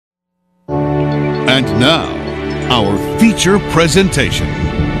And now, our feature presentation.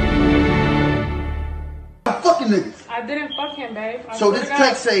 Fucking niggas. I didn't fuck him, babe. So this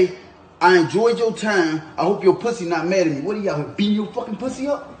text say, I enjoyed your time. I hope your pussy not mad at me. What are y'all beating your fucking pussy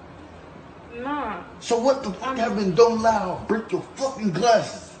up? Nah. So what the fuck happened? Don't lie, I'll break your fucking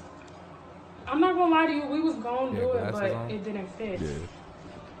glasses. I'm not gonna lie to you. We was gonna do it, but it didn't fit. Yeah.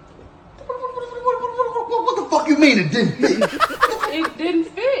 What the fuck you mean it didn't fit? It didn't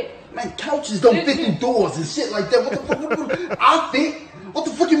fit. Man, couches don't fit through doors and shit like that. What the fuck? I fit. What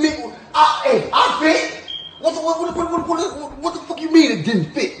the fuck you mean? I fit. What the fuck you mean it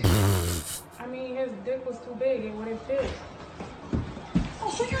didn't fit? I mean, his dick was too big. It wouldn't fit.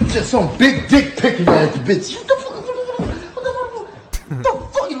 Oh, so you just some big dick picking ass bitch. What the fuck?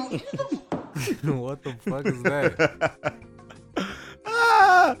 What the fuck is that?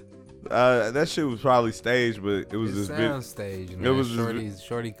 That shit was probably staged, but it was this sound stage. It was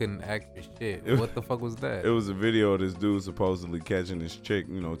Shorty couldn't act for shit. What the fuck was that? It was a video of this dude supposedly catching this chick,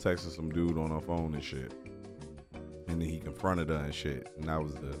 texting some dude on her phone and shit. And then he confronted her and shit. And that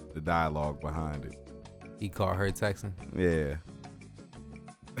was the dialogue behind it. He caught her texting. Yeah.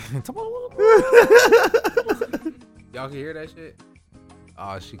 Y'all can hear that shit?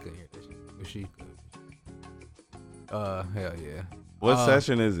 Oh, she couldn't hear that shit. But she could. Hell yeah. What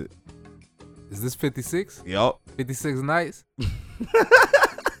session is it? Is this 56? Yup. 56 nights?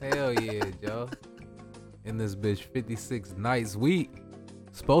 Hell yeah, Joe. In this bitch, 56 nights. We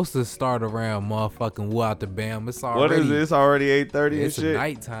supposed to start around motherfucking Woo Out the Bam. It's already. What is it? It's already 8:30 and it's shit?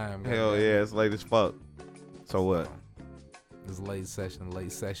 nighttime. Hell man. yeah, it's late as fuck. So what? It's late session.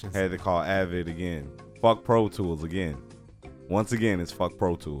 Had to call Avid again. Fuck Pro Tools again. Once again, it's fuck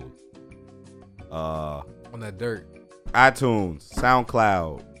Pro Tools. On that dirt. iTunes,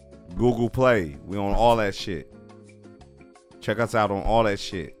 SoundCloud, Google Play. We on all that shit. Check us out on all that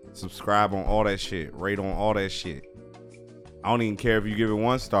shit. Subscribe on all that shit. Rate on all that shit. I don't even care if you give it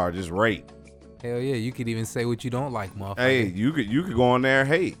 1 star. Just rate. Hell yeah, you could even say what you don't like, motherfucker. Hey, you could go on there and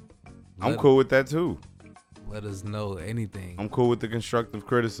hate. I'm cool with that too. Let us know anything. I'm cool with the constructive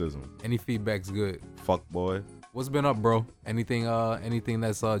criticism. Any feedback's good. Fuck boy. What's been up, bro? Anything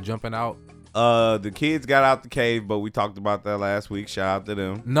that's jumping out? The kids got out the cave, but we talked about that last week. Shout out to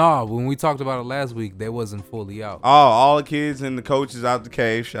them. Nah, when we talked about it last week, they wasn't fully out. Oh, all the kids and the coaches out the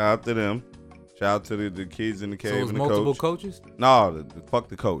cave. Shout out to them. Shout out to the kids in the cave So it was and the multiple coach. coaches? No, fuck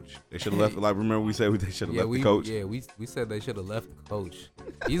the coach. They should have left. Like, remember we said they should have left the coach? Yeah, we said they should have left the coach.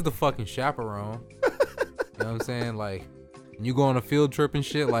 He's the fucking chaperone. You know what I'm saying? Like, when you go on a field trip and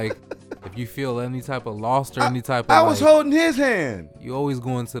shit, like, if you feel any type of lost or any type of I was holding his hand. You always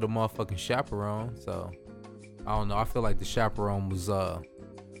go into the motherfucking chaperone. So, I don't know. I feel like the chaperone was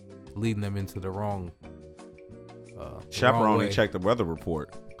leading them into the wrong Chaperone way. didn't check the weather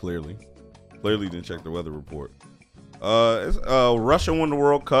report, clearly. Clearly didn't check the weather report. Russia won the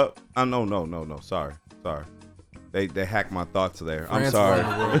World Cup. No. Sorry. They hacked my thoughts there. France I'm sorry.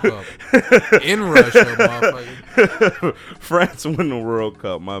 won the World Cup. In Russia, motherfucker. France won the World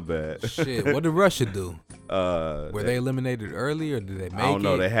Cup. My bad. Shit, what did Russia do? Were they eliminated early or did they make it? I don't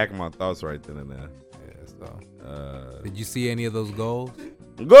know. They hacked my thoughts right then and there. Yeah, so. Did you see any of those goals?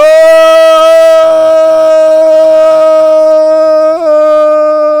 Go!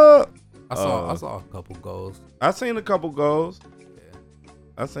 I saw a couple goals. I seen a couple goals. Yeah.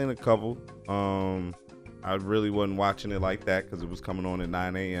 I seen a couple. I really wasn't watching it like that because it was coming on at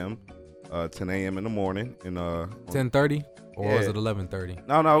 9 a.m., 10 a.m. in the morning. 10:30 or was it 11:30?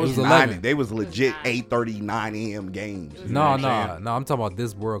 No, it was 11. They was legit 8:30, 9 a.m. games. No, I'm talking about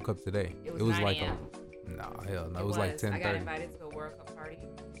this World Cup today. It was like hell no. It was like 10:30. I got invited to a World Cup party.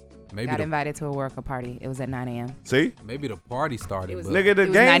 Invited to a World Cup party. It was at 9 a.m. See? Maybe the party started. Nigga, the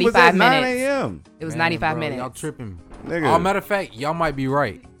game was at 9 a.m. It was 95 minutes. Y'all tripping. Nigga. Oh, matter of fact, y'all might be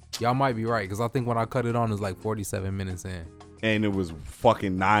right. Because I think when I cut it on, it was like 47 minutes in. And it was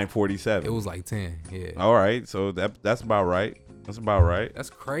fucking 9:47. It was like 10, yeah. All right, so that's about right. That's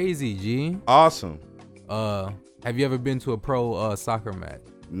crazy, G. Awesome. Have you ever been to a pro soccer match?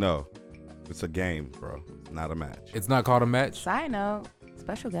 No. It's a game, bro. It's not a match. It's not called a match? Side note,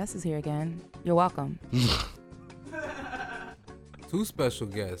 special guest is here again. You're welcome. 2 special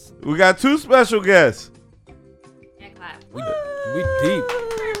guests. We got 2 special guests. And clap. We deep.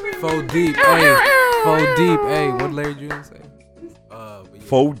 4 deep. Hey. 4 deep. Hey, what Larry June say? Yeah.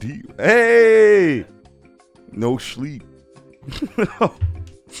 4 deep. Hey. No sleep.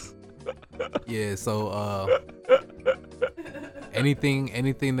 Yeah, so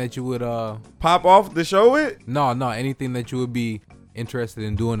anything that you would pop off the show with? No, anything that you would be interested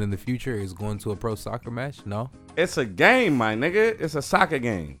in doing in the future is going to a pro soccer match? No? It's a game, my nigga. It's a soccer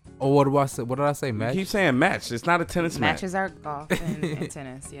game. Oh, what did I say? What did I say? Match. You keep saying match. It's not a tennis match. Matches are golf and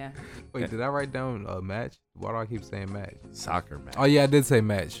tennis, yeah. Wait, did I write down a match? Why do I keep saying match? Soccer match. Oh yeah, I did say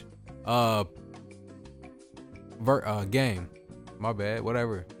match. Game. My bad.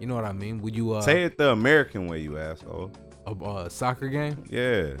 Whatever. You know what I mean? Would you say it the American way, you asshole? A soccer game?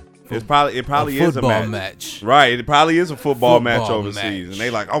 Yeah. It probably a is a match. Right. It probably is a football match overseas, match. and they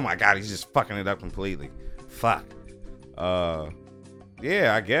like, oh my god, he's just fucking it up completely. Fuck.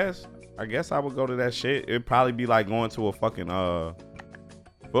 Yeah, I guess I would go to that shit. It'd probably be like going to a fucking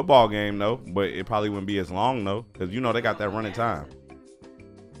football game though, but it probably wouldn't be as long though, because you know they got that running time.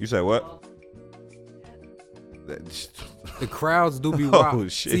 You say what? The crowds do be wild. Oh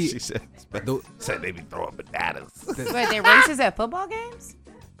shit! See, she said they be throwing bananas. Wait, they races at football games?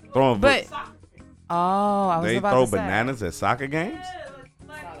 I was they about throw to say. bananas at soccer games.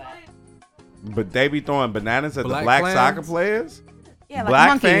 But they be throwing bananas at the black clans? soccer players. Yeah, like Black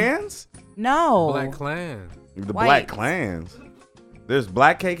monkey. fans. No. Black Klan. The White. Black clans. There's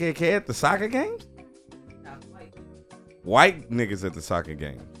black KKK at the soccer games. White niggas at the soccer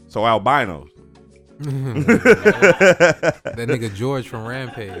game. So albinos. That nigga George from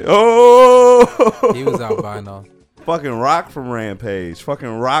Rampage. Oh, He was albino. Fucking Rock from Rampage.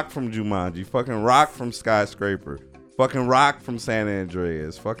 Fucking Rock from Jumanji. Fucking Rock from Skyscraper. Fucking Rock from San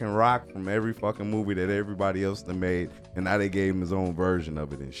Andreas. Fucking Rock from every fucking movie that everybody else done made, and now they gave him his own version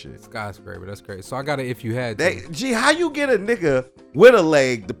of it and shit. Skyscraper. That's crazy. So I got it. If you had to. Gee, how you get a nigga with a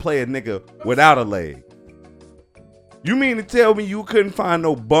leg to play a nigga without a leg? You mean to tell me you couldn't find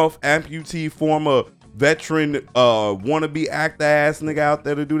no buff amputee former veteran wannabe actor ass nigga out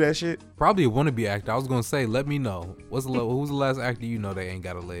there to do that shit? Probably a wannabe actor. I was gonna say, let me know. Who's the last actor you know that ain't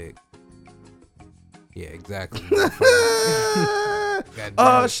got a leg? Yeah, exactly.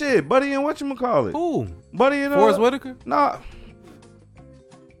 Shit, Buddy and whatchamacallit? Who? Buddy and Forrest Whitaker? Nah.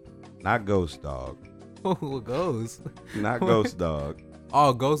 Not Ghost Dog. Who goes? Not Ghost Dog.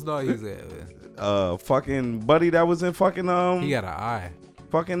 Oh, Ghost Dog. He's there. Fucking Buddy that was in fucking He got an eye.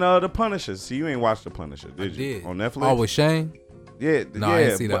 Fucking The Punisher. See, you ain't watched The Punisher, did you? Did On Netflix? Oh, with Shane? Yeah. No, yeah, I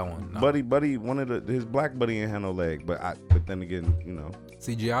didn't see that one. No. Buddy, his black buddy ain't had no leg, but then again, you know.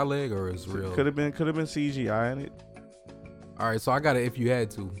 CGI leg or is real? Could have been CGI in it. All right, so I got it. If you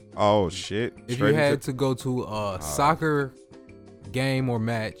had to. Oh shit! If you had to go to a soccer game or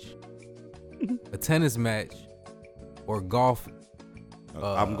match, a tennis match, or golf.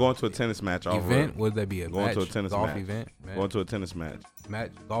 I'm going to a tennis match. Event? Would that be a going match? to a tennis golf match. Event? Going to a tennis match.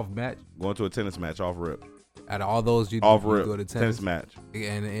 Golf match. Going to a tennis match off rip. Out of all those, you go to tennis match.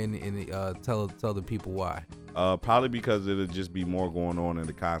 And tell the people why. Probably because it'll just be more going on in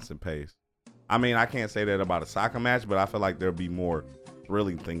the constant pace. I mean, I can't say that about a soccer match, but I feel like there'll be more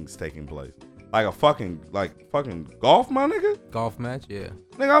thrilling things taking place. Like a fucking golf, my nigga. Golf match, yeah.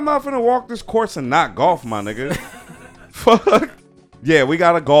 Nigga, I'm not finna walk this course and not golf, my nigga. Fuck. Yeah, we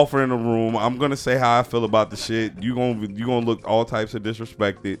got a golfer in the room. I'm gonna say how I feel about the shit. You gonna look all types of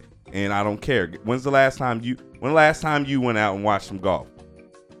disrespected, and I don't care. When's the last time you went out and watched some golf?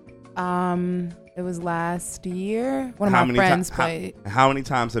 It was last year. One of my friends played. How many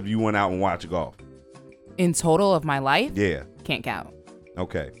times have you went out and watched golf? In total of my life? Yeah. Can't count.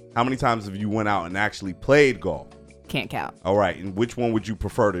 Okay. How many times have you went out and actually played golf? Can't count. All right. And which one would you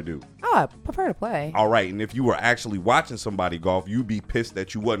prefer to do? Oh, I prefer to play. All right. And if you were actually watching somebody golf, you'd be pissed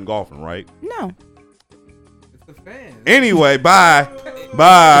that you wasn't golfing, right? No. It's the fan. Anyway, bye.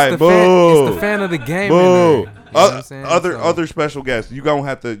 Bye. Boo. It's the fan of the game. Boo. You know what I'm saying? Other special guests. You gonna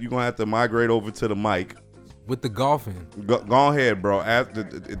have to migrate over to the mic with the golfing. Go ahead, bro. After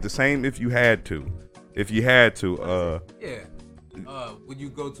the same, if you had to. Yeah. Would you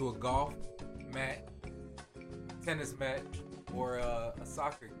go to a golf match, tennis match, or a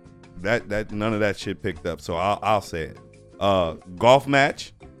soccer game? That none of that shit picked up. So I'll say it. Golf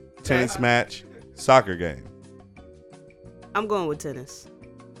match, tennis match, soccer game. I'm going with tennis.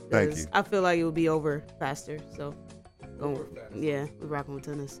 Thank you. I feel like it would be over faster. So, we're rocking with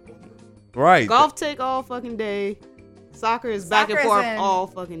tennis. Right. Golf take all fucking day. Soccer is back and forth all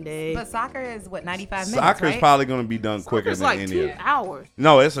fucking day. But soccer is 95 minutes. Soccer is probably going to be done quicker than like any 2 hours.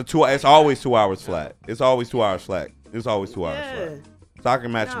 No, it's always 2 hours flat. It's always 2 hours flat. Soccer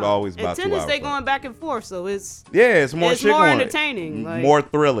match is always about 2 hours. Tennis, they going back and forth, so it's it's more it's more entertaining, more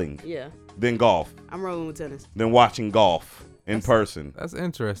thrilling. Yeah. Than golf. I'm rolling with tennis. Than watching golf in person. That's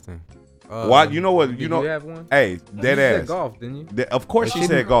interesting. What? You know what? You know. You have one? Hey, dead ass. Said golf, didn't you? Of course she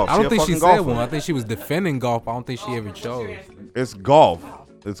said golf. I don't think she said golfer. one. I think she was defending golf. I don't think she ever chose. It's golf.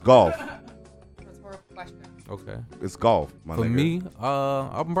 It's golf. Okay. It's golf, my For nigga. me,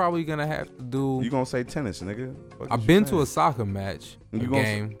 I'm probably gonna have to do. You gonna say tennis, nigga? I've been to a soccer match,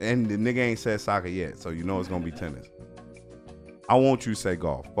 game, and the nigga ain't said soccer yet, so you know it's gonna be tennis. I want you to say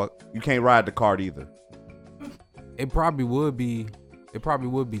golf, but you can't ride the cart either. It probably would be. It probably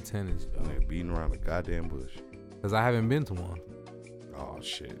would be tennis, yo. Nigga beating around the goddamn bush. Cause I haven't been to one. Oh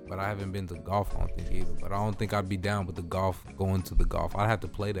shit. But I haven't been to golf. I don't think either. But I don't think I'd be down with the golf. Going to the golf, I'd have to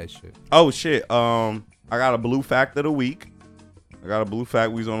play that shit. Oh shit. I got a blue fact of the week. We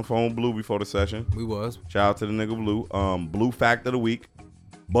was on the phone with Blue before the session. We was. Shout out to the nigga Blue. Blue fact of the week.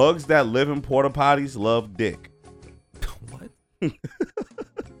 Bugs that live in porta potties love dick. What?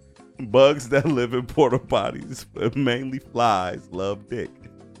 Bugs that live in porta potties, mainly flies, love dick.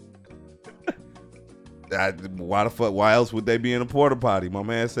 Why the fuck? Why else would they be in a porta potty? My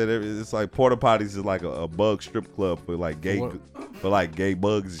man said it's like porta potties is like a bug strip club for like gay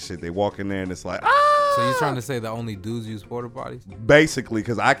bugs and shit. They walk in there and it's like So you're trying to say that only dudes use porta potties? Basically,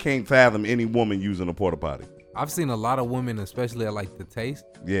 because I can't fathom any woman using a porta potty. I've seen a lot of women, especially at like the Taste.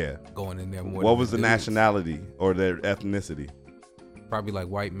 Yeah. Going in there more. What was the dudes. nationality or their ethnicity? Probably like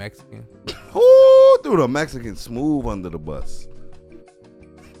white Mexican. Ooh, dude, a Mexican smooth under the bus.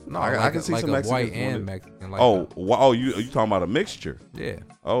 No, I can see like some a Mexicans white doing it. and Mexican. Like you talking about a mixture? Yeah.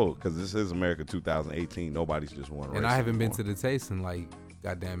 Oh, because this is America 2018. Nobody's just one race. And I haven't been to the Taste in like,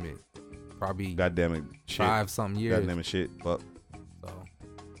 goddamn it, probably. Goddamn it, shit. 5-something years. Goddamn it, shit. Fuck. So.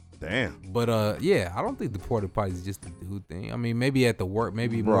 Damn. But yeah, I don't think the porta potty is just a dude thing. I mean, maybe at the work,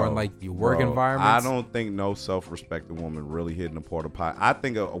 maybe more in like your work environment. I don't think no self-respecting woman really hitting a porta potty. I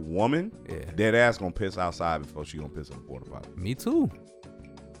think a woman, dead ass gonna piss outside before she gonna piss in a porta potty. Me too.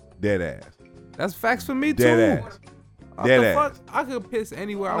 Dead ass. That's facts for me too. Dead ass. Dead ass. Fuck? I could piss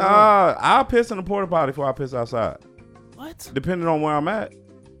anywhere I want. I'll piss in a porta potty before I piss outside. What? Depending on where I'm at.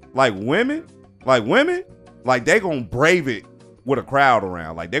 Like women, they gonna brave it with a crowd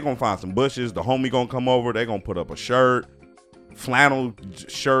around. Like they're gonna find some bushes. The homie gonna come over. They gonna put up a shirt, flannel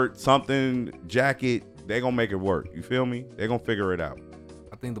shirt, something, jacket. They gonna make it work. You feel me? They gonna figure it out.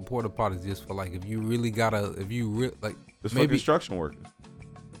 I think the porta potty is just for like if you really like. It's for construction workers.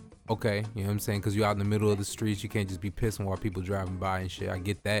 Okay, you know what I'm saying? Because you're out in the middle of the streets, you can't just be pissing while people driving by and shit. I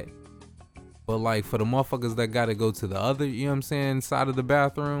get that. But like for the motherfuckers that gotta go to the other, you know what I'm saying, side of the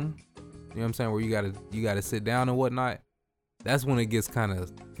bathroom, you know what I'm saying, where you gotta sit down and whatnot. That's when it gets kind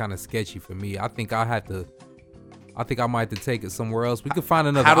of sketchy for me. I think I might have to take it somewhere else. We could find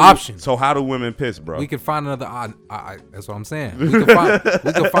another option. So how do women piss, bro? We could find another. That's what I'm saying. We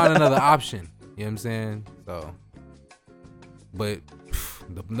could find another option. You know what I'm saying? So, but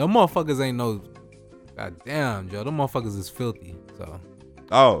the motherfuckers ain't no. Goddamn, Joe. Them motherfuckers is filthy. So.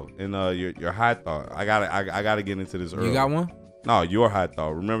 Oh, and your hot thought. I gotta get into this early. You got one? No, your hot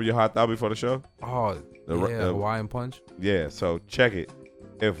thought. Remember your hot thought before the show? Oh, the Hawaiian Punch. Yeah. So check it.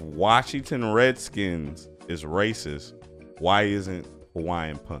 If Washington Redskins is racist, why isn't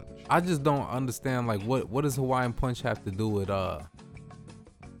Hawaiian Punch? I just don't understand. Like, what does Hawaiian Punch have to do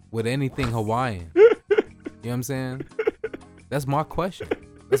with anything Hawaiian? You know what I'm saying? That's my question.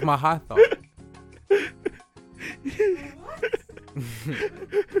 That's my hot thought.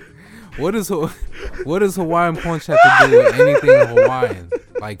 What does Hawaiian Punch have to do with anything Hawaiian?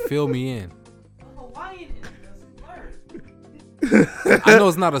 Like, fill me in. Hawaiian is a slur. I know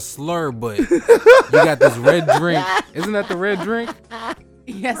it's not a slur, but you got this red drink. Isn't that the red drink?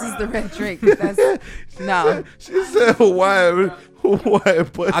 Yes, it's the red drink. No. She said Hawaiian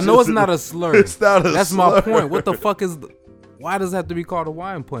Punch. I know it's not a slur. It's not a That's slur. my point. What the fuck is? Why does it have to be called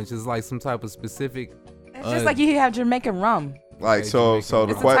Hawaiian Punch? It's like some type of specific. It's just like you have Jamaican rum. Like so It's a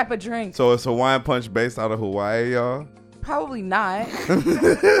type of drink. So it's Hawaiian Punch based out of Hawaii, y'all? Probably not.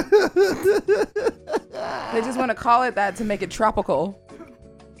 They just want to call it that to make it tropical.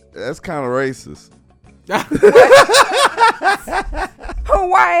 That's kind of racist.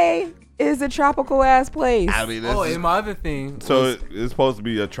 Hawaii is a tropical ass place. I mean, and my other thing. So it's supposed to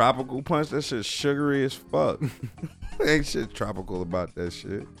be a tropical punch. That shit's sugary as fuck. Ain't shit tropical about that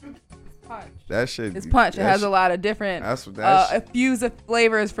shit. Punch. That shit. It's punch. It has a lot of different fused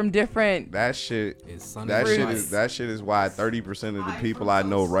flavors from different. That shit. Fruits. That shit is why 30% of the people I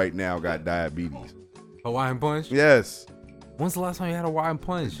know right now got diabetes. Hawaiian Punch? Yes. When's the last time you had a Hawaiian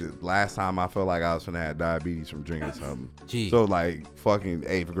Punch? The last time I felt like I was finna have diabetes from drinking something. Gee. So like fucking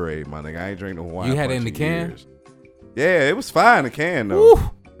 8th grade, my nigga. I ain't drinking the Hawaiian You had Punch it in the can? years. Yeah, it was fine in the can though.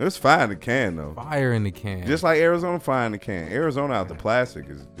 Woo. It was fine in the can though. Fire in the can. Just like Arizona fine in the can. Arizona out the plastic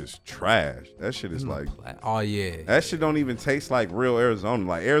is just trash. That shit is like. Oh yeah. That shit don't even taste like real Arizona.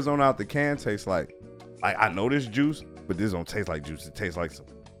 Like Arizona out the can tastes like I know this juice, but this don't taste like juice. It tastes like some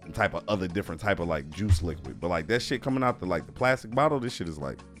type of other different type of like juice liquid. But like that shit coming out the like the plastic bottle, this shit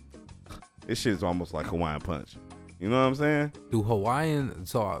is almost like Hawaiian Punch. You know what I'm saying? Do Hawaiian?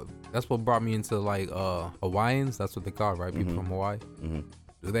 So that's what brought me into like Hawaiians. That's what they call, right? People from Hawaii.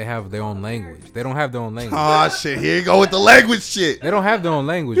 Do they have their own language? They don't have their own language. Oh shit! Here you go with the language shit. They don't have their own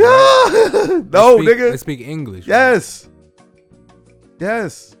language. Right? Nigga. They speak English. Yes. Right?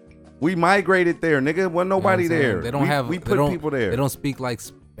 Yes. We migrated there, nigga. Wasn't nobody there. They don't have. We put people there. They don't speak like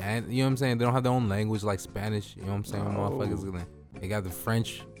Spanish. You know what I'm saying? They don't have their own language like Spanish. You know what I'm saying? Motherfuckers. They got the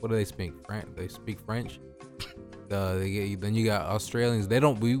French. What do they speak? They speak French. Then you got Australians. They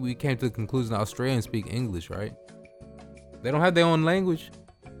don't. We came to the conclusion that Australians speak English, right? They don't have their own language.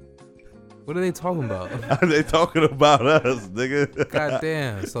 What are they talking about? They talking about us, nigga. God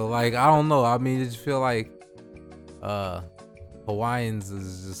damn. So like, I don't know. I mean, I just feel like Hawaiians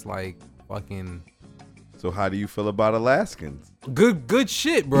is just like fucking. So how do you feel about Alaskans? Good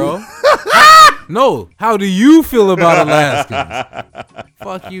shit, bro. No, how do you feel about Alaskans?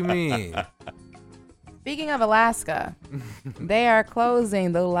 Fuck you mean? Speaking of Alaska, they are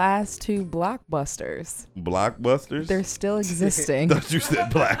closing the last 2 Blockbusters. Blockbusters? They're still existing. I thought you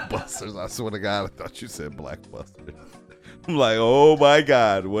said Blackbusters. I swear to God, I thought you said Blackbusters. I'm like, oh my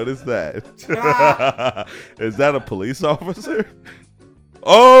God, what is that? Is that a police officer?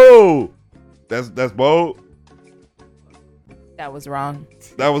 Oh, that's bold. That was wrong.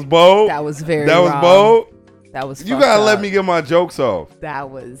 That was bold. That was very That was wrong. bold. That was. You gotta let up. me get my jokes off. That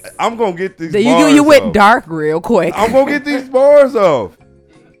was. I'm gonna get these. You went off. dark real quick. I'm gonna get these bars off.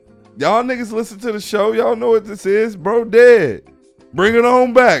 Y'all niggas listen to the show. Y'all know what this is. Bro dead. Bring it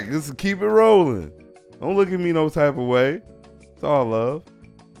on back. Just keep it rolling. Don't look at me no type of way. It's all love.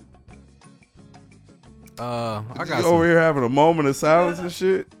 I got you over here having a moment of silence and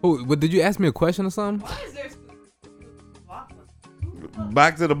shit. But did you ask me a question or something?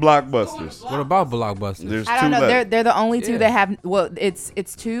 Back to the Blockbusters. What about Blockbusters? There's I don't two know. left. They're the only 2 that have. Well, it's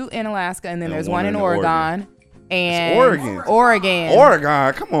 2 in Alaska, and then there's one in Oregon. And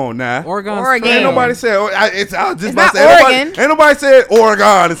Oregon. Come on now. Oregon. Ain't nobody said. It's not Oregon. Ain't nobody said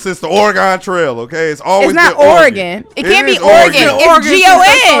Oregon. It's just the Oregon Trail. Okay, it's always. It's not Oregon. It can't be Oregon. It's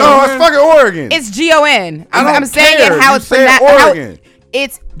G-O-N. No, it's fucking Oregon. It's G-O-n. I'm saying care. it how You it's said pronounced. Oregon.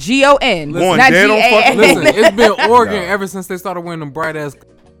 It's G-O-N. Listen, not they don't fucking G-A-N. Listen, it's been Oregon No. ever since they started wearing them bright ass.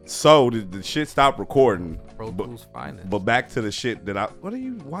 So the shit stopped recording. Pro Tools finest. But back to the shit that What are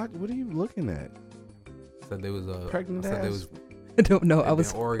you looking at? Said they was Pregnant said they ass? was I don't know. I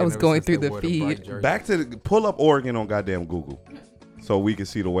was going through the feed. Back to pull up Oregon on goddamn Google, so we can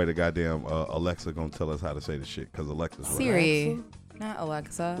see the way the goddamn Alexa gonna tell us how to say the shit, because Alexa's right. Siri, not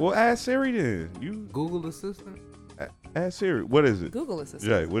Alexa. Well, ask Siri then. You Google Assistant. Ask Siri. What is it? Google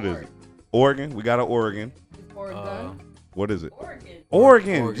Assistant. Yeah, what is it? Oregon. We got an Oregon. What is it?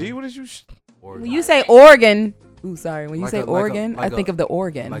 Oregon. Gee, what is you? When you say Oregon, ooh, sorry. When you say Oregon, I think of the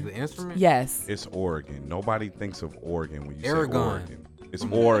organ. Like the instrument. Yes. It's Oregon. Nobody thinks of Oregon when you Aragon. say Oregon. It's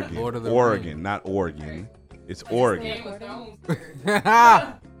Oregon. Oregon, not Oregon. It's Oregon.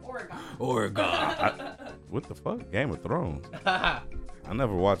 Oregon. What the fuck? Game of Thrones. I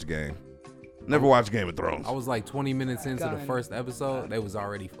never watched Game. Never watched Game of Thrones. I was like 20 minutes into the first episode. They was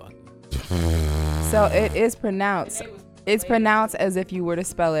already fucking. So it is pronounced. It's pronounced as if you were to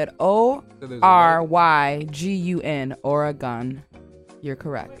spell it O-R-Y-G-U-N, Oregon. You're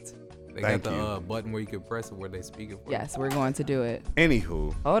correct. They got the button where you can press it where they speak it for. Yes, we're going to do it.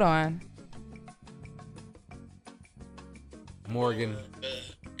 Anywho. Hold on. Morgan.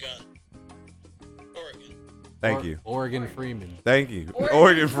 Thank you. Oregon Freeman. Thank you.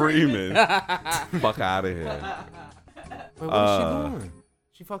 Oregon Freeman. Fuck out of here. Wait, what is she doing?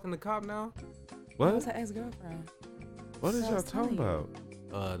 She fucking the cop now? What? That was her ex-girlfriend. What is y'all talking about?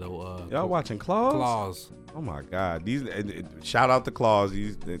 Y'all watching Claws? Claws. Oh my God! These shout out to Claws.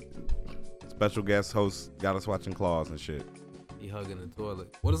 These special guest hosts got us watching Claws and shit. He hugging the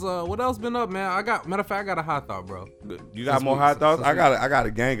toilet. What else been up, man? Matter of fact, I got a hot thought, bro. You got more hot thoughts? I got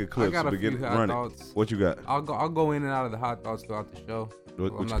a gang of clips to get running. What you got? I'll go in and out of the hot thoughts throughout the show.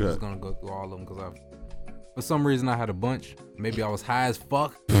 What I'm not just gonna go through all of them because for some reason I had a bunch. Maybe I was high as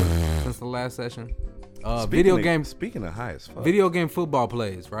fuck since the last session. Speaking of high as fuck. Video game football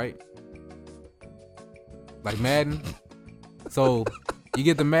plays, right? Like Madden. So you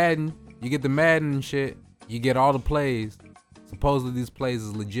get the Madden and shit. You get all the plays. Supposedly these plays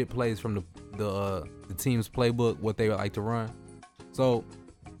is legit plays from the team's playbook, what they like to run. So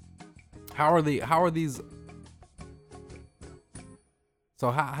how are these? So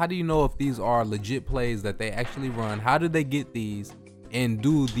how do you know if these are legit plays that they actually run? How did they get these? And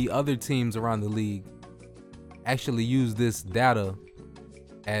do the other teams around the league actually use this data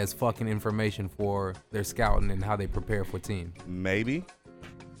as fucking information for their scouting and how they prepare for teams. Maybe.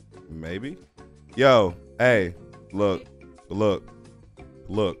 Yo, hey, look.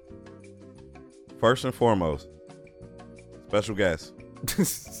 First and foremost, special guest.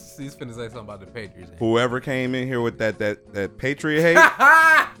 He's finna say something about the Patriots. Whoever came in here with that Patriot hate,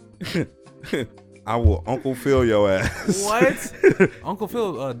 I will Uncle Phil your ass. What? Uncle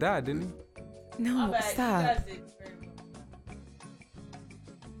Phil died, didn't he? No, stop.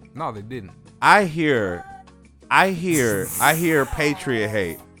 No, they didn't. I hear Patriot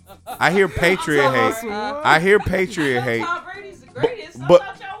hate. I hear Patriot hate. Tom Brady's the greatest. But- I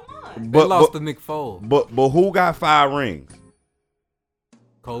thought y'all won. They lost to Nick Foles. But who got 5 rings?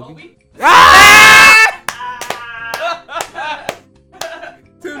 Kobe.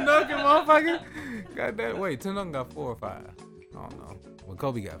 Tim Duncan, motherfucker. Got that. Wait, Tim Duncan got 4 or 5. I don't know. Well,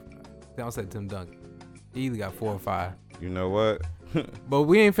 Kobe got 5. I said Tim Duncan. He either got 4 or 5. You know what? But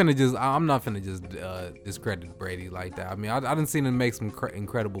we ain't finna just. I'm not finna just discredit Brady like that. I mean, I done seen him make some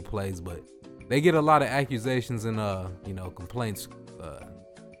incredible plays, but they get a lot of accusations and complaints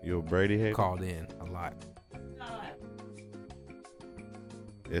You a Brady hater? called in a lot.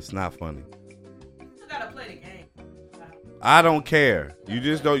 It's not funny. You still gotta play the game. I don't care. You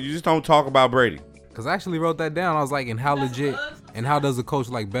just don't talk about Brady. Cause I actually wrote that down. I was like, and how legit, and how does a coach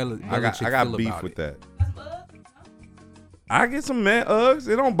like Belichick I got feel beef about with it? that. I get some men Uggs.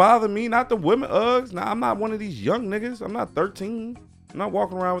 It don't bother me. Not the women Uggs. Nah, I'm not one of these young niggas. I'm not 13. I'm not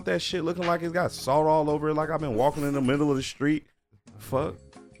walking around with that shit looking like it's got salt all over it, like I've been walking in the middle of the street. Fuck.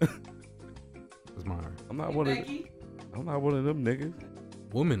 That's mine. I'm not one of them niggas.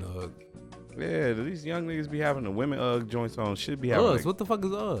 Woman Ugg. Yeah, these young niggas be having the women Ugg joints on. Should be having. Uggs. What the fuck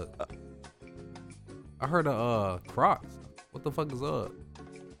is Ugg? I heard of Crocs. What the fuck is Ugg?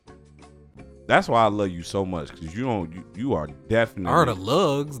 That's why I love you so much, because you are definitely. I heard of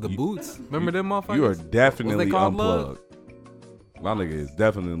Lugs, the boots. Remember them motherfuckers? You are definitely called, unplugged. My nigga is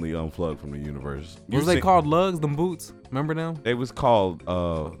definitely unplugged from the universe. What was they called? Lugs, them boots? Remember them? They was called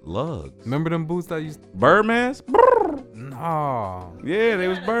lugs. Remember them boots that used? Birdmans? No. Yeah, they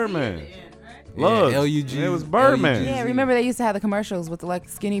was Birdman. Yeah, Lugs. LUG. It was Birdman. Yeah, remember they used to have the commercials with the like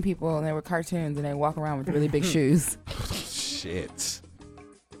skinny people and they were cartoons and they walk around with really big shoes. Shit.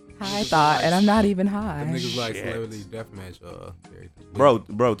 High thought, and I'm not even high. Them niggas like Shit. Celebrity Deathmatch.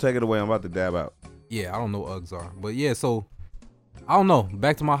 Bro, take it away. I'm about to dab out. Yeah, I don't know what Uggs are. But yeah, so I don't know.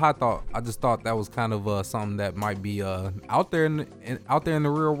 Back to my hot thought. I just thought that was kind of something that might be out there in the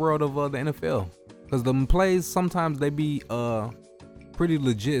real world of the NFL. Because the plays sometimes they be pretty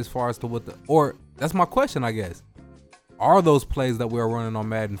legit as far as to or that's my question, I guess. Are those plays that we're running on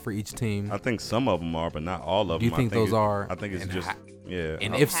Madden for each team? I think some of them are, but not all of them. Do you think those are? I think it's just yeah.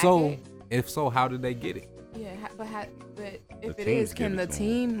 And if so, how did they get it? Yeah, but if The it is, teams can give the it to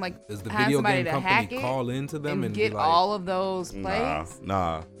team like Does the have video somebody game to hack company it call into them and get be like, all of those Nah, plays? it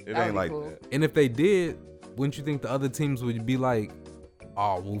That ain't would be like cool. that. And if they did, wouldn't you think the other teams would be like,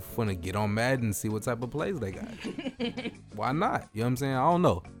 oh, we're finna get on Madden and see what type of plays they got? Why not? You know what I'm saying? I don't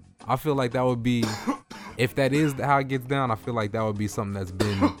know. I feel like that would be, if that is how it gets down, I feel like that would be something that's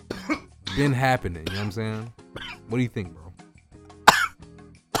been happening. You know what I'm saying? What do you think, bro?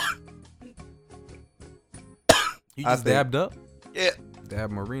 You just dabbed up? Yeah.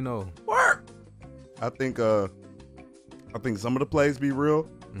 Dab Marino. Work. I think some of the plays be real.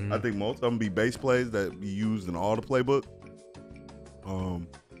 I think most of them be base plays that be used in all the playbook.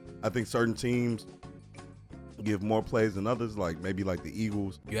 I think certain teams give more plays than others, like maybe like the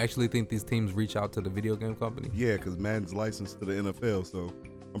Eagles. You actually think these teams reach out to the video game company? Yeah, because Madden's licensed to the NFL, so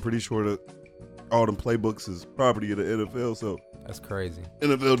I'm pretty sure that all them playbooks is property of the NFL. So That's crazy.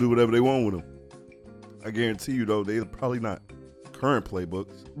 NFL do whatever they want with them. I guarantee you though, they're probably not current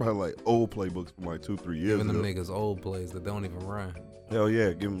playbooks, probably like old playbooks from like 2-3 years Giving ago. them niggas old plays that they don't even run. Hell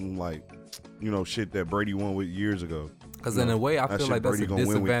yeah, give them like, shit that Brady won with years ago. Because in a way, I that feel shit like that's a Brady gonna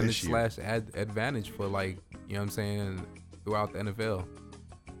win with this disadvantage year. / advantage for, like, you know what I'm saying, throughout the NFL.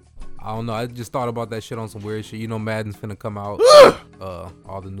 I don't know. I just thought about that shit on some weird shit. You know, Madden's finna come out.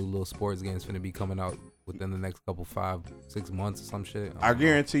 All the new little sports games finna be coming out within the next couple 5-6 months or some shit. I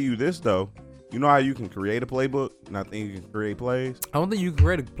guarantee you this though. You know how you can create a playbook and I think you can create plays? I don't think you can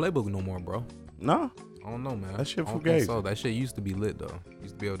create a playbook no more, bro. No. I don't know, man. That shit I don't think fugazi. so. That shit used to be lit, though.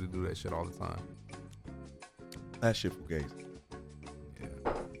 Used to be able to do that shit all the time. That shit fugazi. Yeah.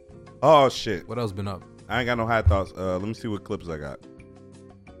 Oh shit. What else been up? I ain't got no hot thoughts. Let me see what clips I got.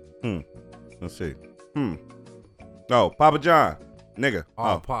 Let's see. Oh, Papa John. Nigga.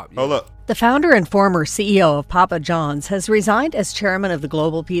 Pop. Hold up. The founder and former CEO of Papa John's has resigned as chairman of the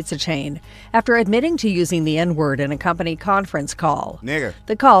global pizza chain after admitting to using the N-word in a company conference call. Nigga.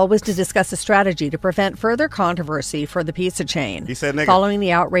 The call was to discuss a strategy to prevent further controversy for the pizza chain. He said nigga. Following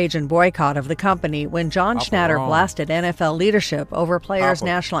the outrage and boycott of the company when John Papa Schnatter wrong. blasted NFL leadership over players'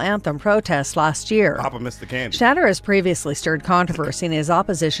 Papa. national anthem protests last year. Papa Mr. Candy. Schnatter has previously stirred controversy in his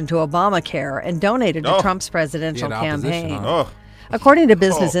opposition to Obamacare and donated to Trump's presidential Yeah, the opposition, campaign. huh? Oh. According to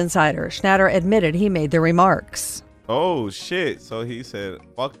Business Insider, Schnatter admitted he made the remarks. Oh shit. So he said,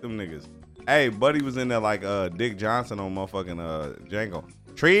 fuck them niggas. Hey, buddy was in there like Dick Johnson on motherfucking Django.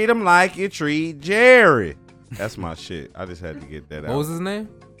 Treat him like you treat Jerry. That's my shit. I just had to get that out. What was his name?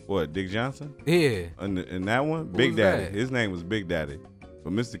 What, Dick Johnson? Yeah. In that one? Who Big was Daddy. that? His name was Big Daddy.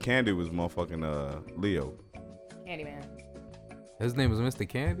 But Mr. Candy was motherfucking Leo. Candyman. His name was Mr.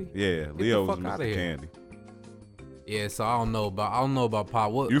 Candy? Yeah, Leo was fuck outta Mr. here. Candy. Yeah, so I don't know about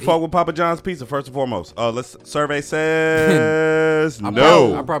Pop. What You fuck with Papa John's Pizza first and foremost. Survey says I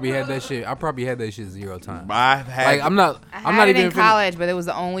no. probably had that shit. I probably had that shit 0 times. I've had Like I'm not it even in college, but it was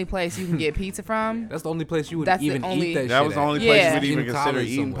the only place you can get pizza from. That's the only place you would That's the even only- eat that shit. that was the at. only place Yeah. you would even In consider college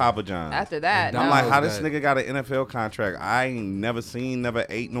eating somewhere. Papa John's. After that, I'm no. like, how this got- nigga got an NFL contract? I ain't never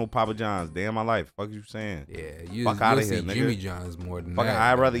ate no Papa John's day in my life. Fuck you saying? Yeah, you Fuck you'll outta see here, nigga. Jimmy John's more than Fucking, that.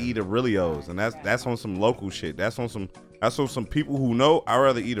 I'd rather eat Aurelio's, and that's on some local shit. That's on some people who know. I'd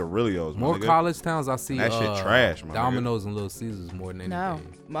rather eat Aurelio's. More nigga. college towns I see That shit trash, my nigga. Domino's and Little Caesars more than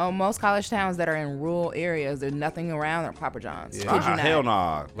anything. No. Most college towns that are in rural areas, there's nothing around or Papa John's. Yeah. Kid you Ah, not. hell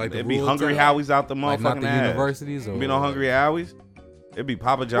nah. Like the It'd be rural Hungry town? Howie's out the motherfucking Like not the ass. universities or You be no Hungry Howie's? It'd be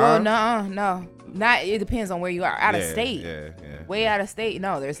Papa Well, John's. no. Not. It depends on where you are. Out of Yeah, state. Yeah. Way out of state.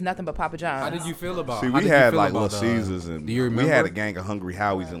 No, there's nothing but Papa John's. How did you feel about? See, how we did you had feel like about, Little Caesars, and do you we remember? had a gang of Hungry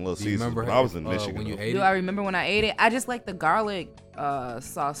Howie's and Little Do you Caesars. remember But I was in when Michigan. you though. ate Do it? I remember when I ate it? I just like the garlic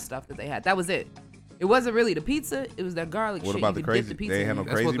sauce stuff that they had. That was it. It wasn't really the pizza. It was that garlic What shit. about You the could dip crazy- the pizza they had in. no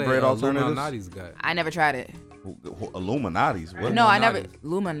That's crazy what they, bread alternatives? Illuminati's got. I never tried it. Illuminati's. What? No, I never.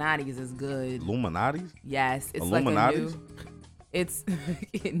 Illuminati's. Illuminati's is good. Illuminati's? Yes, it's like a Illuminati's? new. It's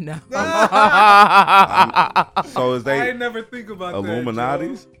no. So is they never think about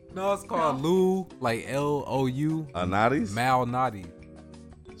Illuminati's? No, it's called Lou, like Lou. Anatis? Malnati.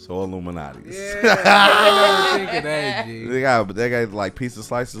 So Illuminati's. I never think of that, G. They got like pizza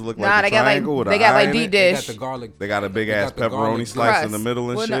slices look Nah, like a they got like triangle with they an got eye like in deep it. They got dish the garlic. They got a big They ass got the pepperoni garlic slice in crust. the middle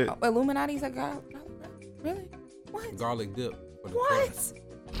and Well, shit. No, Illuminati's like really? What? garlic dip. For the What? crust.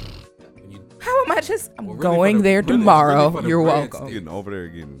 When you- How am I just? I'm Well, really going for the- there really- really tomorrow. for the You're bread welcome. Getting over there,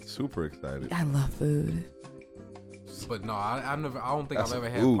 getting super excited. I love food. But no, I don't think That's I've ever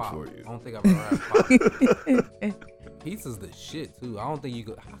some had food pop. for you. I don't think I've ever had pop. Pizza's the shit too. I don't think you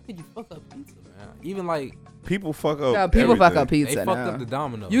could. How could you fuck up pizza, man? Even like People fuck up. No, people fuck up everything. pizza. they fucked now. up the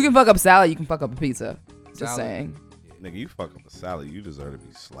Domino's. You can fuck up salad. You can fuck up a pizza. Just Salad. saying. Nigga, you fuck up a salad, you deserve to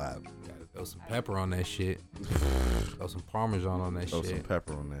be slapped. Gotta throw some pepper on that shit. Throw some Parmesan on that Throw some shit.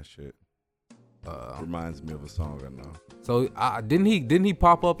 pepper on that shit. Reminds me of a song I know. So didn't he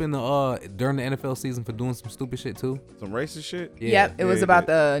pop up in the during the NFL season for doing some stupid shit too? Some racist shit? Yeah. Yep. It was he about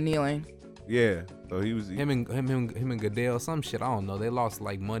did. the kneeling. Yeah. So he was. Him and Goodell, some shit. I don't know. They lost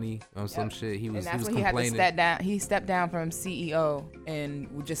like money on some shit. He And was that's when he had to complaining. step down. He stepped down from CEO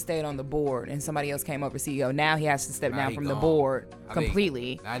and just stayed on the board, and somebody else came over CEO. Now he has to step Now down he from the gone. board I think-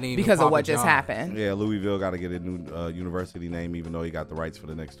 completely I didn't even because of Papa what just John's. happened. Yeah, Louisville got to get a new university name, even though he got the rights for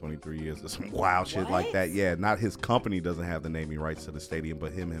the next 23 years. There's some wild shit like that. Yeah, not his company doesn't have the naming rights to the stadium,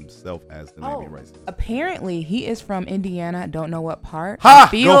 but him himself has the naming rights. Apparently, he is from Indiana. Don't know what part. Ha!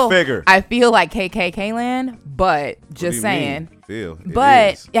 I Go figure. I feel like KKK land, but What do just you saying. mean? Phil, it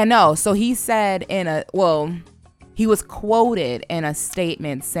But is. yeah, no. So he said he was quoted in a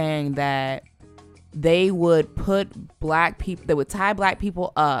statement saying that they would put black people, they would tie black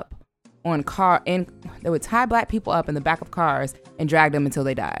people up they would tie black people up in the back of cars and drag them until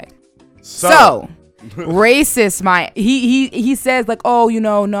they died. So racist he says like, oh,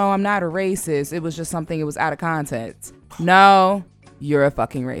 no, I'm not a racist. It was just something, it was out of context. No, you're a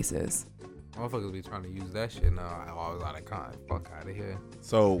fucking racist. Motherfuckers be trying to use that shit now. I was out of con. Fuck out of here.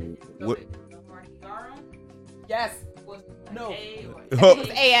 So what? Yes. No. It was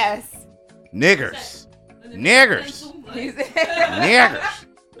AS. Niggers.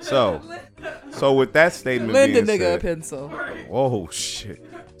 So with that statement Lend a being nigga a said, pencil. oh shit.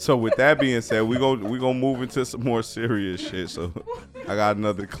 So with that being said, we gonna move into some more serious shit. So I got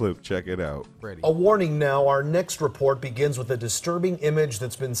another clip. Check it out. Ready. A warning now. Our next report begins with a disturbing image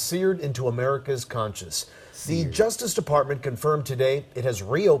that's been seared into America's conscience. The Justice Department confirmed today it has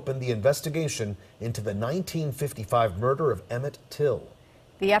reopened the investigation into the 1955 murder of Emmett Till.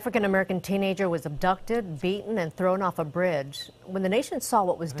 The African-American teenager was abducted, beaten, and thrown off a bridge. When the nation saw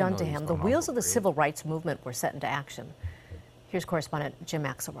what was done to him, the wheels of the civil rights movement were set into action. Here's correspondent Jim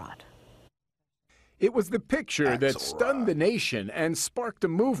Axelrod. It was the picture that stunned the nation and sparked a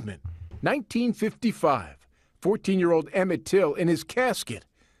movement. 1955, 14-year-old Emmett Till in his casket,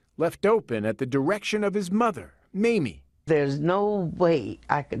 left open at the direction of his mother, Mamie. There's no way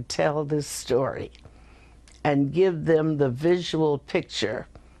I could tell this story and give them the visual picture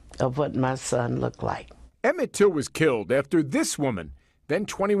of what my son looked like. Emmett Till was killed after this woman, then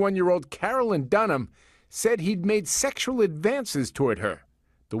 21-year-old Carolyn Dunham, said he'd made sexual advances toward her.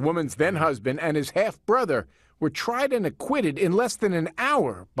 The woman's then-husband and his half-brother were tried and acquitted in less than an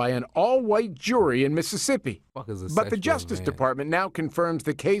hour by an all-white jury in Mississippi. But the Justice Department now confirms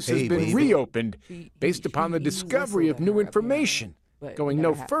the case has been reopened based upon the discovery of new information, going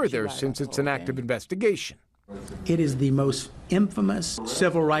no further since it's an active investigation. It is the most infamous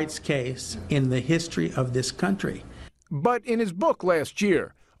civil rights case in the history of this country. But in his book last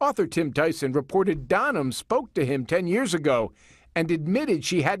year, author Tim Tyson reported Dunham spoke to him 10 years ago and admitted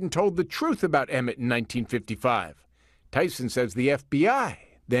she hadn't told the truth about Emmett in 1955. Tyson says the FBI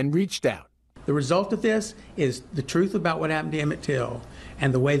then reached out. The result of this is the truth about what happened to Emmett Till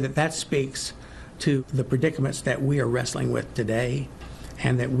and the way that that speaks to the predicaments that we are wrestling with today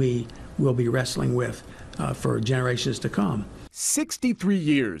and that we will be wrestling with for generations to come. 63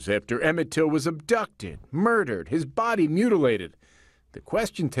 years after Emmett Till was abducted, murdered, his body mutilated. The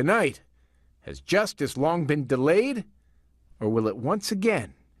question tonight, has justice long been delayed, or will it once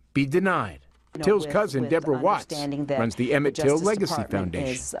again be denied? Till's cousin, Deborah Watts, runs the Emmett Till Legacy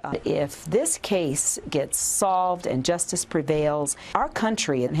Foundation. If this case gets solved and justice prevails, our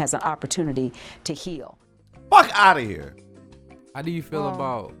country has an opportunity to heal. Fuck out of here. How do you feel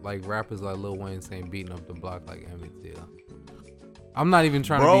about like rappers like Lil Wayne saying beating up the block like Emmett Till? I'm not even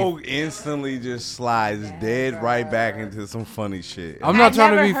trying to be... instantly just slides dead right back into some funny shit. I'm not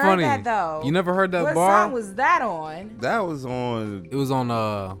trying to be funny. That, though. You never heard that what bar? What song was that on? That was on... It was on,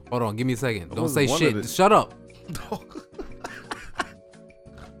 hold on, give me a second. Don't say shit. Shut up.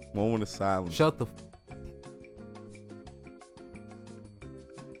 Moment of silence. Shut the...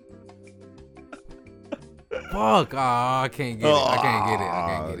 Fuck. I can't get it. I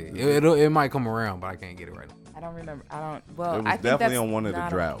can't get it. It might come around, but I can't get it right now. I don't remember. I don't. Well, it was I think definitely that's on one of the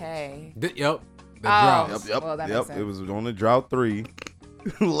droughts. Okay. Yep. The droughts. Yep. Well, that makes sense. It was on the drought 3.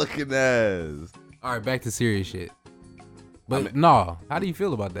 Look at that. All right, back to serious shit. But no, how do you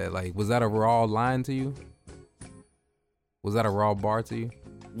feel about that? Like, was that a raw line to you? Was that a raw bar to you?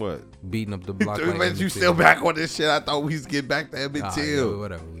 What? Beating up the block. Dude, like you still back on this shit? I thought we was getting back to Emmett Till. Yeah,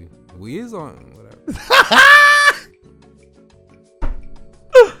 whatever. We is on whatever.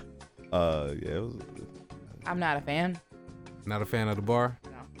 Yeah, it was. I'm not a fan. Not a fan of the bar?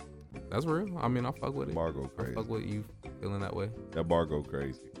 No. That's real. I mean, I fuck with it. Bar go crazy. I fuck with you feeling that way. That bar go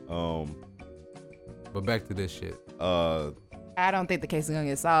crazy. But back to this shit. I don't think the case is gonna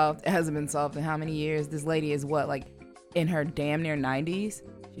get solved. It hasn't been solved in how many years? This lady is what, like in her damn near 90s?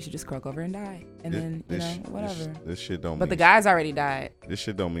 She should just croak over and die. And then, whatever. This shit don't But mean the guy's already died. This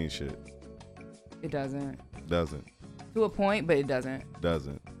shit don't mean shit. It doesn't. Doesn't. To a point, but it doesn't.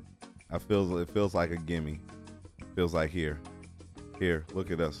 Doesn't. It feels like a gimme. Feels like here,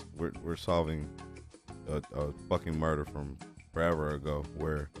 look at us. We're solving a fucking murder from forever ago,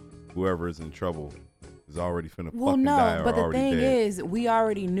 where whoever is in trouble is already finna fucking die or but the already thing dead. is, we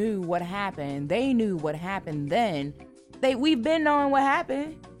already knew what happened. They knew what happened then. We've been knowing what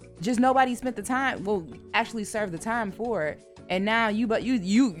happened. Just nobody spent the time. Well, actually served the time for it. And now you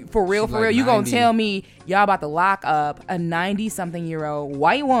for real, you gonna tell me y'all about to lock up a 90-something-year-old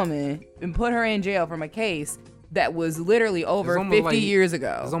white woman and put her in jail from a case that was literally over 50 years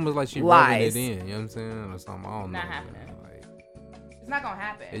ago. It's almost like she rubbing it in, you know what I'm saying? Or something. I don't know. Not happening. Like, it's not gonna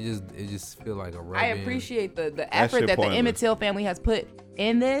happen. It just feel like a rub I appreciate the effort that the Emmett Till family has put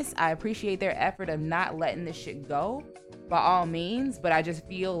in this. I appreciate their effort of not letting this shit go by all means, but I just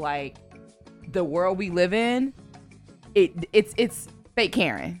feel like the world we live in, it's fake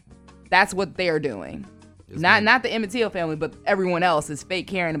caring. That's what they're doing. Not the Emmett Till family, but everyone else is fake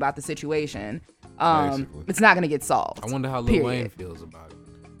caring about the situation. It's not gonna get solved. I wonder how Lil Wayne feels about it.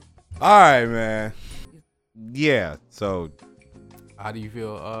 All right, man. Yeah. So, how do you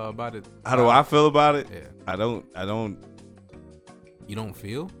feel about it? How do I feel about it? Yeah. I don't. You don't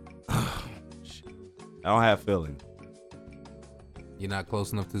feel? I don't have feelings. You're not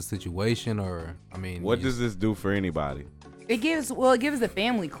close enough to the situation, or I mean, what does this do for anybody? It gives the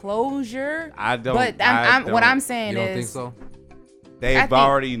family closure. I don't. But what I'm saying you don't is, think so? They've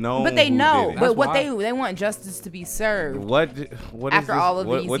already known. But they who know. did it. But what they want justice to be served. What after all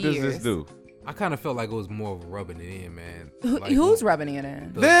of these what years? does this do? I kind of felt like it was more of rubbing it in, man. Who's rubbing it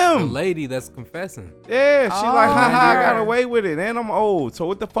in? Them. The lady that's confessing. Yeah, she like, haha, I got away with it, and I'm old. So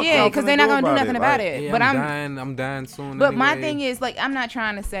what the fuck? Yeah, because they're not gonna do nothing about it. Yeah, but I'm dying soon. But my anyway. thing is, like, I'm not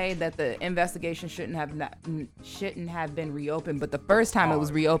trying to say that the investigation shouldn't have been reopened. But the first time it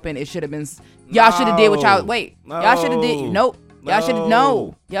was reopened, it should have been. Y'all should have did what y'all. Wait, y'all should have did. Nope. Y'all should have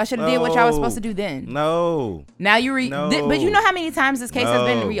Y'all should have did what y'all was supposed to do then. No. Now you but you know how many times this case has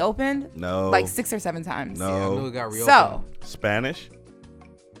been reopened? No. Like 6 or 7 times. No. Yeah, I knew it got reopened. So Spanish?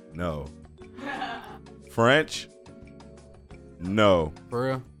 No. French? No. For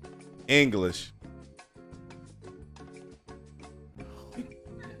real? English?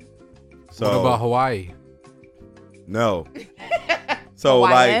 So what about Hawaii? No. So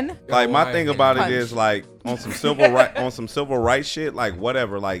Hawaiian? like my Hawaiian. thing about Punch. it is like on some civil rights shit, like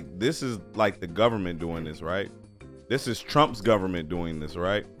whatever, like this is like the government doing this, right? This is Trump's government doing this,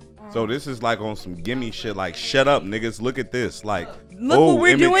 right? So this is like on some gimme shit, like shut up, niggas, look at this, like Look what we're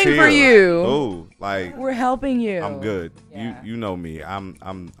Emmett doing Till. for you. Oh, like we're helping you. I'm good. Yeah. You know me. I'm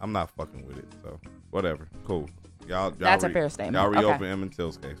not fucking with it. So whatever. Cool. Y'all That's a fair statement. Y'all Okay. reopen Emmett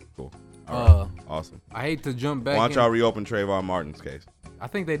Till's case. Cool. All right. Awesome. I hate to jump back. Why don't y'all reopen Trayvon Martin's case? I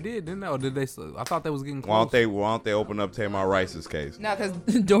think they did, didn't they? Or did they? I thought they was getting close. Why don't they open up Tamar Rice's case? No, because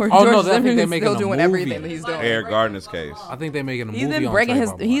George I think Zimmerman's they're making still a doing movie. everything that he's doing. Eric Gardner's case. I think they're making a He's movie been on breaking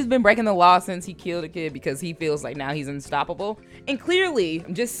Trayvon he's been breaking the law since he killed a kid because he feels like now he's unstoppable. And clearly,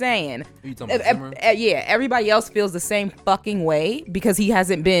 I'm just saying, You talking about Zimmerman? yeah, everybody else feels the same fucking way because he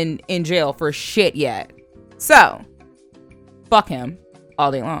hasn't been in jail for shit yet. So, fuck him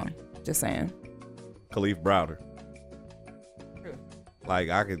all day long. Just saying. Khalif Browder. True. Like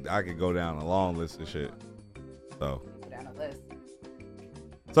I could go down a long list of shit. So. Go down a list.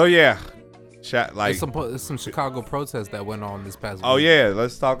 So yeah, like there's some Chicago protests that went on this past week. Oh yeah,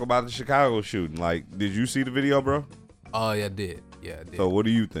 let's talk about the Chicago shooting. Like, did you see the video, bro? Oh yeah, I did. Yeah, I did. So what do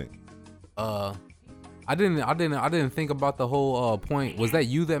you think? I didn't think about the whole point. Was that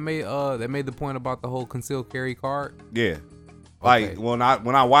you that made the point about the whole concealed carry card? Yeah. Like when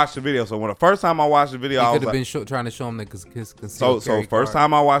I watched the video, so when the first time I watched the video, I could was have like, been trying to show him that his concealed so carry first card.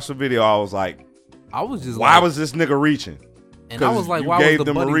 time I watched the video, I was like, I was just why like, was this nigga reaching? and I was like, you why was gave the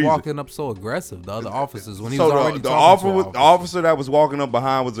them a buddy reason. walking up so aggressive? The other officers when he So was already the talking to the officer that was walking up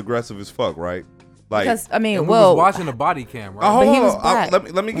behind was aggressive as fuck, right? Like, Because I mean, and well, we was watching the body cam, right? hold But he on, was black.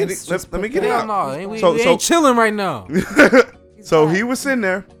 let me get it. Let me get it Hell out. no, we So ain't chilling right now. So he was sitting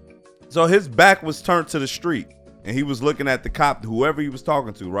there. So his back was turned to the street, and he was looking at the cop, whoever he was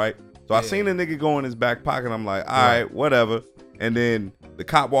talking to, right? So I seen a nigga go in his back pocket. I'm like, all right, whatever. And then the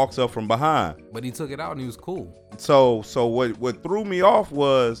cop walks up from behind. But he took it out and he was cool. So what threw me off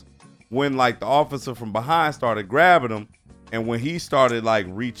was when like the officer from behind started grabbing him, and when he started like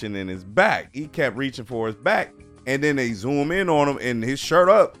reaching in his back, he kept reaching for his back, and then they zoom in on him and his shirt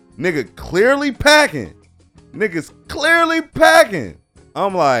up, nigga clearly packing. Niggas clearly packing.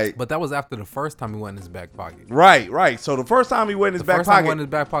 I'm like, But that was after the first time he went in his back pocket. right. So the first time he went in his The back first time he pocket, went in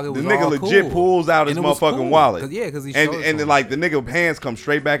his back pocket the was nigga all legit cool. pulls out his And it was motherfucking cool. wallet. 'Cause he and showed it and to then him. like the nigga hands come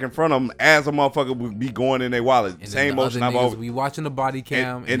straight back in front of him as a motherfucker would be going in their wallet. And then Same the motion other I've niggas, over. we watching the body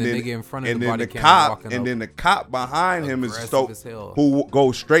cam, and the nigga in front of and the then body the cam cop, walking and up. then the cop behind him is Aggressive so as hell. who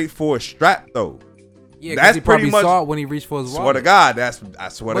goes straight for a strap though. Yeah, that's he probably pretty much. saw it when he reached for his wallet. Swear to God, I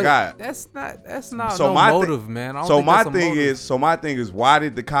swear to But God. That's not So no my motive, man. I don't So think my that's a thing motive. is, why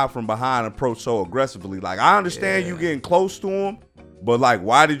did the cop from behind approach so aggressively? Like, I understand you getting close to him, but like,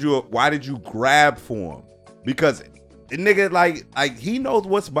 why did you grab for him? Because the nigga like he knows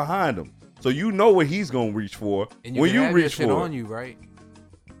what's behind him, so you know what he's gonna reach for And you when can you have reach your shit for on it. you, right?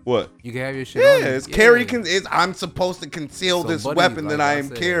 What? You can have your shit on you. Yeah, it's carry. I'm supposed to conceal So, this buddy, weapon like that I I am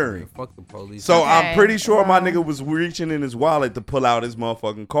said, carrying. man, fuck the police. So Okay, I'm pretty sure my well. nigga was reaching in his wallet to pull out his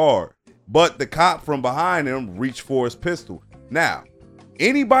motherfucking card. But the cop from behind him reached for his pistol. Now,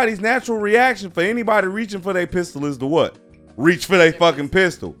 anybody's natural reaction for anybody reaching for their pistol is to what? Reach for their fucking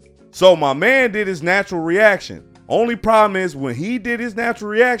pistol. So my man did his natural reaction. Only problem is when he did his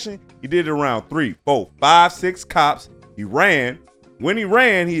natural reaction, he did it around 3, 4, 5, 6 cops. He ran. When he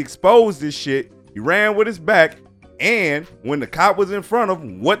ran, he exposed this shit. He ran with his back. And when the cop was in front of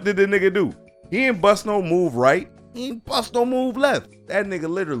him, what did the nigga do? He ain't bust no move right. He ain't bust no move left. That nigga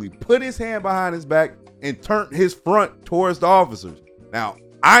literally put his hand behind his back and turned his front towards the officers. Now,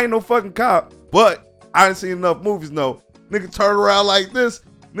 I ain't no fucking cop, but I done seen enough movies know nigga turn around like this,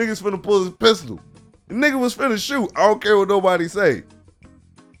 niggas finna pull his pistol. The nigga was finna shoot. I don't care what nobody say.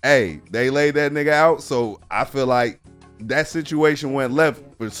 Hey, they laid that nigga out, so I feel like that situation went left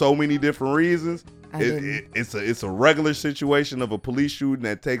for so many different reasons. It's a regular situation of a police shooting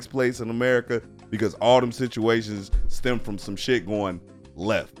that takes place in America because all them situations stem from some shit going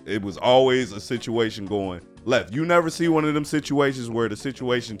left. It was always a situation going left. You never see one of them situations where the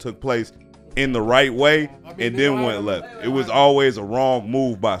situation took place in the right way and then went left. It was always a wrong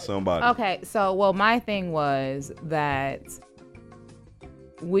move by somebody. Okay, so well, my thing was that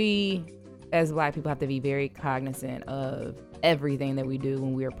we as Black people have to be very cognizant of everything that we do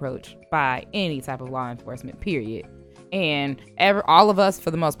when we're approached by any type of law enforcement, period. And all of us,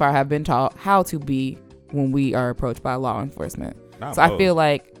 for the most part, have been taught how to be when we are approached by law enforcement. Not so most. I feel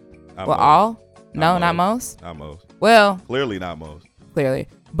like, Not well, most. all? No, not most? Not most. Well. Clearly not most. Clearly.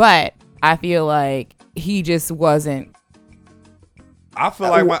 But I feel like he just wasn't. I feel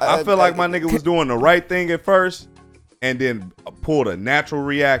like my nigga was doing the right thing at first and then pulled a natural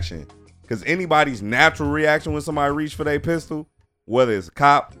reaction. Because anybody's natural reaction when somebody reach for their pistol, whether it's a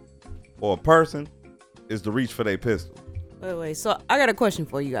cop or a person, is to reach for their pistol. Wait. So I got a question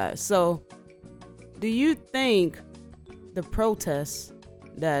for you guys. So do you think the protests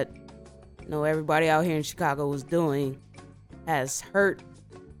that everybody out here in Chicago was doing has hurt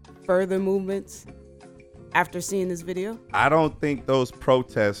further movements after seeing this video? I don't think those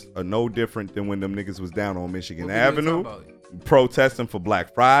protests are no different than when them niggas was down on Michigan Avenue protesting for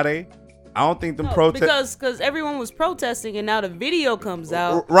Black Friday. I don't think them protests because everyone was protesting and now the video comes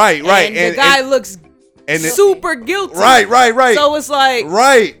out. Right. And the guy looks super guilty. Right. So it's like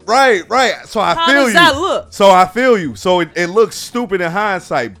right. So I how feel does you. that look? So I feel you. So it looks stupid in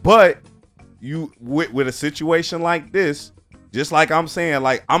hindsight, but you with a situation like this, just like I'm saying,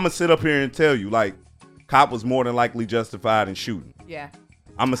 like I'm gonna sit up here and tell you, like cop was more than likely justified in shooting. Yeah.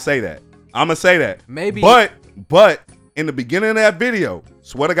 I'm gonna say that. Maybe. But in the beginning of that video,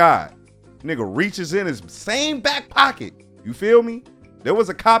 swear to God, nigga reaches in his same back pocket. You feel me? There was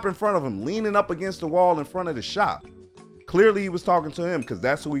a cop in front of him leaning up against the wall in front of the shop. Clearly he was talking to him because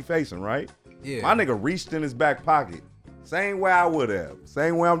that's who he facing, right? Yeah. My nigga reached in his back pocket. Same way I would have.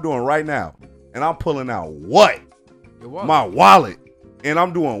 Same way I'm doing right now. And I'm pulling out what? Your wallet. My wallet. And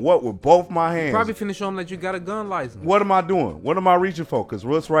I'm doing what with both my hands? Probably finna show him that you got a gun license. What am I doing? What am I reaching for? Because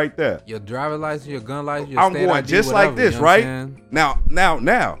what's right there? Your driver license, your gun license, your I'm state going ID, just whatever, like this, you know what right? I'm saying?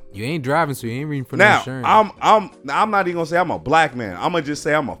 Now. You ain't driving, so you ain't reading for no Now, insurance. I'm not even gonna say I'm a black man. I'm gonna just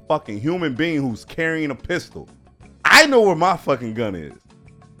say I'm a fucking human being who's carrying a pistol. I know where my fucking gun is.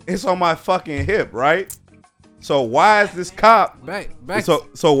 It's on my fucking hip, right? So why is this cop back?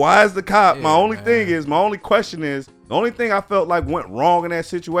 So why is the cop? Yeah, my only question is, the only thing I felt like went wrong in that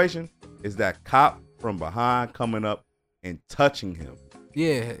situation is that cop from behind coming up and touching him.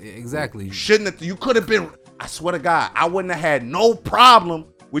 Yeah, exactly. You could have been, I swear to God, I wouldn't have had no problem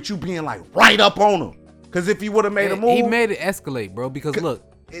with you being like right up on him. Because if he would have made a move. He made it escalate, bro, because look.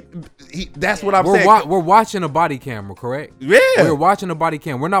 That's what I'm saying. We're watching a body camera, correct? Yeah. We're watching a body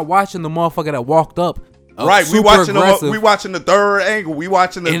cam. We're not watching the motherfucker that walked up. Right, we watching the third angle. We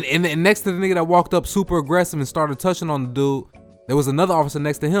watching the and next to the nigga that walked up super aggressive and started touching on the dude, there was another officer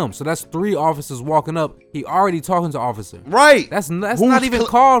next to him. So that's 3 officers walking up. He already talking to officer. Right. That's not even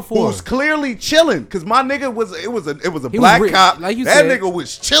called for. Who's clearly chilling? Because my nigga was a black cop. Like you that said, nigga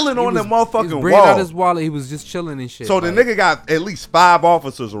was chilling on the motherfucking he was bringing wall. out his wallet. He was just chilling and shit. So the nigga got at least 5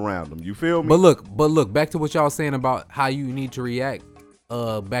 officers around him. You feel me? But look, back to what y'all saying about how you need to react.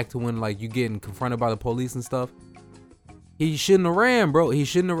 Back to when like you getting confronted by the police and stuff. He shouldn't have ran, bro. He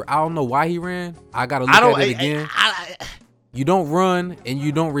shouldn't have. I don't know why he ran. I gotta look at it again. You don't run and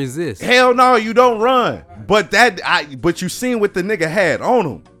you don't resist. Hell no, you don't run. But you seen what the nigga had on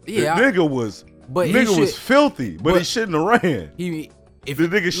him. Yeah, the nigga was was filthy, but he shouldn't have ran. The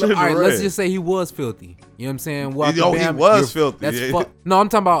nigga shouldn't have ran. Let's just say he was filthy. You know what I'm saying? Well, he was filthy. That's yeah. No, I'm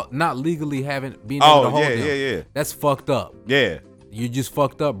talking about not legally being able to hold him. Yeah. That's fucked up. Yeah. You just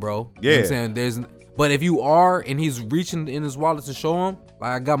fucked up, bro. Yeah. You know what I'm saying? But if you are and he's reaching in his wallet to show him,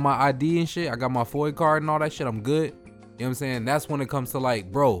 like I got my ID and shit, I got my FOIA card and all that shit, I'm good. You know what I'm saying? That's when it comes to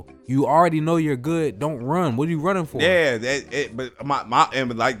like, bro, you already know you're good. Don't run. What are you running for? Yeah, but my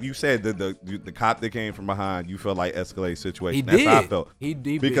and like you said, the cop that came from behind, you felt like escalated situation. He That's did. how I felt. He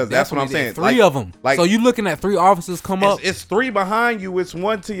did. Because that's what I'm saying. 3 of them. Like, so you looking at 3 officers come up. It's 3 behind you. It's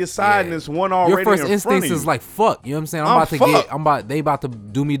 1 to your side and it's 1 already your first in front instinct of you. is like, fuck. You know what I'm saying? They about to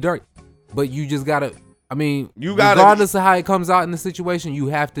do me dirt. But you just gotta. I mean, regardless of how it comes out in the situation, you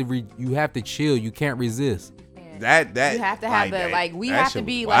have to chill. You can't resist. That you have to have we that have shit to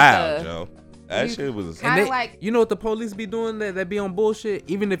be was like wild, Joe. That shit was kind of like, you know what the police be doing that be on bullshit.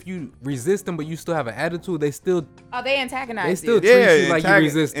 Even if you resist them, but you still have an attitude, they still they antagonize. They still you. treat you like you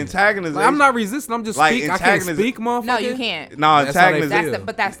resist. Antagonism. Like, I'm not resisting. I'm just speaking. I can't speak, motherfucker. No, you can't. No, antagonism.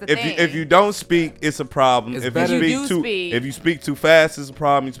 But that's the thing. If you don't speak, it's a problem. It's if better if you speak too fast, it's a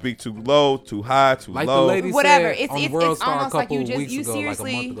problem. You speak too low, too high, too like low. The lady whatever. Said It's almost like you just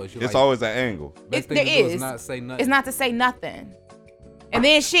seriously. Like a month ago, it's always an angle. There is. It's not to say nothing. And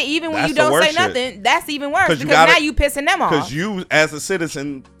then shit, even when That's you don't say shit. nothing, that's even worse because now you pissing them off. Because you, as a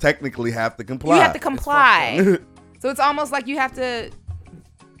citizen, technically have to comply. You have to comply. So it's almost like you have to.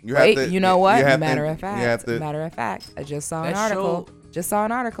 You know what? Matter of fact, I just saw an article. Just saw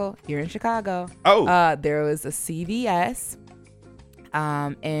an article here in Chicago. Oh. There was a CVS,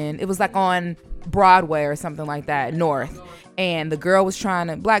 and it was like on Broadway or something like that, North. And the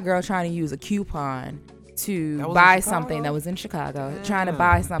black girl trying to use a coupon to buy something that was in Chicago, trying to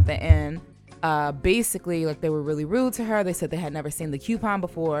buy something, and basically like they were really rude to her. They said they had never seen the coupon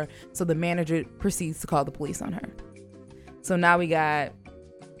before, so the manager proceeds to call the police on her. So now we got,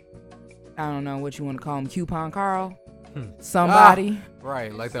 I don't know what you want to call him, Coupon Carl, somebody.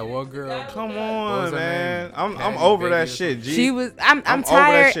 Right, like that one girl. Come on, man. I'm over that shit, G. She was. I'm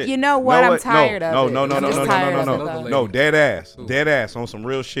tired. You know what? I'm tired of it. No, dead ass on some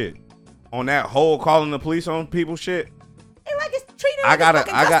real shit. On that whole calling the police on people shit. And like it's treated like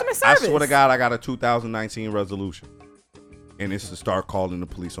customer service. I swear to God, I got a 2019 resolution. And it's to start calling the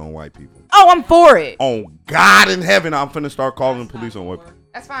police on white people. Oh, I'm for it. On God in heaven, I'm finna start calling the police on white people.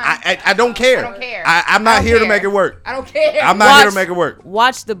 That's fine. I don't care. I don't care. I'm not here to make it work. I don't care. I'm not here to make it work.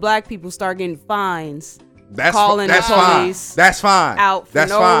 Watch the black people start getting fines. That's calling the police. That's fine. Out for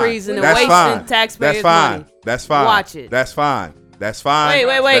no reason and wasting taxpayers' money. That's fine. Watch it. That's fine. That's fine.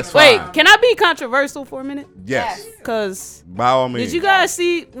 Wait. Can I be controversial for a minute? Yes. Because by all means. Did you guys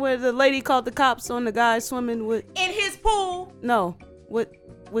see where the lady called the cops on the guy swimming with in his pool? No, with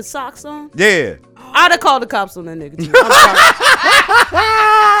socks on? Yeah. I'd have called the cops on that nigga too. I'm sorry.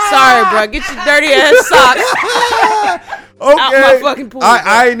 Sorry, bro. Get your dirty ass socks. Okay. Out my fucking pool.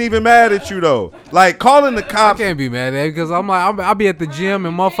 I ain't even mad at you though. Like calling the cops. I can't be mad at it because I'm like I'll be at the gym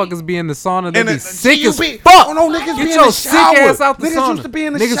and motherfuckers be in the sauna. They be sick as fuck. Oh no, niggas Get be your in the sick shower. ass out the niggas sauna. used to be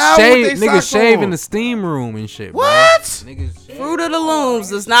in the niggas shower shave, with they niggas socks shave on. in the steam room and shit. What? Niggas Fruit of the Looms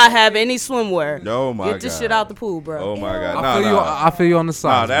does not have any swimwear. Oh my God. Get this shit out the pool, bro. Oh my God. I feel you on the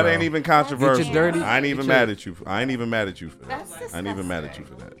side. No, that bro. ain't even controversial. Get your dirty. I ain't even mad at you. I ain't even mad at you for that. I ain't even mad at you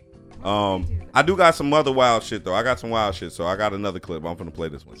for that. I do got some other wild shit though. I got some wild shit, so I got another clip. I'm gonna play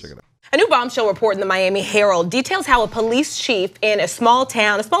this one. Check it out. A new bombshell report in the Miami Herald details how a police chief in a small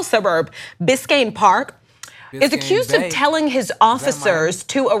suburb, Biscayne Park, is accused of telling his officers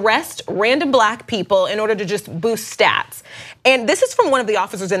to arrest random black people in order to just boost stats. And this is from one of the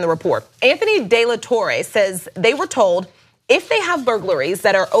officers in the report. Anthony De La Torre says they were told, if they have burglaries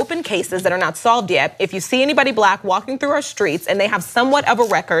that are open cases that are not solved yet, if you see anybody black walking through our streets and they have somewhat of a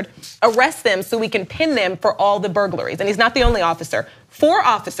record, arrest them so we can pin them for all the burglaries. And he's not the only officer. 4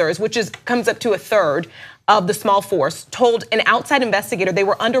 officers, which comes up to a third of the small force, told an outside investigator they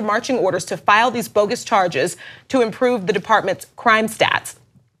were under marching orders to file these bogus charges to improve the department's crime stats.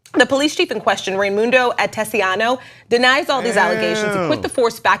 The police chief in question, Raimundo Atesiano, denies all these allegations. He quit the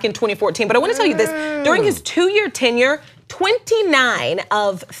force back in 2014. But I want to tell you this. During his 2-year tenure, 29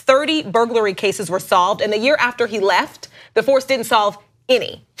 of 30 burglary cases were solved. And the year after he left, the force didn't solve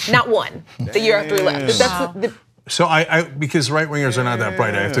any. Not one. The year after he left. That's So because right-wingers are not that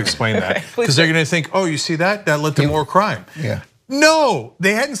bright, I have to explain that. Because they're going to think, oh, you see that? That led to more crime. Yeah. No,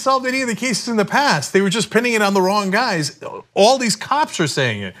 they hadn't solved any of the cases in the past. They were just pinning it on the wrong guys. All these cops are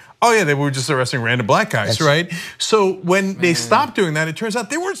saying it. Oh yeah, they were just arresting random black guys, right? So when they stopped doing that, it turns out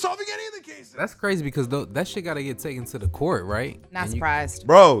they weren't solving any of the cases. That's crazy because that shit got to get taken to the court, right? Not surprised.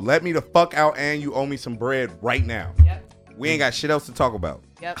 Bro, let me the fuck out and you owe me some bread right now. Yep. We ain't got shit else to talk about.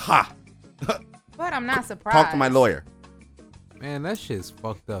 Yep. Ha. But I'm not surprised. Talk to my lawyer. Man, that shit's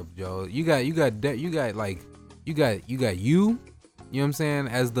fucked up, Joe. You got you, you know what I'm saying,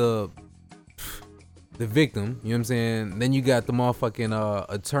 as the victim, you know what I'm saying? Then you got the motherfucking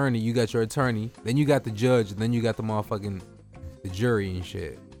attorney, you got your attorney, then you got the judge, then you got the motherfucking the jury and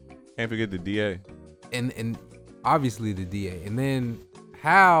shit. Can't forget the DA. And obviously the DA. And then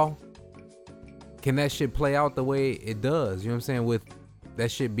how can that shit play out the way it does? You know what I'm saying? With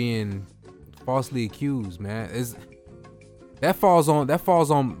that shit being falsely accused, man. That falls on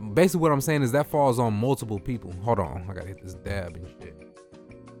basically what I'm saying is that falls on multiple people. Hold on, I gotta hit this dab and shit.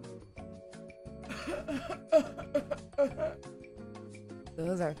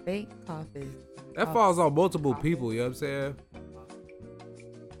 Those are fake coffees. That falls on multiple people, you know what I'm saying?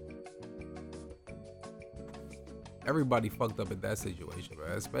 Everybody fucked up in that situation,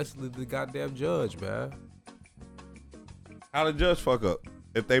 man. Especially the goddamn judge, man. How the judge fuck up?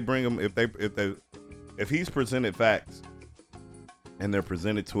 If they bring him, if he's presented facts and they're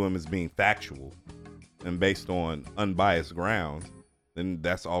presented to him as being factual and based on unbiased grounds, then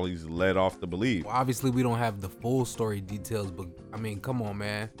that's all he's led off to believe. Well, obviously, we don't have the full story details, but I mean, come on,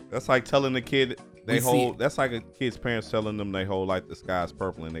 man. That's like telling the kid that's like a kid's parents telling them they whole like the sky's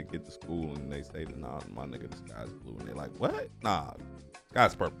purple and they get to school and they say, nah, my nigga, the sky's blue. And they're like, what? Nah,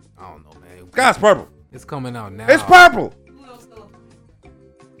 sky's purple. I don't know, man. Sky's purple. It's coming out now. It's purple.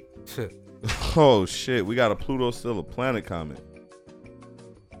 Oh, shit. We got a Pluto still a planet comment.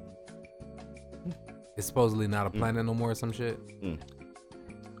 It's supposedly not a planet no more or some shit. It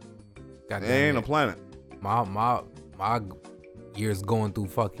ain't a planet. My years going through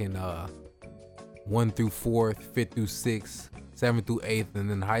fucking 1 through 4th, 5th through 6th, 7th through 8th, and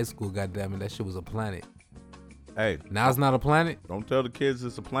then high school, goddamn it, that shit was a planet. Hey. Now it's not a planet? Don't tell the kids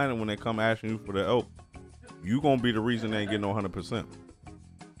it's a planet when they come asking you for the help. You gonna be the reason they ain't getting no 100%.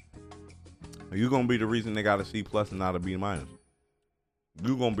 You gonna be the reason they got a C+ and not a B-. You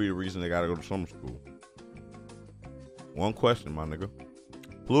gonna be the reason they gotta go to summer school. One question, my nigga.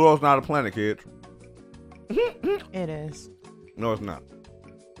 Pluto's not a planet, kids. It is. No, it's not.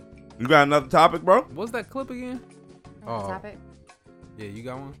 You got another topic, bro? What's that clip again? Topic? Yeah, you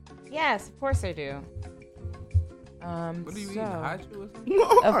got one? Yes, of course I do. What do you eat? Hot chew or something?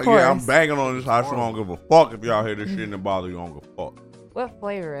 Of course. Yeah, I'm banging on this hot chew. I don't give a fuck if y'all hear this shit and it bother you. I don't give a fuck. What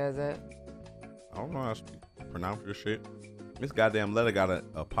flavor is it? I don't know how to pronounce this shit. This goddamn letter got an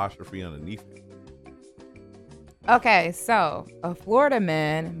apostrophe underneath it. Okay, so a Florida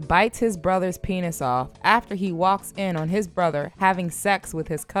man bites his brother's penis off after he walks in on his brother having sex with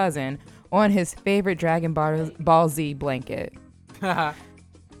his cousin on his favorite Dragon Ball Z blanket. Yeah.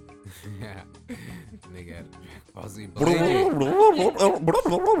 Nigga, Ball Z blanket.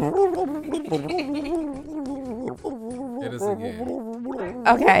 Hit us again.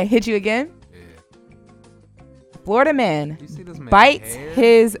 Okay, hit you again? Florida man man bites hair?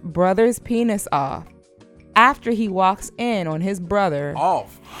 his brother's penis off after he walks in on his brother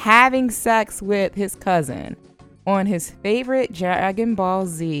having sex with his cousin on his favorite Dragon Ball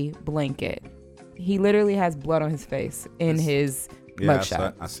Z blanket. He literally has blood on his face in his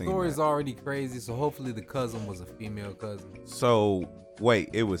mugshot. I seen Story's already crazy, so hopefully the cousin was a female cousin. So wait,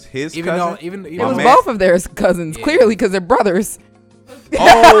 it was his Even cousin? though- even- It was both of their cousins, clearly, because they're brothers.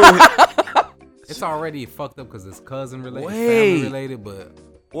 Oh, It's already fucked up because it's cousin related, Wait. family related, but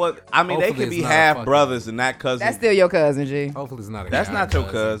what? I mean, they hopefully could be it's not a half fucking- brothers and that cousin. That's still your cousin, G. Hopefully it's not a That's guy not your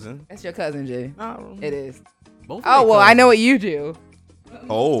cousin. That's your cousin, G. It is. Both Oh, of well, their I know what you do.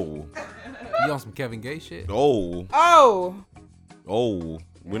 Oh. You on some Kevin Gay shit? Oh. Oh.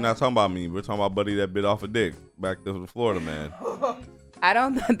 We're not talking about me. We're talking about buddy that bit off a dick. Back to the Florida man.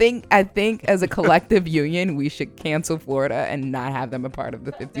 I think as a collective union, we should cancel Florida and not have them a part of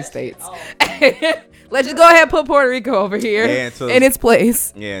the 50 states. Let's just go ahead and put Puerto Rico over here in its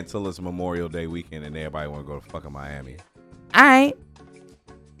place. Yeah, until it's Memorial Day weekend and everybody want to go to fucking Miami.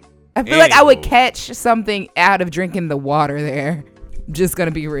 I feel like I would catch something out of drinking the water there. Just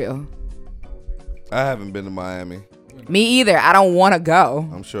gonna be real. I haven't been to Miami. Me either. I don't want to go.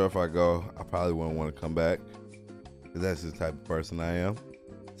 I'm sure if I go, I probably wouldn't want to come back. 'Cause that's the type of person I am.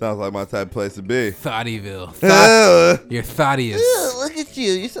 Sounds like my type of place to be. Thoughttyville. You're Thaddeus. Look at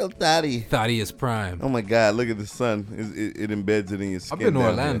you. You're so thotty. Thaddeus Prime. Oh my God, look at the sun. It embeds it in your skin. I've been to down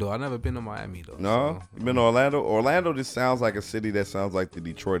Orlando. here. I've never been to Miami though. No? You been to Orlando? Orlando just sounds like a city that sounds like the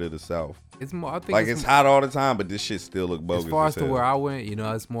Detroit of the South. It's more. I think Like it's hot all the time, but this shit still look bogus. As far as to hell. where I went, you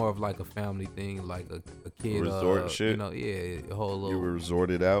know, it's more of like a family thing, like a kid resort shit. You know, yeah, a whole little. You were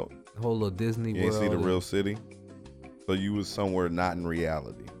resorted out. A whole little Disney You World. ain't see the and- real city. So you was somewhere not in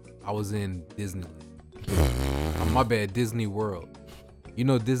reality. I was in Disneyland. My bad, Disney World. You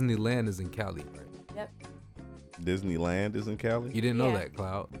know Disneyland is in Cali, right? Yep. Disneyland is in Cali. You didn't know Yeah. that,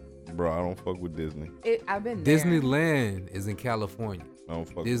 Cloud? Bro, I don't fuck with Disney. I've been there. Disneyland is in California. I don't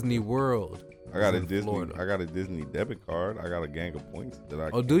fuck Disney with World. I got is a in Disney. Florida. I got a Disney debit card. I got a gang of points that I.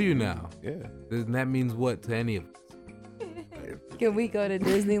 Oh, do you now? Yeah. Then that means what to any of us? Can we go to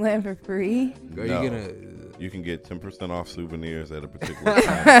Disneyland for free? Are No. you gonna? You can get 10% off souvenirs at a particular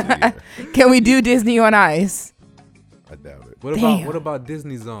time of the year. Can we do Disney on Ice? I doubt it. What about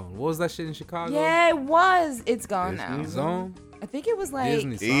Disney Zone? What was that shit in Chicago? Yeah, it was. It's gone now. Disney Zone? I think it was like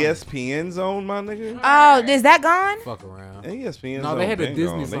Disney Zone. ESPN Zone, my nigga. Oh, is that gone? Fuck around. ESPN No, Zone. they had a been Disney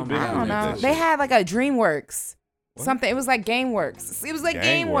gone. They Zone. been I gone don't with know. that They shit. had like a DreamWorks. Something. It was like GameWorks. It was like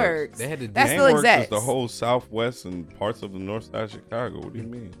GameWorks. They had to. That still exists. Is the whole Southwest and parts of the North Side of Chicago. What do you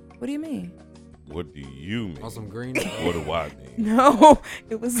mean? What do you mean? What do you mean? On some green. What do I mean? No,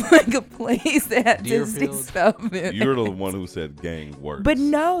 it was like a place that had Disney Deerfield? stuff in it. You're the one who said gang works. But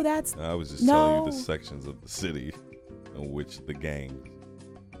no, that's. I was just telling you the sections of the city in which the gang.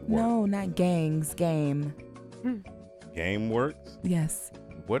 No, not gangs. Game. Game works? Yes.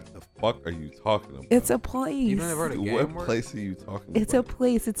 What the fuck are you talking about? It's a place. You never heard of What place are you talking about? It's a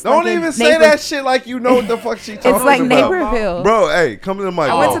place. It's Don't like even say that shit like you know what the fuck she talking about. It's like Naperville. Bro, hey, come to the mic.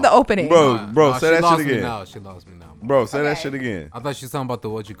 I went to the opening. Bro, say that shit again. Now. She lost me now. Bro, say that shit again. I thought she was talking about the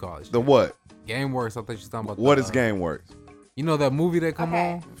what you call it. The what? GameWorks. I thought she was talking about What is GameWorks? You know that movie that come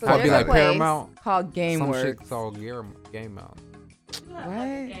on? So Probably there's like a place Paramount. called Some shit GameWorks. called GameMount.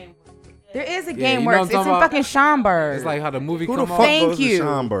 What? There is a Yeah, you know GameWorks. what I'm It's in talking fucking Schaumburg. It's like how the movie Who come the on. fuck Thank goes you. to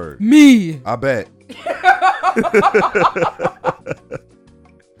Schaumburg? Me. I bet.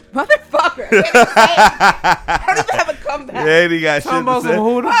 Motherfucker. I don't even have a comeback. Yeah, he got shit Talking about to say. some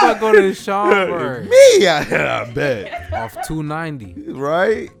who the fuck go to Schaumburg? Me, I bet. Off 290.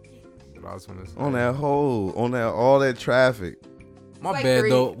 Right? That's what I was gonna say. On that whole, all that traffic. My like bad three-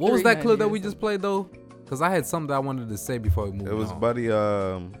 though. What was that clip that 300 we just played though? Cause I had something that I wanted to say before we moved on. It was Buddy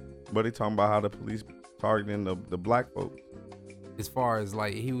talking about how the police targeting the black folks. As far as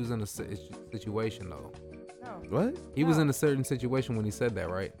like he was in a situation though. What? He was in a certain situation when he said that,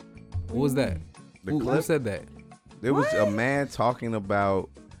 right? What was that? The Who clip? said that? There was a man talking about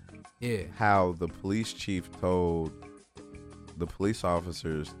Yeah. how the police chief told the police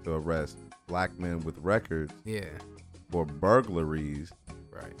officers to arrest black men with records Yeah. for burglaries,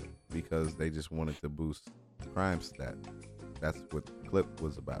 Right. because they just wanted to boost crime stats. That's what the clip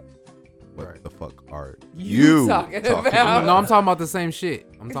was about. What the fuck are you talking about? No, I'm talking about the same shit.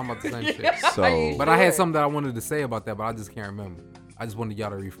 I'm talking about the same shit. So, But I had something that I wanted to say about that, but I just can't remember. I just wanted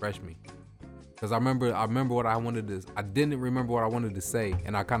y'all to refresh me. Cause I remember what I wanted to. I didn't remember what I wanted to say,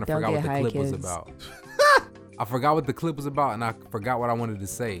 and I kind of Don't forgot what get the high, clip was kids. about. I forgot what the clip was about, and I forgot what I wanted to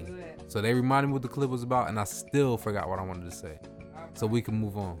say. So they reminded me what the clip was about, and I still forgot what I wanted to say. So we can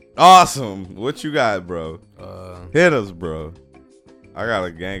move on. awesome. What you got, bro? Hit Hit us, bro. I got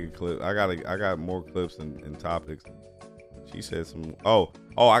a gang of clips. I got more clips and topics. She said some. Oh,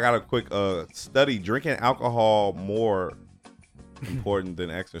 I got a quick study. Drinking alcohol more important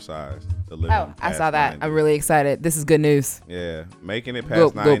than exercise to live. Oh, I saw that. 90. I'm really excited. This is good news. Yeah, making it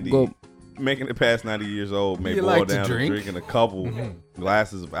past Go, 90. go. Making it past 90 years old may You boil like to down to drink? drinking a couple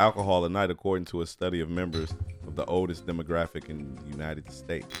glasses of alcohol a night, according to a study of members of the oldest demographic in the United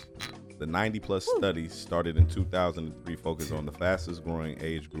States. The 90-plus study started in 2003 focused on the fastest growing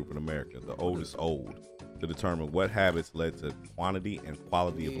age group in America, the oldest old, to determine what habits led to quantity and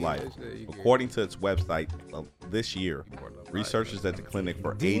quality of life. According to its website, this year, researchers at the Clinic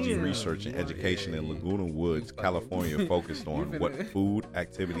for Aging Research and Education in Laguna Woods, California, focused on what food,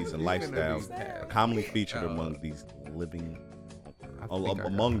 activities, and lifestyles are commonly featured among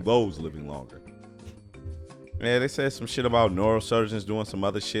those living longer. Yeah, they said some shit about neurosurgeons doing some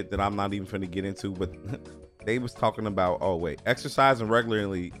other shit that I'm not even finna get into, but they was talking about, exercising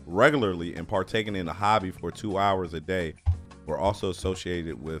regularly and partaking in a hobby for 2 hours a day were also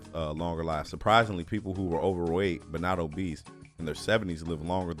associated with longer lives. Surprisingly, people who were overweight but not obese in their 70s live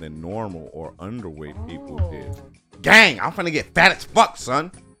longer than normal or underweight people did. Gang, I'm finna get fat as fuck,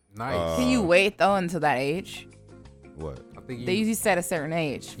 son. Nice. Can you wait though until that age? What? I think They usually set a certain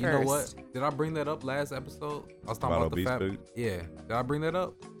age first. You know what? Did I bring that up last episode? I was talking About about the obese fat. food? Yeah. Did I bring that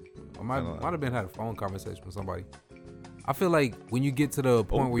up? I might have been had a phone conversation with somebody. I feel like when you get to the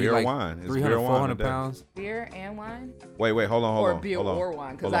point where you're beer like wine. It's 300, beer wine 400 today. pounds. Beer and wine? Wait, hold on. Or beer hold on. or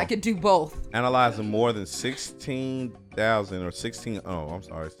wine, because Hold I on. could do both. Analyzing more than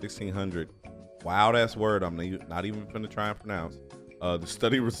 1,600 wild ass word I'm not even gonna try and pronounce. The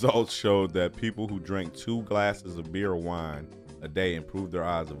study results showed that people who drank 2 glasses of beer or wine a day improved their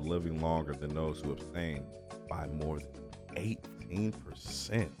odds of living longer than those who abstained by more than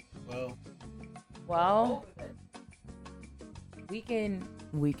 18%. Well, we can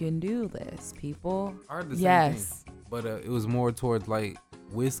do this, people. I heard the same Yes. thing, but it was more towards like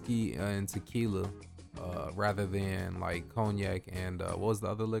whiskey and tequila, rather than like cognac and what was the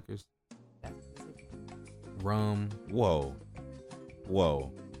other liquors? Rum. Whoa.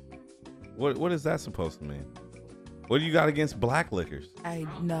 What is that supposed to mean? What do you got against black liquors? I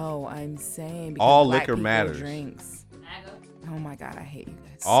know. I'm saying because All black liquor people matters. Drinks. Oh my god, I hate you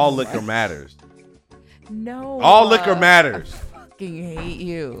guys. All so liquor much. matters. No. All liquor matters. I fucking hate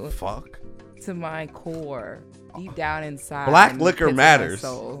you. Fuck. To my core, deep down inside. Black in the liquor pits of my matters.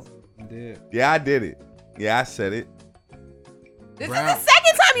 soul. Yeah, I did it. Yeah, I said it. This is the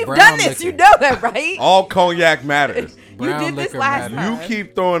second time you've done this. liquor. You know that, right? All cognac matters. You did this last time. You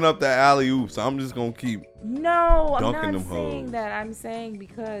keep throwing up the alley oops. I'm just gonna keep. No, I'm dunking not them saying hoes. that. I'm saying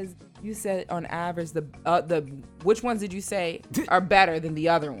because you said on average the which ones did you say are better than the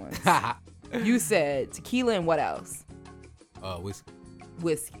other ones? You said tequila and what else? Whiskey.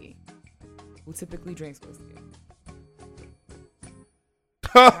 Whiskey. Who typically drinks whiskey?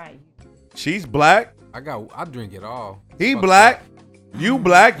 She's black. I drink it all. He black. You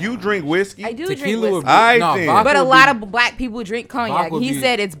black. You drink whiskey. I do drink whiskey. But a lot of black people drink cognac. Vodka He be-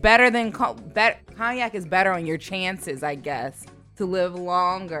 said it's better than cognac is better on your chances, I guess, to live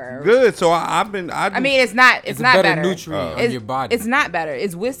longer. Good. So I mean, it's not. It's not a better better. nutrient on It's- your body. It's not better.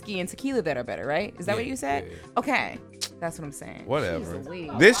 It's whiskey and tequila that are better, right? Is that what you said? Okay, that's what I'm saying. Whatever. Jeez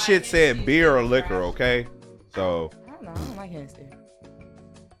Louise. This shit said beer or liquor. Okay. So I don't know. I don't like Hennessy.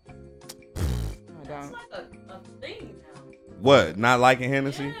 I don't. what? Not liking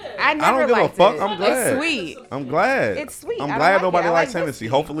Hennessy? I never don't give liked a fuck. it. I'm glad. It's sweet. I'm glad. It's sweet. I I'm don't glad like nobody it. I likes like Hennessy.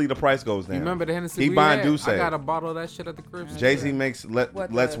 Hopefully the price goes down. You remember the Hennessy? He we buying had? Douce. I got a bottle of that shit at the crib. Jay Z makes lets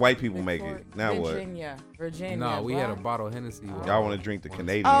the- white people make it. Now Virginia. No, we had a bottle of Hennessy. what? Y'all want to drink the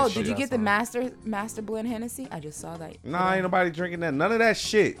Canadian Oh, shit? did you get the master blend Hennessy? I just saw that. Nah, ain't nobody drinking that. None of that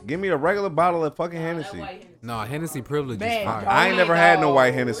shit. Give me a regular bottle of fucking Hennessy. No, Hennessy privilege Man, is fire. I ain't never had no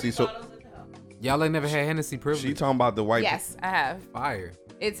white Hennessy. So Y'all ain't never had Hennessy privilege. she talking about the white. Yes, I have. Fire.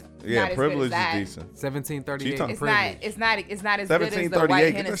 It's Yeah, not as privilege good as that. is decent. 1738. She talking- It's not. It's not. It's not as good as the white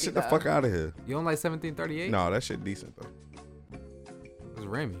 1738. Get that Hennessy. shit the though. fuck out of here. You don't like 1738? No, that shit decent though. It's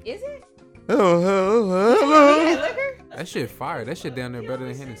Remy. Is it? That That shit fire. That shit down there better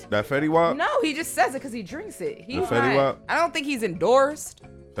than Hennessy. Fetty Wap? No, he just says it because he drinks it. He's Fetty not. Wap? I don't think he's endorsed.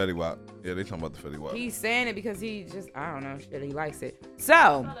 Fetty Wap. Yeah, they talking about the Fetty Wap. He's saying it because he just, I don't know, shit, he likes it.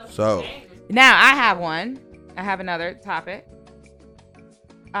 So So now I have one. I have another topic.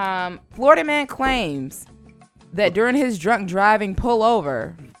 Florida man claims that during his drunk driving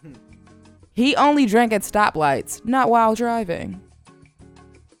pullover, he only drank at stoplights, not while driving.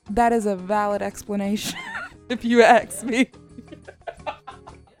 That is a valid explanation, if you ask me.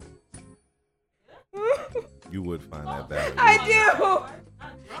 you would find that bad. I do.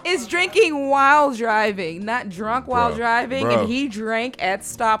 It's drinking while driving, not drunk while Bruh, driving, bruh. and he drank at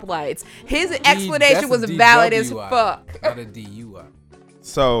stoplights. His That's explanation was a valid as DWI, fuck. Not a DUI.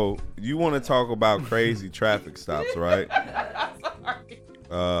 So you want to talk about crazy traffic stops, right?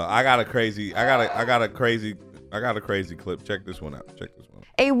 I got a crazy clip. Check this one out.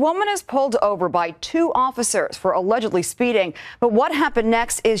 A woman is pulled over by two officers for allegedly speeding, but what happened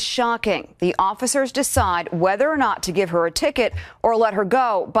next is shocking. The officers decide whether or not to give her a ticket or let her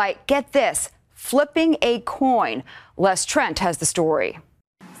go by, get this, flipping a coin. Les Trent has the story.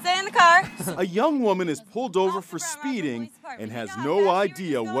 Stay in the car. A young woman is pulled over for speeding and has no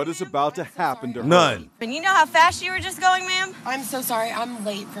idea what is about to happen to her. None. And you know how fast you were just going, ma'am? I'm so sorry. I'm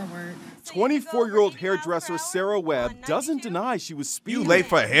late for work. 24-year-old hairdresser Sarah Webb doesn't deny she was speeding. You late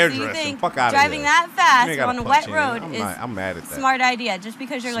for a So you hairdresser? think Fuck out of here. driving that You fast ain't gotta on a punch wet in. road I'm mad at that. smart idea just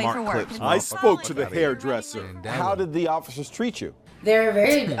because you're late Smart for work. clips, I motherfucker. spoke to the Fuck outta here. hairdresser. How did the officers treat you? They're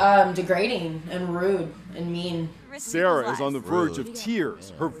very degrading and rude and mean. Sarah is on the verge of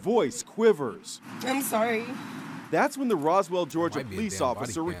tears. Her voice quivers. I'm sorry. That's when the Roswell, Georgia police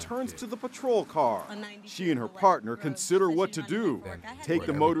officer returns to the patrol car. She and her partner consider what to do. Take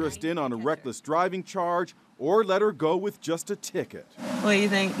the motorist in on a reckless driving charge or let her go with just a ticket. What do you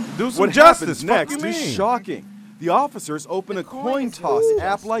think? Do some What justice. happens Fuck next you is mean? shocking. The officers open a coin toss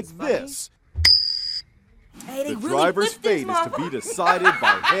app like this. The driver's fate is to be decided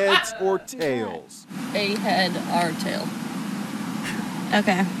by heads or tails. A head or tail.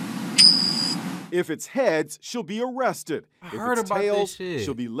 Okay. If it's heads, she'll be arrested. If heard it's about this tails, shit.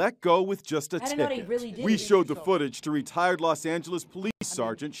 she'll be let go with just a I didn't know they ticket. really did We it. showed the footage to retired Los Angeles Police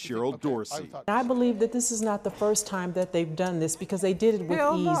Sergeant Cheryl Dorsey. I believe that this is not the first time that they've done this because they did it with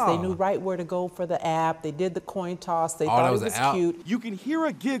Hell ease. no. They knew right where to go for the app. They did the coin toss. They Oh, thought that it was was an app. cute. You can hear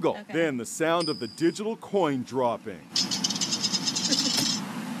a giggle, then the sound of the digital coin dropping. This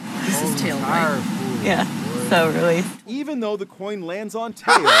is tail, right? Yeah. So really. Even though the coin lands on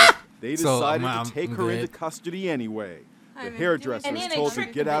tails, they So, decided I'm to take her good. into custody anyway. The And hairdresser then is they told to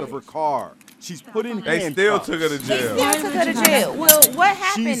tricked get the out of her car. She's put in They handcuffs. still took her to jail. They still took her to jail. Well, what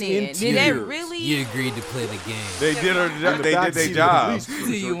happened She's then? in Did they tears. really? You agreed to play the game. They did her. In the They did backseat their of the job. police cruiser,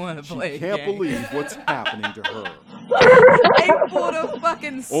 Do you wanna she play a can't game? believe what's happening to her. They pulled a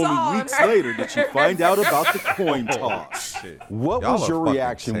fucking saw Only on weeks her. later did she find out about the coin toss. shit. What Y'all was are your fucking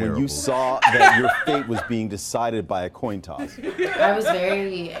reaction when terrible. you saw that your fate was being decided by a coin toss? I was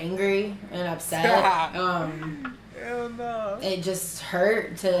very angry and upset. Hell no. It just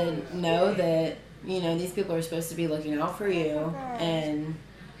hurt to know that, you know, these people are supposed to be looking out for you, and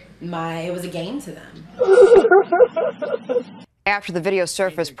it was a game to them. After the video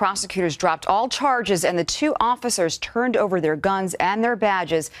surfaced, prosecutors dropped all charges and the two officers turned over their guns and their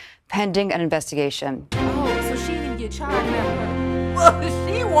badges pending an investigation. Oh, so she didn't get charged now. Well,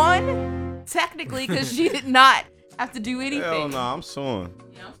 she won, technically, because she did not have to do anything. Hell no, I'm suing.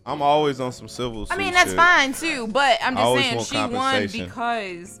 I'm always on some civil suit I mean, that's shit. fine, too, but I'm I always just saying want she won compensation.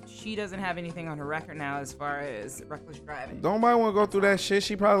 because she doesn't have anything on her record now as far as reckless driving. Nobody want to go through that shit.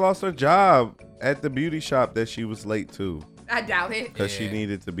 She probably lost her job at the beauty shop that she was late to. I doubt it. Because she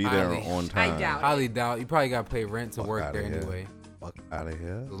needed to be there on time. I doubt it. Highly doubt. You probably got to pay rent to work there outta here. anyway. Fuck out of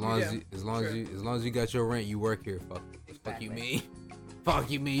here. As long as you got your rent, you work here. Fuck you mean? Fuck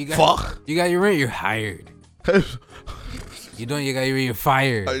you mean? You got Fuck. You got your rent. You're hired. You don't. You got your rent. You're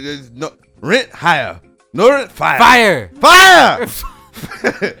fired. No, rent higher. No rent fire. Fire.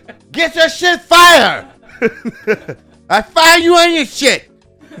 Fire. Get your shit fired. I fire you on your shit.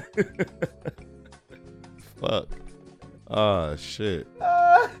 Fuck. Oh shit.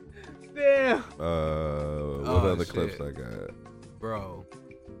 Damn. What other clips I got? Bro.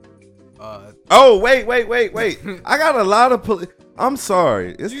 Oh, wait. I got a lot of police. I'm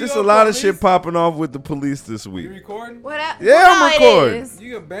sorry. It's just a lot of shit popping off with the police this week. You recording? What up? Yeah, I'm recording.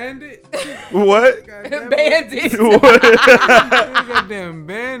 You a bandit? What? Bandit. What? Goddamn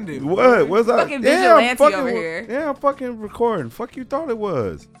bandit. What? What's up? Fucking vigilante over fucking, here. Yeah, I'm fucking recording. Fuck you thought it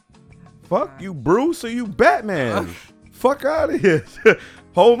was. Fuck you, Bruce, or you Batman. Fuck out of here.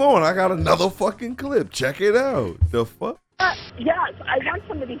 Hold on, I got another fucking clip. Check it out. The fuck? Yes, I want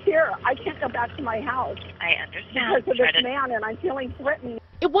somebody here. I can't go back to my house. I understand. Because of this man, and I'm feeling threatened.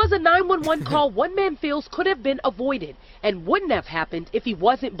 It was a 911 call one man feels could have been avoided and wouldn't have happened if he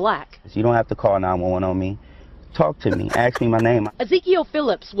wasn't black. You don't have to call 911 on me. Talk to me. Ask me my name. Ezekiel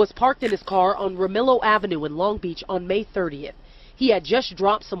Phillips was parked in his car on Ramillo Avenue in Long Beach on May 30th. He had just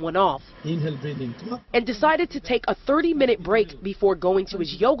dropped someone off and decided to take a 30-minute break before going to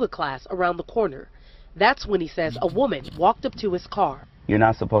his yoga class around the corner. That's when he says a woman walked up to his car. You're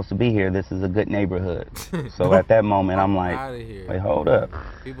not supposed to be here. This is a good neighborhood. So at that moment, I'm like, wait, hold up.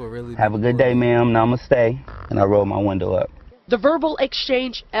 People really Have a good day, ma'am. Namaste. And I rolled my window up. The verbal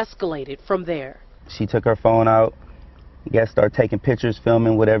exchange escalated from there. She took her phone out. Guess started taking pictures,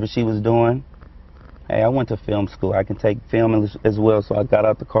 filming whatever she was doing. Hey, I went to film school. I can take film as well. So I got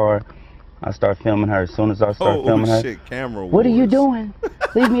out the car. I started filming her. As soon as I started filming her, shit, camera what are you doing?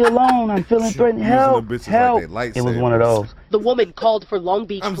 Leave me alone. I'm feeling threatened. Help! Using the bitches Help! like they It was one of those. The woman called for Long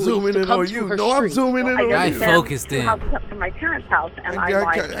Beach I'm police zooming to in come on to you. her No, I'm street. zooming in on you. I focused in. House up to my parents' house, and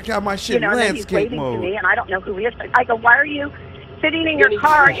I got my shit you know, and then he's landscape waving mode. to me, and I don't know who he is. I go, why are you sitting in your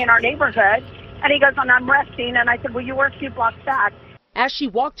car in our neighborhood? And he goes, and I'm resting. And I said, well, you were a few blocks back. As she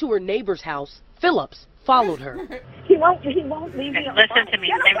walked to her neighbor's house, Phillips followed her. He won't leave me alone. Listen to me.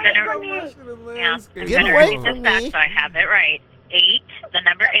 Get I'm away gonna from me. yeah, I'm Get gonna away read from this back me. so I have it right. 8, the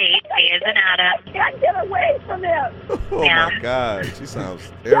number 8, A is an Adam. I can't get away from this. Oh Yeah. my God, she sounds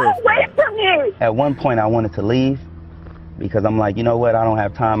Get terrible. away from me. At one point, I wanted to leave because I'm like, you know what? I don't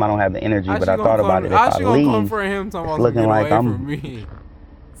have time. I don't have the energy. How But she I gonna thought come- about it. If how I she gonna come leave, for him talking it's about looking get like away I'm from me?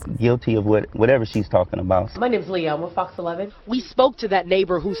 guilty of whatever she's talking about. My name's Leah. I'm with Fox 11. We spoke to that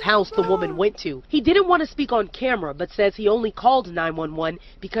neighbor whose house the woman went to. He didn't want to speak on camera, but says he only called 911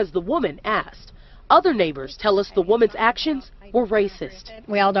 because the woman asked. Other neighbors tell us the woman's actions were racist.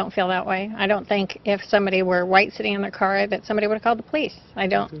 We all don't feel that way. I don't think if somebody were white sitting in their car that somebody would have called the police. I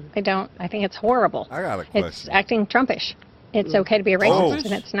don't. I think it's horrible. I got a It's question. acting Trumpish. It's okay to be a racist,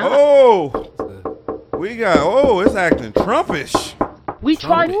 and it's not. It's acting Trumpish. We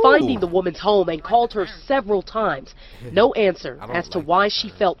tried finding the woman's home and called her several times. No answer as to why she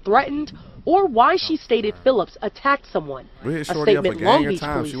felt threatened or why she stated Phillips attacked someone. We hit A Shorty up a statement gang Long of Beach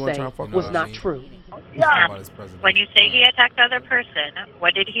times. She police wasn't say trying to fuck was with not us. true. When you say he attacked the other person,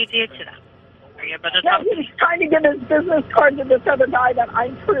 what did he do to them? Are you able to Yeah, talk he was trying to give his business card to this other guy that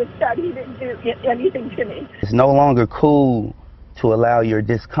I'm proof that he didn't do anything to me. It's no longer cool to allow your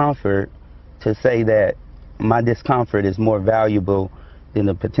discomfort to say that my discomfort is more valuable than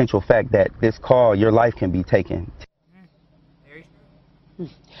the potential fact that this call, your life can be taken.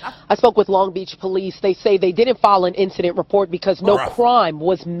 I spoke with Long Beach police. They say they didn't file an incident report because no crime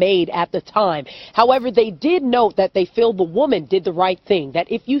was made at the time. However, they did note that they feel the woman did the right thing,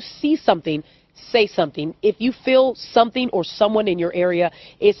 that if you see something, say something. If you feel something or someone in your area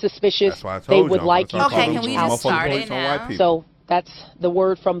is suspicious, That's why I they told would you, like you to Okay, can reach we out. just start it Police on white now? people. So that's the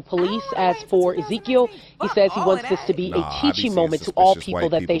word from police. As for Ezekiel, he says he wants this to be Nah, I a be teaching seeing moment to all suspicious people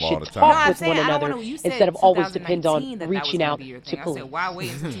white that they people all should the time. talk No, I'm with saying, one I don't another know, you said instead of always 2019 depend on that was reaching gonna out be your to thing. I police. said, why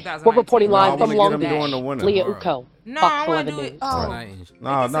wait until 2019? We're reporting live No, I from wanna Long get him during Beach. the winter. Leah Uko, No, Fox I wanna 11 do News. it. Oh.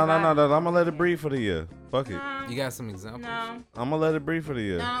 No. I'm gonna let it breathe for the year. Fuck it. You got some examples? No. I'm gonna let it breathe for the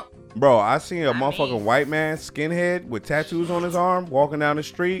year. No. Bro, I seen a motherfucking white man, skinhead, with tattoos on his arm, walking down the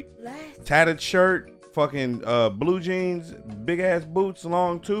street, tattered shirt, fucking blue jeans, big ass boots,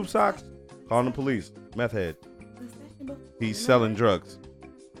 long tube socks. Calling the police. Meth head. He's selling drugs.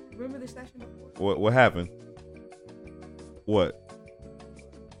 Remember the session before? What happened? What?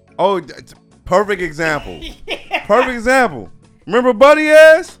 Oh, perfect example. Perfect example. Remember Buddy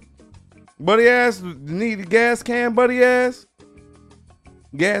Ass? Buddy Ass needed gas can, Buddy Ass?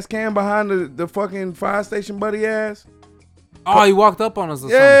 Gas can behind the fucking fire station, Buddy Ass? Oh, he walked up on us or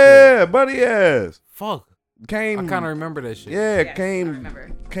something. Yeah, Buddy Ass. Fuck. Came. I kind of remember that shit. Yeah, Yes, I came. remember.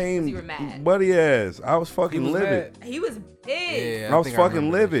 Came. You were mad. Buddy Ass. I was He fucking was livid. He was pissed. Yeah, I was think fucking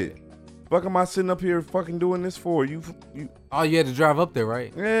remember that livid. Fuck am I sitting up here fucking doing this for? You. Oh, you had to drive up there,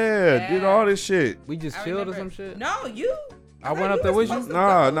 right? Yeah, did all this shit. We just chilled or some shit? No, you. I went up there with you? No.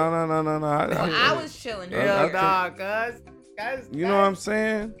 I was chilling. I Dog, guys. You know what I'm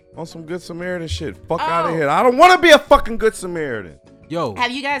saying? On some Good Samaritan shit. Fuck out of here. I don't want to be a fucking Good Samaritan. Yo.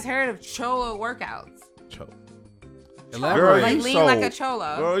 Have you guys heard of Cholo workouts? Girl, like you lean so, like a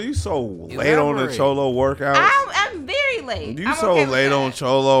Cholo. Girl, you so late on the Cholo workout. I'm very late. You I'm so okay with late that. on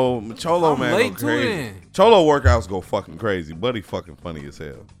Cholo. Cholo, I'm man, late go too crazy. then. Cholo workouts go fucking crazy. Buddy fucking funny as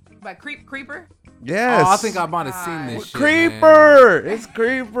hell. But Creeper? Yes. Oh, I think I might have seen this shit, Creeper. It's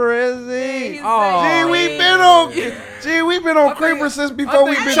Creeper, is he? Oh, Gee, we've been on Creeper since before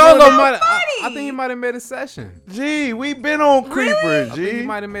we've been Cholo doing might. it. I think he might have made a session. Gee, we been on Creeper, I think he G.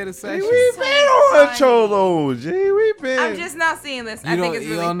 might have made a session. We been on a Cholo, G. We been. I'm just not seeing this. I think it's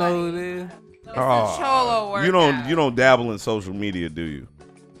really don't know funny. who it is? It's a Cholo workout. You don't dabble in social media, do you?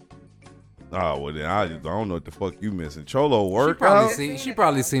 Oh well, then I don't know what the fuck you missing. Cholo workout. She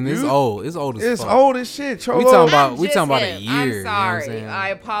probably seen it. It's old. It's old as It's fuck. old as shit. Cholo. We talking about a year. I'm you know what sorry. saying? I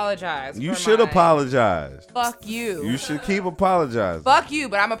apologize. You for should my- apologize. Fuck you. You should keep apologizing. Fuck you,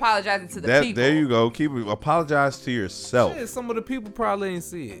 but I'm apologizing to the people. There you go. Apologize to yourself. Shit, some of the people probably ain't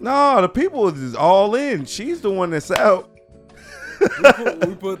see it. No, the people is all in. She's the one that's out.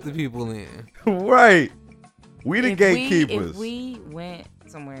 we put the people in. Right. We the gatekeepers. If we went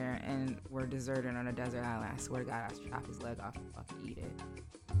somewhere and were deserted on a desert island, I swear to God, I'd chop his leg off and fucking eat it.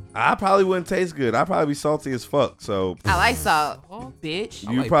 I probably wouldn't taste good. I'd probably be salty as fuck. So I like salt, bitch.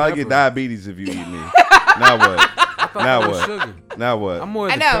 you like probably pepper. get diabetes if you eat me. Now what? Now was what? sugar. Now what? I'm more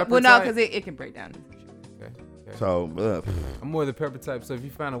I the know. pepper Well, no, type. because it can break down. Okay. So I'm more the pepper type. So if you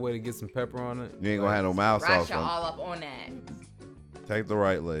find a way to get some pepper on it, you ain't gonna have no mouth Right, sauce y'all on. all up on that. Take the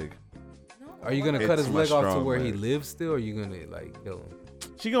right leg. are you gonna It's cut his my leg off to strong where leg. he lives still, or are you gonna like kill him?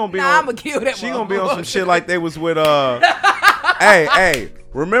 She gonna be Nah, on. I'ma kill that She gonna be on some motherfucker. shit like they was with Hey,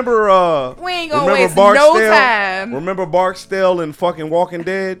 remember We ain't gonna remember waste no Barksdale? time. Remember Barksdale and fucking Walking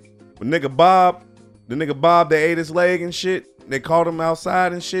Dead? When the nigga Bob, they ate his leg and shit. They caught him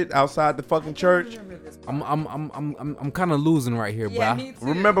outside and shit, outside the fucking church. I'm kind of losing right here, Yeah, bro. me too.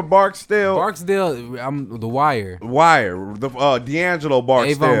 Remember Barksdale? Barksdale, I'm the Wire. D'Angelo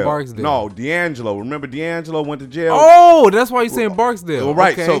Barksdale. Avon Barksdale. No, D'Angelo. Remember D'Angelo went to jail? Oh, that's why you're saying Barksdale. Well,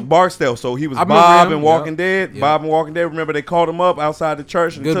 right, Okay. so Barksdale. So he was I remember Bob him, and Walking yep. Dead. Yep. Bob and Walking Dead. Remember they called him up outside the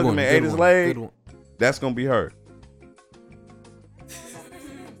church and Good took one, him and good ate his one, leg. good one. That's gonna be her.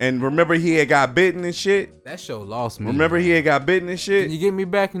 And remember he had got bitten and shit. That show lost me. Remember he had got bitten and shit. Can you get me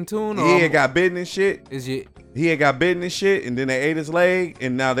back in tune? Or He had got bitten and shit. He had got bitten and shit, and then they ate his leg,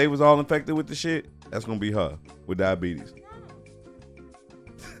 and now they was all infected with the shit. That's gonna be her with diabetes.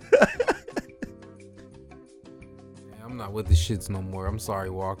 I'm not with the shits no more. I'm sorry,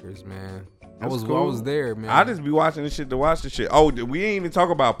 Walkers, man. I That's was cool. there, man. I just be watching this shit to watch the shit. Oh, we ain't even talk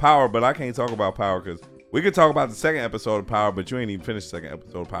about Power, but I can't talk about Power because we could talk about the second episode of Power, but you ain't even finished the second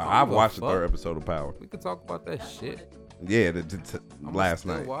episode of Power. I don't I've give a watched the fuck. third episode of Power. We could talk about that shit. Yeah, last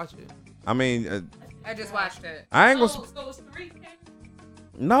still night. watch it. I mean, I just watched it. I ain't gonna. So it's 3?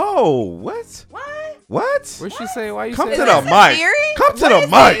 No, what? What? What'd she say? Why you Come say to that? the mic. Come to the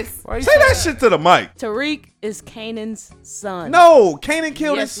mic. Why you Say that shit to the mic. Tariq is Kanan's son. No, Kanan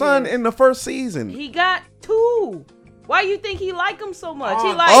killed Yes, his son he is. in the first season. He got 2. Why you think he like him so much? He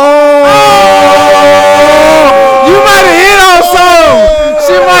like. You might have hit on something.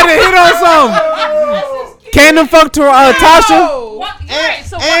 She might have hit on something. Kanan fucked her Tasha. Right,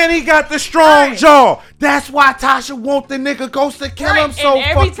 so why And he got the strong jaw. That's why Tasha want the nigga Ghost to kill him so and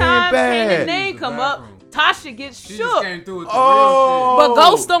every fucking time bad. Kanan's name come up, Tasha gets shook. Oh. But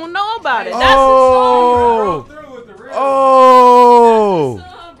Ghost don't know about it. That's Oh. his song. Oh.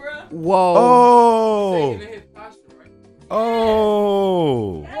 Whoa. Oh.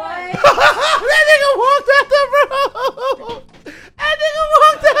 Oh. That nigga walked out the room. That nigga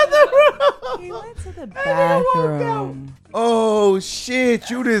walked out the room. He went to the bathroom. Oh shit!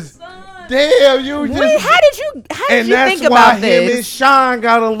 You just damn. You just. Wait, how did you think And that's why about him and this? Sean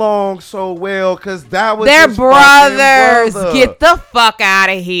got along so well, cause that was They're his fucking brothers. brother. Get the fuck out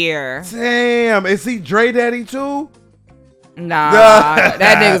of here. Damn, is he Dre Daddy too? Nah,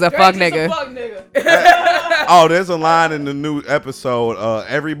 that nigga's a fuck nigga. Oh, there's a line in the new episode.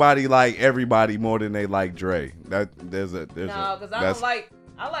 Everybody like everybody more than they like Dre. There's No, because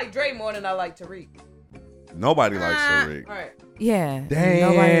I like Dre more than I like Tariq. Nobody likes Tariq. Right. Yeah. Damn.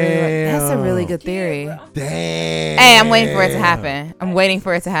 Nobody really that's a really good theory. Damn. Hey, I'm waiting for it to happen. I'm waiting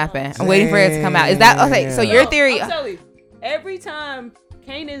for it to happen. I'm waiting for it to come out. Is that okay? So your theory? I'll tell you, every time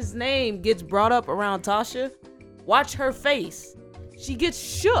Kanan's name gets brought up around Tasha, watch her face. She gets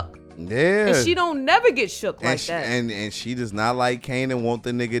shook. Yeah. And she don't never get shook And like she, that. and she does not like Kanan, want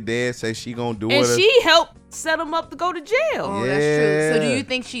the nigga dead, say she gonna do And it. she helped set him up to go to jail. Oh, that's true. So do you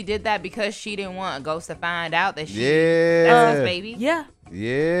think she did that because she didn't want Ghost to find out that she Yeah. that's his baby? Yeah.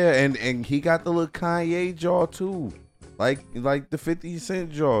 Yeah, and he got the little Kanye jaw too. Like the 50 Cent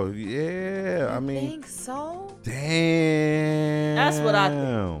jaw. Yeah. I mean, think so? damn. That's what I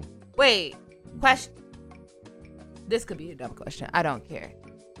think. Wait, question. This could be a dumb question. I don't care.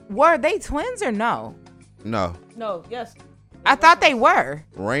 Were they twins or no? No. No, yes. I thought they were.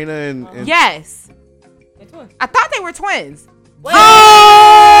 Raina and Yes. They're twins. I thought they were twins.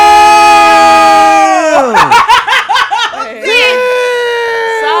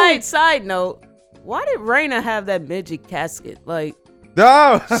 Side note, why did Raina have that midget casket? Like,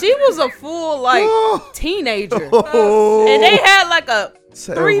 no. she was a full teenager, Oh. and they had like a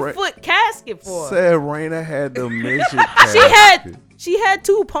Said 3-foot casket for her. Said Raina had the midget She casket. had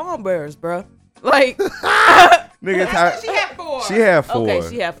 2 palm bears, bro. Like, Nigga, she had 4. She had 4. Okay,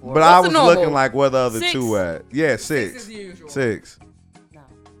 she had 4. But What's I the was normal? looking like where the other 6. 2 at. Yeah, 6. 6 is usual. 6.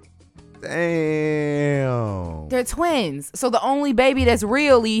 Damn. They're twins. So the only baby that's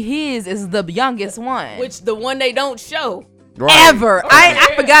really his is the youngest one. Which the one they don't show. Right. Ever.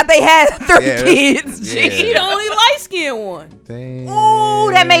 I forgot they had 3 kids. yeah. She the only light skinned one. Damn. Ooh,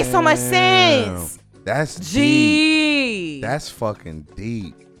 that makes so much sense. That's Gee. deep. That's fucking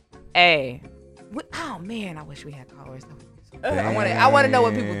deep. Hey. Oh man, I wish we had callers. I want to know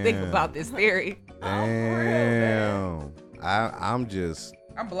what people think about this theory. Damn. I'm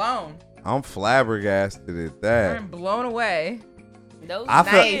blown. I'm flabbergasted at that. I'm blown away.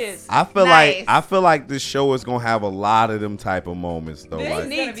 I feel like this show is gonna have a lot of them type of moments though. This Like,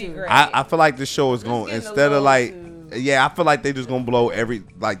 need to be great. I feel like the show is gonna instead of like I feel like they just gonna blow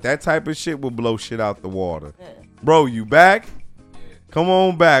that type of shit will blow shit out the water. Yeah. Bro, you back? Come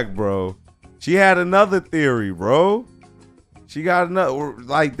on back, bro. She had another theory, bro. She got another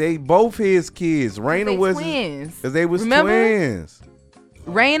like they both his kids. Raina was twins. Cause they was Remember? twins.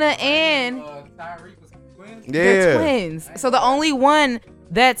 Raina and Yeah. they're twins. So the only one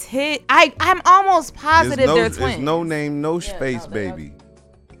that's hit, I'm almost positive they're twins. There's no name, no space, baby.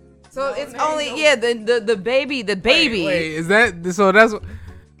 So it's only the baby. Wait, is that so? That's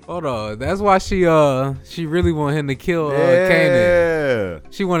hold on. That's why she really want him to kill Kanan.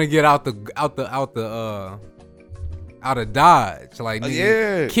 She want to get out of Dodge. Like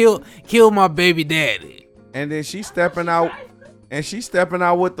kill my baby daddy. And then she's stepping out. And she's stepping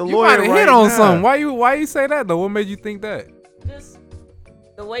out with the You lawyer might have right hit on now. something. Why you say that though? What made you think that? Just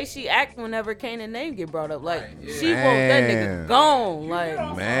the way she act whenever Kanan's name get brought up. Like, she want that nigga gone. Like,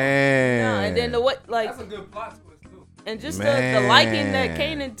 man. and then the what, like, that's a good plot twist too. And just the liking that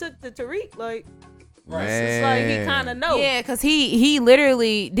Kanan took to Tariq, like, it's like he kind of know. Yeah, cause he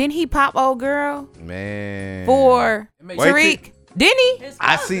literally didn't he pop old girl man for Tariq. Didn't he?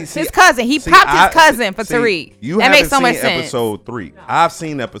 I see his cousin. He popped his cousin for Tariq. That makes so much sense. Episode 3. I've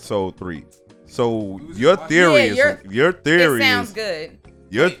seen episode 3. So your theory it sounds good.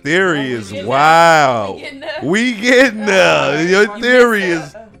 Your theory is wow. We getting there. Your theory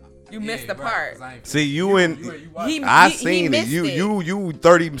is. You missed the part. See you in. I seen it. You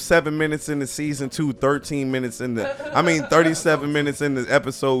 37 minutes into season 2, 13 minutes in the. I mean 37 minutes into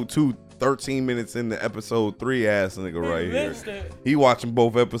episode 2. 13 minutes in the episode 3 ass nigga right here. He watching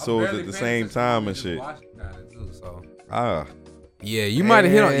both episodes at the same time and shit. Yeah, you might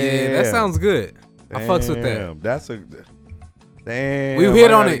have hit on. Yeah, that sounds good. I fucks with that. That's a. Damn. We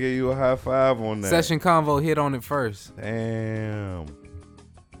hit on I it. Give you a high five on that. Session Convo hit on it first. Damn.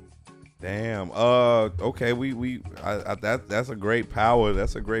 Okay. That's a great power.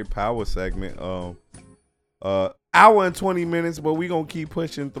 That's a great power segment. Hour and 20 minutes, but we gonna keep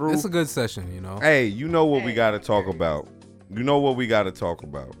pushing through. It's a good session, you know. Hey, you know what we got to talk about.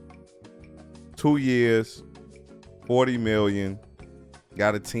 2 years, 40 million.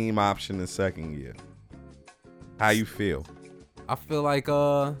 Got a team option in second year. How you feel? I feel like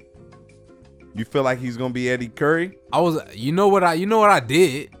You feel like he's gonna be Eddie Curry? You know what I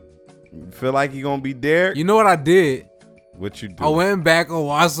did? You feel like he gonna be Derek? You know what I did? What you do? I went back and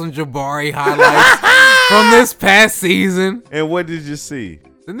watched some Jabari highlights from this past season. And what did you see?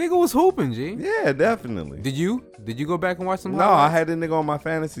 The nigga was hooping, G. Yeah, definitely. Did you go back and watch some No, highlights? I had the nigga on my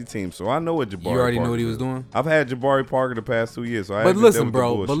fantasy team, so I know what Jabari You already Parker knew what he is. was doing? I've had Jabari Parker the past 2 years, so I But had to listen, deal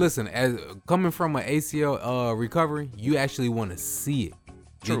bro. with the But bullshit. listen, as coming from an ACL recovery, you actually want to see it.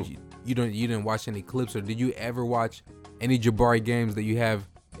 True. You didn't watch any clips, or did you ever watch any Jabari games that you have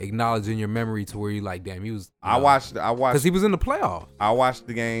acknowledged in your memory to where you like, damn, he was. I watched because he was in the playoffs. I watched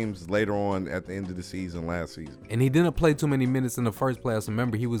the games later on at the end of the season last season. And he didn't play too many minutes in the first playoffs.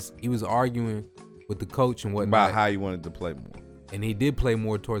 Remember, he was arguing with the coach and whatnot About how he wanted to play more. And he did play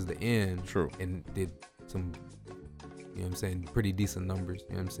more towards the end. True. And did some, you know what I'm saying, pretty decent numbers.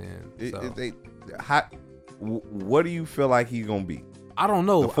 You know what I'm saying? What do you feel like he's gonna be? I don't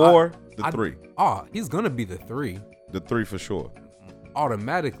know. The 4, the 3. He's gonna be the 3. The 3 for sure.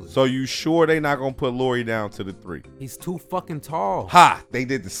 Automatically. So you sure they not gonna put Laurie down to the 3? He's too fucking tall. Ha! They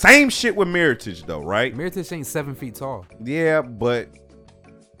did the same shit with Mirotic though, right? Mirotic ain't 7 feet tall. Yeah, but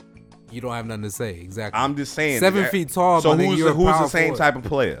you don't have nothing to say. Exactly. I'm just saying 7 feet tall. So but who's you're the same type of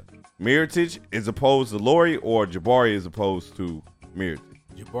player? Mirotic as opposed to Laurie, or Jabari as opposed to Mirotic?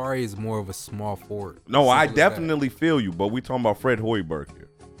 Jabari is more of a small forward. No, I definitely feel you, but we talking about Fred Hoiberg here.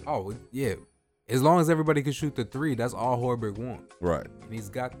 Oh yeah, as long as everybody can shoot the 3, that's all Hoiberg wants. Right. And he's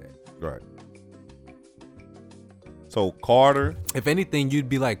got that. Right. So Carter. If anything, you'd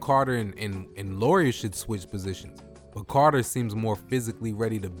be like Carter and Laurie should switch positions. But Carter seems more physically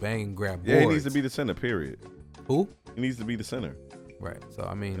ready to bang and grab boards. Yeah, he needs to be the center, period. Who? He needs to be the center. Right. So,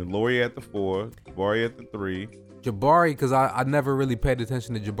 I mean. And Laurie at the 4, Jabari at the 3. Jabari, because I never really paid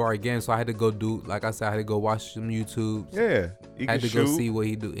attention to Jabari games, so I had to go like I said, I had to go watch some YouTube. Yeah. I had to go see what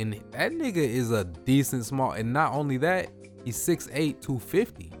he do. And that nigga is a decent small. And not only that, he's 6'8",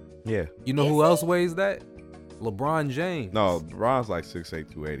 250. Yeah. You know who else weighs that? LeBron James. No, LeBron's like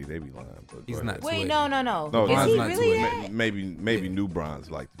 6'8", 280. They be lying. But he's not. Wait, no. No, is he really that? Maybe New Bron's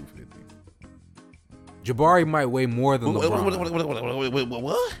like 250. Jabari might weigh more than LeBron.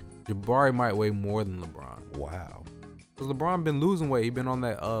 What? Jabari might weigh more than LeBron. Wow. Because LeBron been losing weight. He been on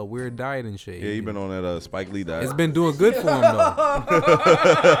that weird diet and shit. Yeah, he been on that Spike Lee diet. It's been doing good for him though.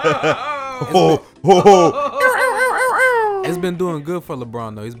 It's been doing good for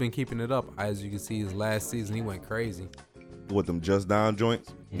LeBron though. He's been keeping it up. As you can see, his last season he went crazy. With them Just Down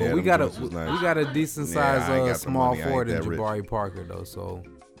joints. But yeah, we got a decent size small forward in Jabari Parker though. So.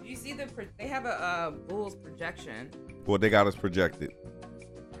 Do you see they have a Bulls projection? Well, they got us projected.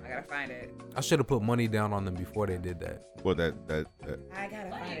 I gotta find it. I should have put money down on them before they did that. Well, that. I gotta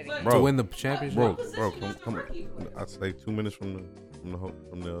find it again. Bro, to win the championship. Bro, come on. I stay 2 minutes from the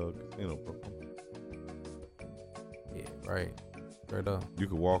casino, bro. Yeah, right. Straight up. You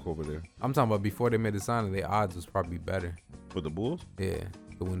could walk over there. I'm talking about before they made the signing, their odds was probably better. For the Bulls? Yeah,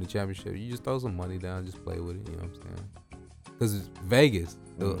 to win the championship. You just throw some money down, just play with it. You know what I'm saying? Because Vegas,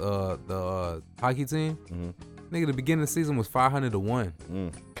 the hockey team, nigga, the beginning of the season was 500 to 1.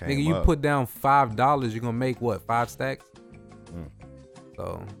 Nigga, you put down $5, you're gonna make what? 5 stacks?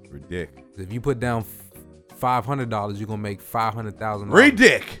 So ridiculous. If you put down $500, you're gonna make $500,000.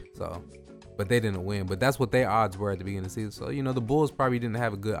 Ridiculous. So, but they didn't win. But that's what their odds were at the beginning of the season. So you know, the Bulls probably didn't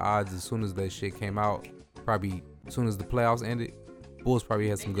have a good odds as soon as that shit came out. Probably as soon as the playoffs ended, Bulls probably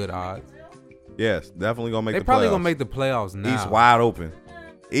had some good odds. Yes, definitely gonna make. They probably gonna make the playoffs now. East wide open.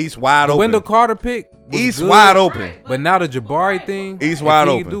 East wide open. The Wendell Carter pick. East good, wide open. But now the Jabari thing. East wide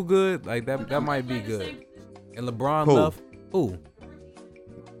if open. He do good like that. That might be good. And LeBron Who? left. Who?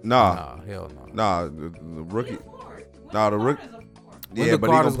 Nah, hell no. Nah, the rookie. Nah, the rookie. Yeah, Wendell but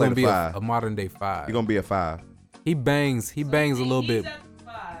he Carter's gonna play be the 5. a modern day 5. He gonna be a 5. He bangs a little bit.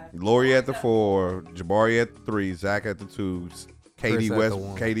 Laurie at the 4, Jabari at the 3, Zach at the 2, KD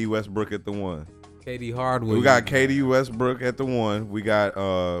Westbrook at the 1. KD Hardwood. We got KD Westbrook at the 1. We got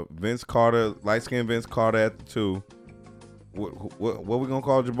Vince Carter, light skinned Vince Carter at the 2. What we gonna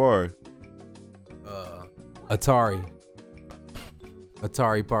call Jabari? Atari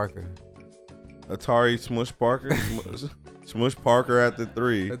Parker. Atari Smush Parker. Smush Parker at the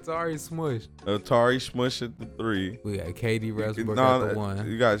 3. Atari Smush. Atari Smush at the 3. We got Katie Westbrook at the 1.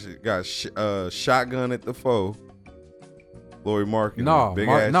 You got Shotgun at the 4. Lori Market.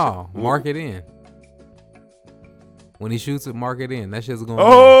 Mark it in. When he shoots it, mark it in. That shit's going.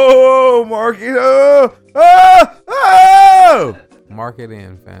 Oh, mark it. Oh. Mark it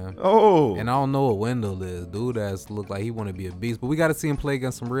in, fam. Oh. And I don't know what Wendell is. Dude that's look like he want to be a beast. But we got to see him play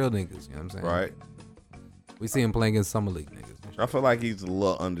against some real niggas. You know what I'm saying? Right. We see him playing against Summer League niggas. I feel like he's a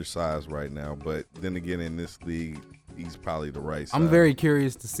little undersized right now. But then again, in this league, he's probably the right size. I'm very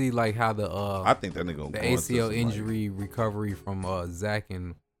curious to see like how the I think that nigga the ACL injury recovery from Zach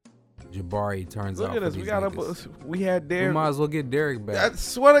and Jabari turns out. Look at us. We had Derek. We might as well get Derek back. I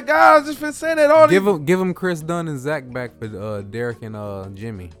swear to God, I was just finna say that all give him Chris Dunn and Zach back for Derek and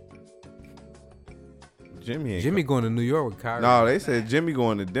Jimmy. Jimmy going to New York with Kyrie. No, they said Jimmy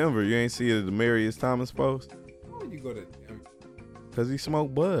going to Denver. You ain't see the Demarius Thomas post? Why would you go to Denver? Because he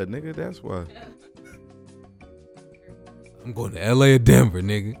smoked bud, nigga. That's why. I'm going to LA or Denver,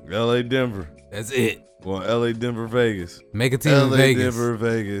 nigga. LA, Denver. That's it. Going LA, Denver, Vegas. Make a team in Vegas. Denver,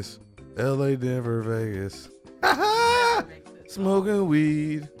 Vegas. LA, Denver, Vegas. Smoking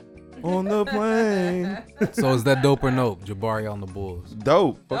weed on the plane. So is that dope or nope? Jabari on the Bulls.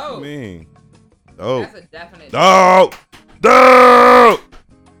 Dope. What you mean? Dope. That's a definite. Dope.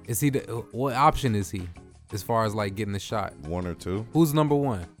 Is he what option is he as far as like getting the shot? 1 or 2. Who's number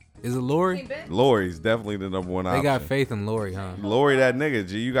 1? Is it Lori? Lori's definitely the number 1 option. They got faith in Lori, huh? Lori, that nigga,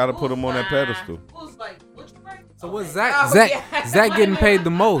 G. You got to put him on that pedestal. So what's Zach? Zach getting paid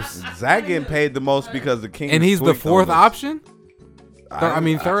the most. Zach getting paid the most because the King. And he's the 4th option.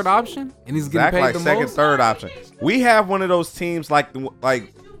 Third option, and he's getting Zach paid like the second, most. 3rd option. We have one of those teams like.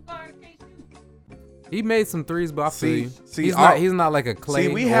 He made some threes, but I feel you. He's not like a Clay.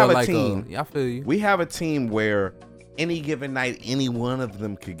 See, we have a like team. I feel you. We have a team where any given night, any one of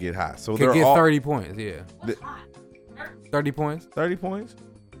them could get hot. So could they're get all, 30 points. Yeah. 30 points. 30 points.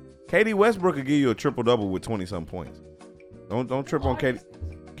 Katie Westbrook could give you a triple double with 20-something points. Don't trip on Katie.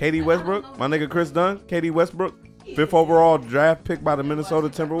 Katie Westbrook, my nigga Chris Dunn. Katie Westbrook, 5th overall draft pick by the Minnesota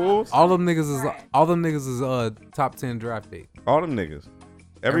Timberwolves. All them niggas is top 10 draft pick. All them niggas.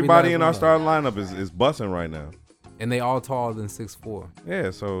 Everybody in our starting lineup is busting right now. And they all taller than 6'4". Yeah,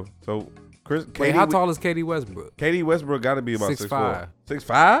 so Chris. Wait, how tall is Katie Westbrook? Katie Westbrook got to be about 6'5".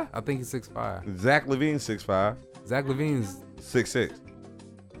 6'5"? I think he's 6'5". Zach LaVine's 6'5". Zach LaVine's 6'6".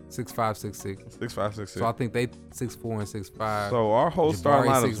 6'5", 6'6". 6'5", 6'6". So I think they 6'4" and 6'5". So our whole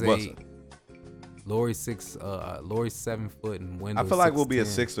starting lineup's busting. Lori's 7 foot and Wendell. I feel like 6'10". we'll be a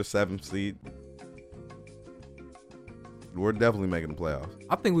 6th or 7th seed. We're definitely making the playoffs.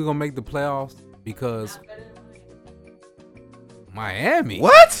 I think we're gonna make the playoffs because Miami.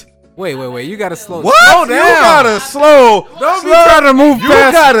 What? Wait. You gotta slow. What? Slow down. You gotta slow. Don't be trying to move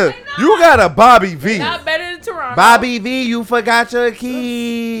fast. You gotta Bobby V. Not better than Toronto. Bobby V, you forgot your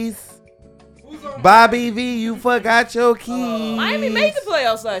keys. Bobby V, you forgot your keys. Miami made the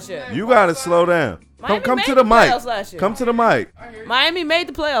playoffs last year. You gotta slow down. Come to the mic. Come to the mic. Miami made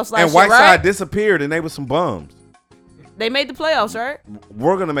the playoffs last year. And Whiteside right? disappeared, and they were some bums. They made the playoffs, right?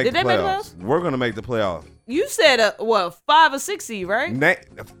 We're gonna make Did the they make the playoffs. playoffs? We're gonna make the playoffs. You said 5 or 6 seed, right?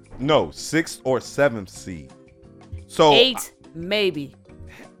 No, 6th or 7th seed. So 8, maybe.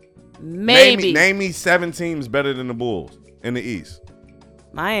 Maybe. Name me 7 teams better than the Bulls in the East.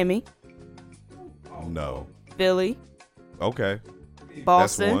 Miami. No. Philly. Okay.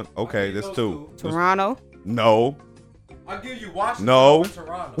 Boston. That's 1. Okay, that's 2. Toronto. No. I'll give you Washington. No.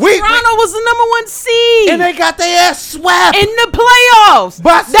 Toronto. Toronto was the number 1 seed. And they got their ass swept in the playoffs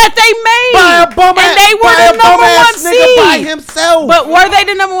that they made. By a bum and they were the number 1 seed by himself. But were they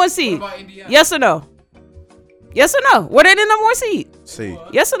the number 1 seed? Yes or no? Yes or no? Were they the number 1 seed? C.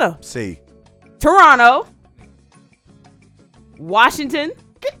 Yes or no? C. Toronto. Washington.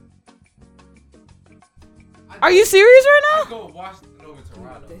 Are you serious right now? I go with Washington over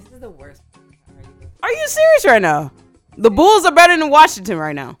Toronto. This is the worst. Are you serious right now? The Bulls are better than Washington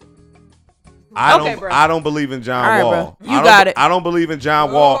right now. I don't believe in John right, Wall. Bro. You got it. I don't believe in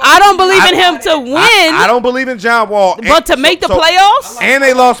John Wall. I don't believe in him to win. I don't believe in John Wall. But to make the playoffs? And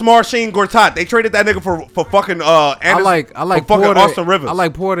they lost Marcin Gortat. They traded that nigga for fucking Anderson. I like for fucking Porter, Austin Rivers. I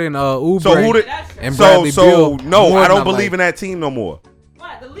like Porter and Oubre. So who did? And Bradley Beal. No, I don't believe in that team no more.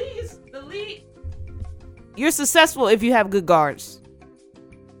 What? The league. You're successful if you have good guards.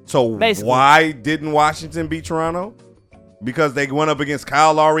 So basically, why didn't Washington beat Toronto? Because they went up against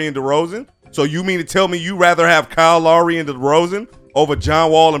Kyle Lowry and DeRozan? So you mean to tell me you rather have Kyle Lowry and DeRozan over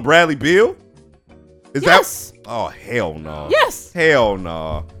John Wall and Bradley Beal? Is yes. that? Oh, hell no. Yes. Hell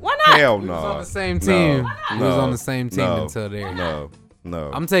no. Why not? Hell We no. was on the same team. No. We was on the same team until there.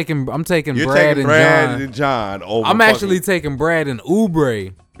 No. I'm taking You're Brad taking and Brad John. and John over. I'm actually fucking- taking Brad and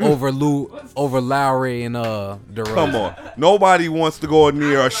Oubre over Lowry and DeRozan. Come on. Nobody wants to go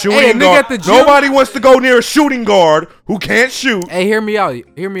near a shooting Hey, a nigga guard. at the gym- Nobody wants to go near a shooting guard who can't shoot. Hey, hear me out.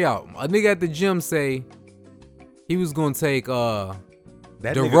 Hear me out. A nigga at the gym say he was gonna take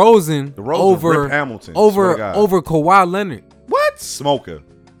That DeRozan over Rip Hamilton. Swear to God. over Kawhi Leonard. What? Smoker.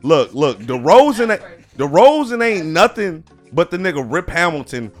 Look. DeRozan ain't nothing but the nigga Rip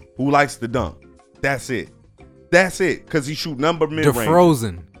Hamilton who likes to dunk. That's it. Cause he shoot number mid range.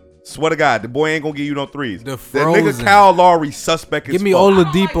 DeFrozen. Swear to God, the boy ain't gonna give you no threes. That DeFrozen. nigga Kyle Lowry suspect as Give me fuck.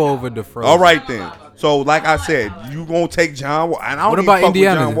 Oladipo over DeFrozen. All right then. So like I said, you gonna take John Wall. And I don't What even about fuck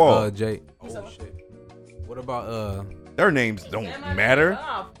Indiana, with John Wall. Jay? Oh shit. What about Their names don't matter.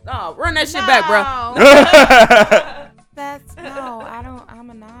 Oh, run that shit back, bro. That's I'm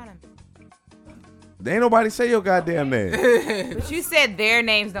anonymous. There ain't nobody say your goddamn name. But you said their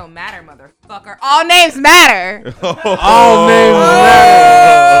names don't matter, motherfucker. All names matter. All names matter.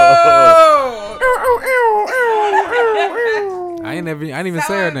 I didn't even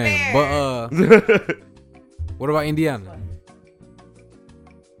say her name. But what about Indiana?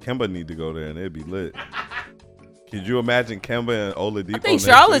 Kemba need to go there and it'd be lit. Could you imagine Kemba and Oladipo? I think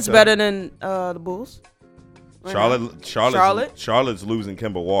Charlotte's better than the Bulls. Right Charlotte's losing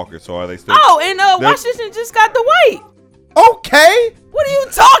Kemba Walker, so are they still? Oh, and Washington just got the white. Okay. What are you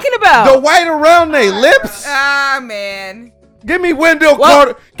talking about? The white around their lips. Ah, man. Give me Wendell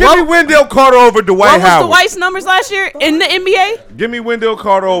Carter. Give me Wendell Carter over Dwight Howard. What was the White's numbers last year in the NBA? Give me Wendell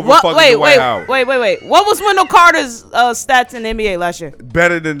Carter over fucking Dwight Howard. Wait. What was Wendell Carter's stats in the NBA last year?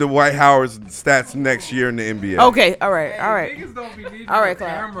 Better than Dwight Howard's stats next year in the NBA. Okay, all right. Niggas don't be needing All right,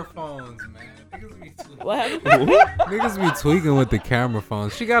 camera phones, man. What happened? Niggas be tweaking with the camera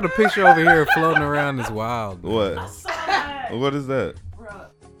phones. She got a picture over here floating around. It's wild. What? What is that?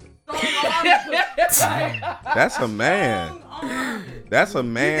 That's a man. That's a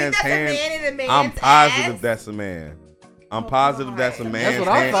man's hand. I'm positive that's a man. I'm positive that's a man's hand. That's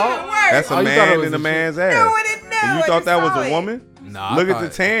what I thought. That's a Oh, man in a man's ass. And you thought that was a woman? Nah. Look at the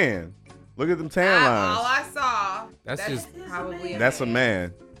tan. Look at them tan lines. All I saw. That's just probably That's a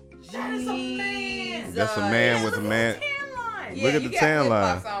man. That's a man with a man. Look at the tan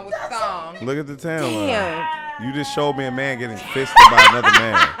line. Look at the tan line. You just showed me a man getting fisted by another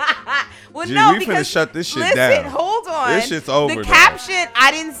man. Well, Gee, no, we because finna shut this shit listen, down. hold on. This shit's over. The though. caption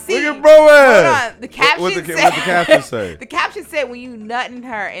I didn't see. Look at bro ass. Hold on. The caption What the said. caption say? The caption said when you nutting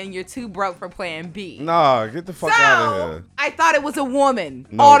her and you're too broke for playing B. Nah, get the fuck out of here. I thought it was a woman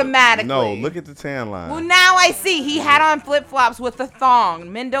No, automatically. No, look at the tan line. Well, now I see he had on flip flops with a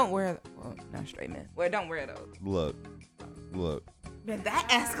thong. Men don't wear. Well, not straight men. Don't wear those. Look. Man, that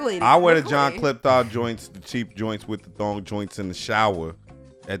escalated. I wear the quickly. John Cliptop joints, the cheap joints with the thong joints in the shower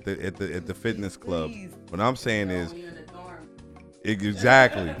at the fitness club. What I'm saying is,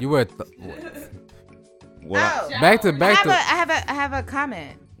 exactly. You wear. Well, back to. I have a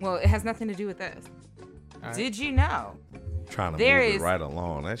comment. Well, it has nothing to do with this. Right. Did you know? Trying to there move is it right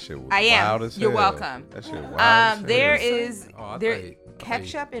along. That shit was I am. wild as You're hell. welcome. That shit wild as hell. There is Oh,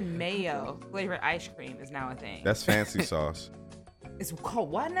 ketchup and mayo flavored ice cream is now a thing. That's fancy sauce. It's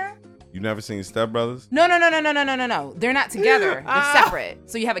called what now? You never seen Step Brothers? No. They're not together. They're separate.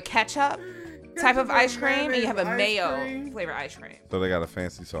 So you have a ketchup type of ice cream and you have a mayo flavored ice cream. So they got a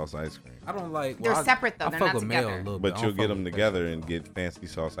fancy sauce ice cream. I don't like. They're separate though. I They're fuck not with mayo a together. little bit. But I you'll don't get fuck them with together and get fancy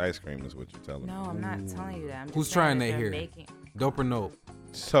sauce ice cream is what you're telling me. No, I'm not telling you that. I'm just Who's saying trying that that they're here? making- Dope or nope?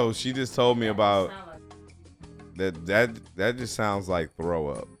 So she just told me about that just sounds like throw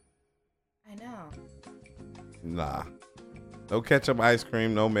up. I know. Nah. No ketchup ice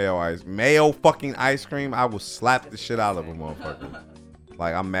cream, no mayo fucking ice cream. I will slap the shit out of a motherfucker.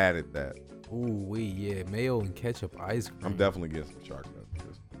 Like, I'm mad at that. Ooh, yeah, mayo and ketchup ice cream. I'm definitely getting some shark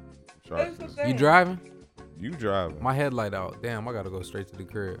nuts. You driving? You driving. My headlight out. Damn, I gotta go straight to the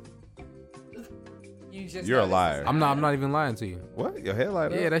crib. You're a liar. I'm not even lying to you. What? Your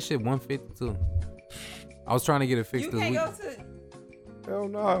headlight Yeah, out? that shit 152. I was trying to get it fixed this week. Hell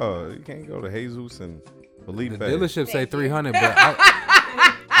no. You can't go to Jesus and Felipe. The dealership say 300, but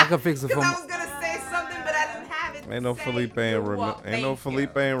I could fix it for. I was gonna say something, but I didn't have it. Ain't no Felipe and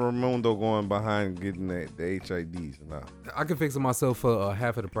Felipe and Raimundo going behind getting the HIDs. Nah. I could fix it myself for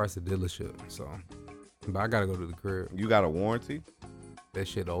half of the price of dealership. So, but I gotta go to the crib. You got a warranty? That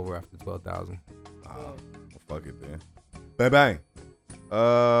shit over after 12,000. Well, fuck it then. Bang bang.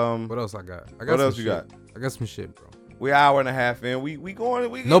 What else I got? What else you got? I got some shit, bro. We hour and a half in. We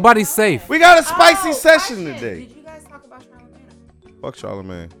going. Nobody's safe. We got a spicy session today. Did you guys talk about Charlotte? Fuck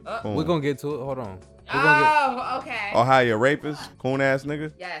Charlamagne. Coon. We're gonna get to it. Hold on. Okay. Ohio rapist, coon ass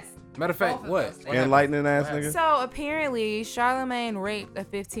nigga. Yes. Matter of fact, what? Enlightening ass nigga. So apparently, Charlamagne raped a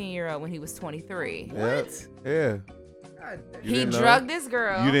 15-year-old when he was 23. What? Yeah. He drugged this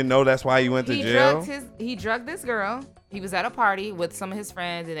girl. You didn't know that's why you went to jail? He drugged this girl. He was at a party with some of his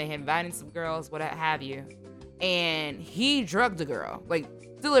friends, and they had invited some girls, what have you. And he drugged the girl, like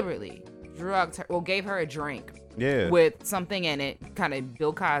deliberately drugged her. Well, gave her a drink. Yeah. With something in it, kind of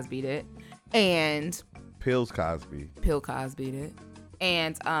Bill Cosby'd it, and Pills Cosby. Bill Cosby'd it,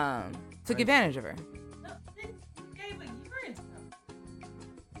 and took advantage of her.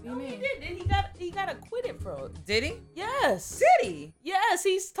 No, he did. And he got acquitted for it. Did he? Yes. Did he? Yes,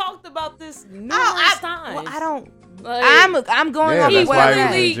 he's talked about this numerous times. Well, I don't. Like, I'm going off that's what why I he was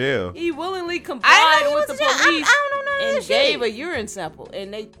read. in jail. He willingly complied with the police I don't know none of and this gave shit. a urine sample,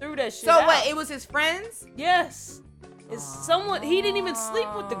 and they threw that shit So out. what? It was his friends? Yes. It's someone. He didn't even sleep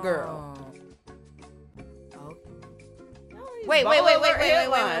with the girl. Wait. Like,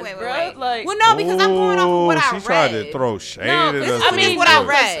 Well, no, because I'm going off of what I read. She tried to throw shade at us. I mean, what I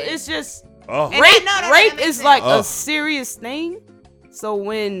read. It's just Oh. rape is like a serious thing. So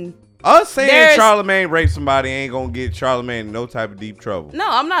when us saying Charlamagne raped somebody ain't gonna get Charlamagne in no type of deep trouble. No,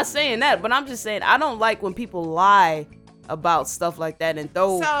 I'm not saying that, but I'm just saying I don't like when people lie about stuff like that and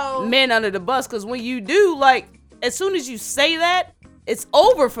throw men under the bus. Because when you do, like, as soon as you say that, it's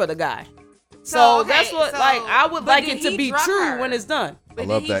over for the guy. So that's what, like, I would like it to be true when it's done. I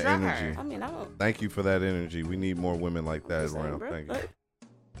love that energy. I mean, I don't. Thank you for that energy. We need more women like that around. Thank you.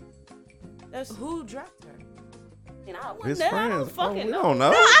 That's who drugged her. You know, His I friends. don't fucking we know. don't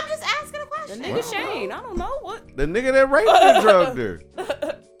know. No, I'm just asking a question. The nigga Shane. I don't know what. The nigga that raped her drugged her.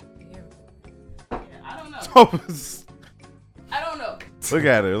 I don't know. I don't know. Look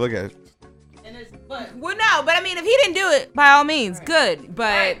at her. Look at her. Well, no, but I mean, if he didn't do it, by all means, good.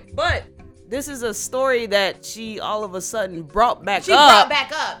 But this is a story that she all of a sudden brought back she up. brought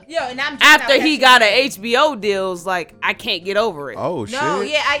back up. Yo, and I'm just After now he got an HBO deals, like, I can't get over it. Oh, shit. No,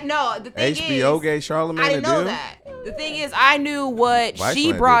 yeah, I know. The thing HBO is, gave Charlamagne I didn't a know deal? that. The thing is, I knew what Viceland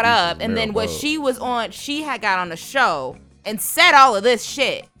she did brought this up, with and then Meryl what Bowe. she was on. She had got on the show and said all of this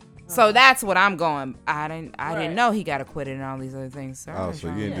shit. So that's what I'm going. I didn't know he got acquitted and all these other things. Sorry, Oh, so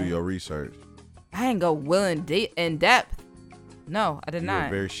you didn't do your research. I didn't go in depth. No, I did You not.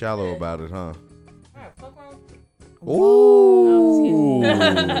 were very shallow about it, huh? Ooh.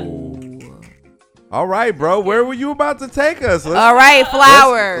 All right, bro. Where were you about to take us? All right,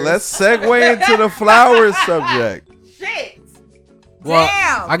 flowers. Let's segue into the flowers subject. Well,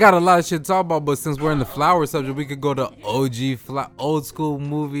 Damn. I got a lot of shit to talk about, but since we're in the flower subject, we could go to old school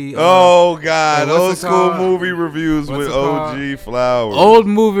movie. Oh God, what's old it school called? movie reviews What's with it called? OG Flowers. Old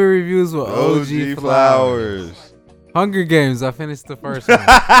movie reviews with OG OG Flowers. Hunger Games. I finished the first one.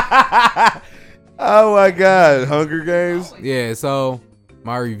 Oh my God, Hunger Games. Yeah, so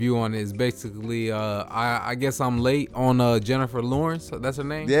my review on it is basically, I guess I'm late on Jennifer Lawrence. That's her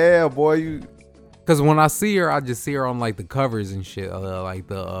name. Yeah, boy, you. Cause when I see her, I just see her on like the covers and shit, like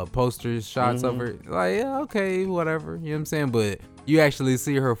the posters, shots of her. Like, yeah, okay, whatever. You know what I'm saying? But you actually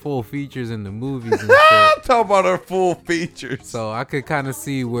see her full features in the movies and shit. Talk about her full features. So I could kind of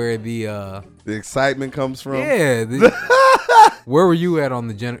see where the excitement comes from. Yeah. Where were you at on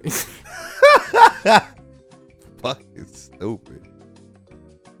the Fucking stupid.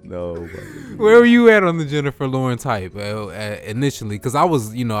 No. Where were you at on the Jennifer Lawrence hype initially? Because I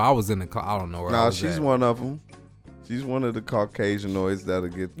was in the I don't know where I was she's at. one of them. She's one of the Caucasianoids that'll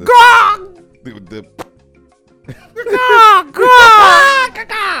get the.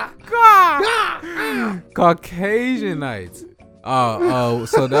 Caucasianites.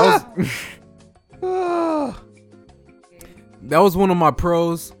 So that was that was one of my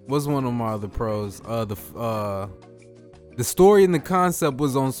pros. Was one of my other pros. The story and the concept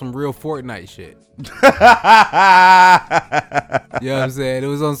was on some real Fortnite shit. You know what I'm saying? It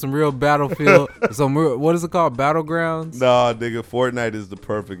was on some real Battlefield. What is it called? Battlegrounds? Nah, nigga, Fortnite is the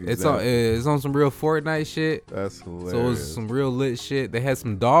perfect example. It's on some real Fortnite shit. That's hilarious. So it was some real lit shit. They had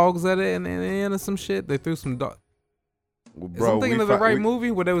some dogs at it and the end of some shit. They threw some dogs. Well, bro, I'm thinking of the right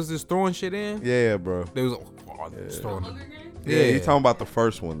movie where they was just throwing shit in. Yeah, bro. They was just throwing it. Yeah, you talking about the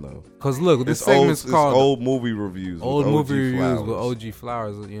first one though. Cause look, this It's segment's old, called it's old movie reviews. Old with movie OG reviews Flowers. with OG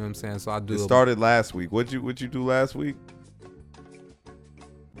Flowers. You know what I'm saying? So I do. It started last week. What you do last week?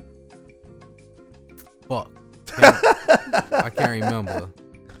 Fuck. I can't remember.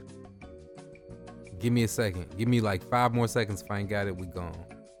 Give me a second. Give me like 5 more seconds. If I ain't got it, we gone.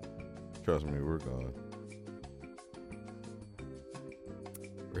 Trust me, we're gone.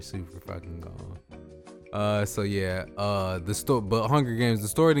 We're super fucking gone. So yeah, the story, but Hunger Games, the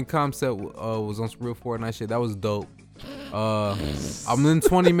story and concept was on some real Fortnite shit. That was dope. I'm in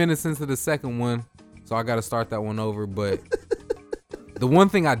 20 minutes into the second one, so I gotta start that one over. But the one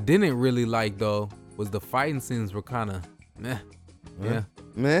thing I didn't really like though was the fighting scenes were kind of meh. Yeah,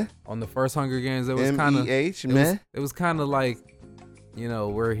 meh. On the first Hunger Games, it was kind of meh. It was kind of like, you know,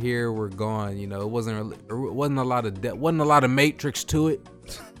 we're here, we're gone. You know, it wasn't a lot of Matrix to it.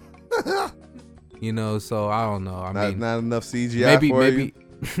 You know, so I don't know. I mean, not enough CGI for you.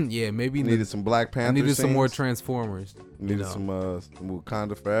 Yeah, maybe needed some Black Panther. I needed some more scenes. Transformers. Needed some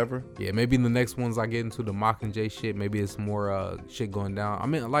Wakanda Forever. Yeah, maybe in the next ones I get into the Mockingjay shit. Maybe it's more shit going down. I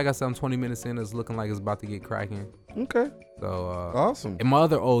mean, like I said, I'm 20 minutes in. It's looking like it's about to get cracking. Okay. So awesome. In my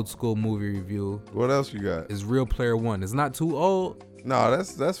other old school movie review, what else you got? Is Real Player One. It's not too old. No,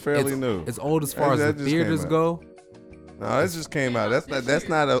 that's fairly new. It's old as far as the theaters go. No, that just came out. That's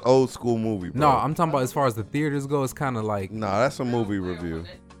not an old school movie, bro. No, I'm talking about as far as the theaters go. It's kind of like. No, that's a movie review.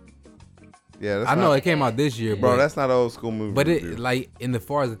 Yeah, that's I know it came out this year, bro. but That's not an old school movie. But review. it like in the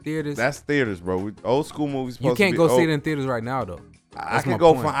far as the theaters. That's theaters, bro. Old school movies. You can't go see it in theaters right now though. I could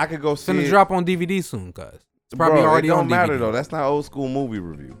go. I could go see. It's gonna it. drop on DVD soon, cuz it's probably already on DVD. It don't matter though. That's not old school movie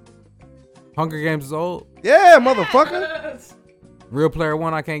review. Hunger Games is old. Yeah, motherfucker. Real Player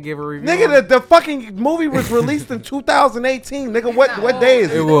One, I can't give a review. Nigga, the fucking movie was released in 2018. Nigga, what day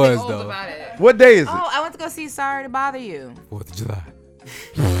is it? It was though. What day is it? Oh, I went to go see Sorry to Bother You. 4th of July.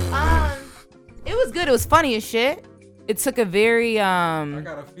 It was good. It was funny as shit. It took a very I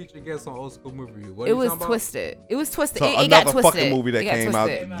got a feature guest on old school movie review. What it was twisted. It was twisted. So it got another twisted. fucking movie that It got came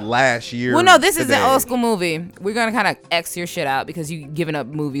twisted. out last year. Well, no, this is today. an old school movie. We're gonna kind of X your shit out because you giving up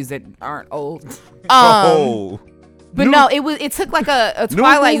movies that aren't old. But no, it took like a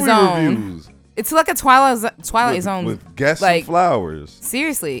Twilight Zone. Reviews. It's like a Twilight Zone with guests like and flowers.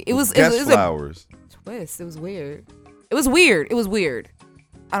 Seriously, it was guest it was flowers. a twist. It was weird. It was weird. It was weird.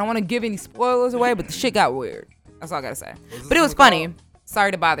 I don't want to give any spoilers away, but the shit got weird. That's all I gotta say. But it was funny.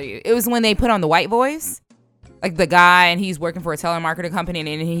 Sorry to bother you. It was when they put on the white voice, like the guy, and he's working for a telemarketer company,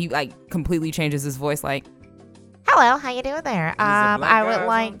 and he like completely changes his voice, like. Hello, how you doing there? I would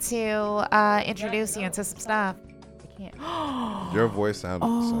like to introduce you into some stuff. Your voice sounded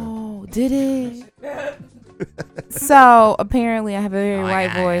the same. Oh, did it? So apparently I have a very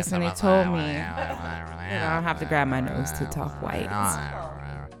white voice, and they told me that I don't have to grab my nose to talk white.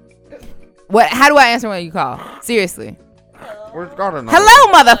 What? How do I answer when you call? Seriously. Hello,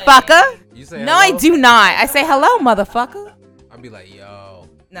 motherfucker. You say no, I do not. I say hello, motherfucker. I'd be like, yo.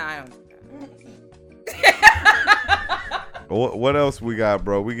 No, I don't. What else we got,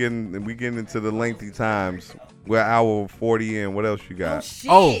 bro? We getting into the lengthy times. We're hour 40 in. What else you got?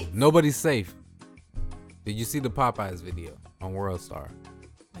 Oh, nobody's safe. Did you see the Popeyes video on WorldStar?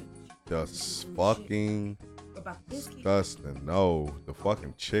 Just fucking disgusting. No, the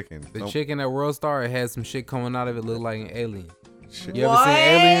fucking chicken. The chicken at WorldStar, it had some shit coming out of it, looked like an alien. Shit. You ever seen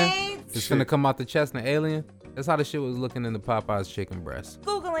Alien? It's gonna come out the chest in Alien. That's how the shit was looking in the Popeyes chicken breast.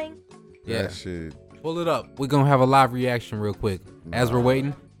 Googling. Yeah. That shit. Pull it up. We're gonna have a live reaction real quick as we're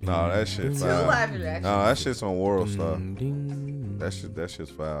waiting. No, that shit's foul. live reactions. No, that shit's on WorldStar. That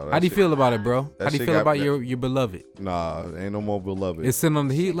shit's foul. How do you feel about it, bro? How do you shit feel got- about your beloved? Nah, ain't no more beloved. It's sitting on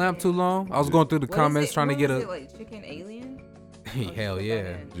the heat lamp too long. I was going through the comments trying to get a. like chicken alien? Hell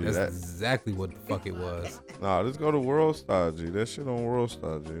yeah, Dude, that's that- exactly what the fuck it was. Nah, just go to WorldStar, G. That shit on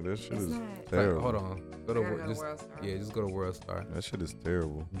WorldStar, G. That shit is terrible. Hold on, go to just go to WorldStar. That shit is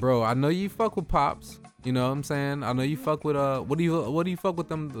terrible. Bro, I know you fuck with Pops. You know what I'm saying? I know you fuck with what do you fuck with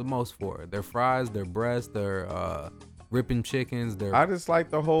them the most for? Their fries, their breast, their ripping chickens, their I just like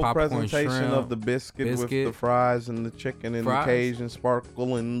the whole popcorn, presentation shrimp, of the biscuit with the fries and the chicken and Fries. the Cajun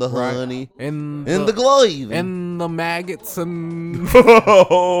sparkle and the Right. honey and the gravy and the maggots and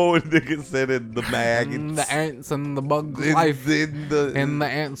oh, nigga said it, the maggots, and the ants and the bug In- life in the- and the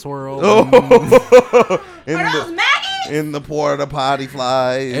ants world. Oh. in Are those the maggots? in the porta potty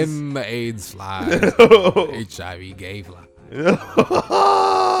flies And the AIDS flies, HIV gay fly.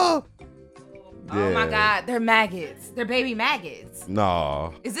 Oh my God, they're maggots. They're baby maggots.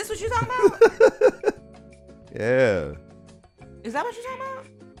 Nah. Is this what you're talking about? Yeah. Is that what you're talking about?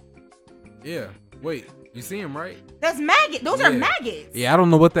 Yeah. Wait, you see him right? That's maggot. Those are Yeah. maggots. Yeah, I don't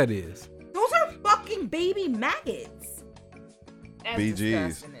know what that is. Those are fucking baby maggots. That's BGs.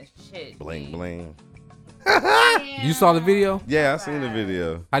 disgusting as shit. Bling bling. You saw the video? Yeah, I seen the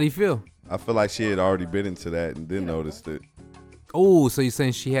video. How do you feel? I feel like she had already been into that and then noticed it. Oh, so you're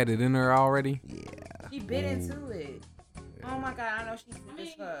saying she had it in her already? Yeah. She bit into it. Oh my God, I know she's sick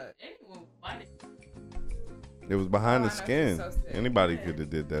as fuck. It was behind the skin. Anybody could have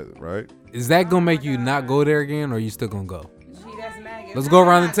did that, right? Is that gonna make you not go there again, or are you still gonna go? Let's go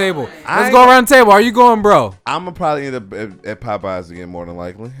around the table. Let's go around the table. Are you going, bro? I'm gonna probably end up at Popeyes again, more than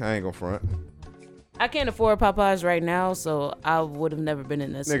likely. I ain't gonna front. I can't afford Popeyes right now, so I would have never been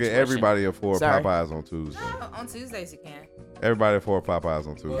in this situation. Everybody afford Sorry. Popeyes on Tuesday. On Tuesdays you can. Everybody afford Popeyes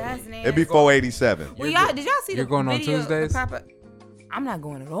on Tuesday. That's nasty. It'd be $4.87. Well, y'all, did y'all see You're the going on video of Tuesdays? I'm not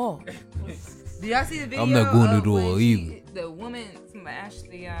going at all. Did y'all see the video? I'm not going of at all when either. The woman smashed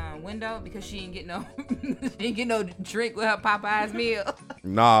the window because she didn't get no drink with her Popeyes meal.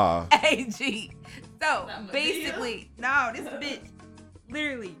 Nah. AG. So basically, no, this bitch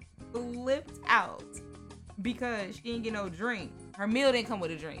literally flipped out because she didn't get no drink. Her meal didn't come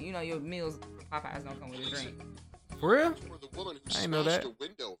with a drink. You know your meals for Popeyes don't come with a drink. For real? The woman who I didn't know that. smashed a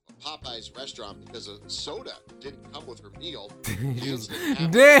window of Popeye's restaurant because a soda didn't come with her meal. Damn.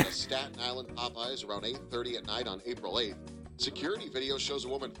 Damn. Staten Island Popeyes around 8:30 at night on April 8th. Security video shows a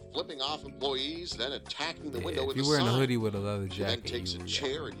woman flipping off employees, then attacking the window If with you're a wearing a sign. hoodie with a leather She then jacket, takes a you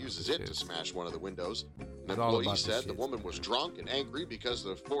chair and uses it to smash one of the windows. An It's all employee about the said the shits. woman was drunk and angry because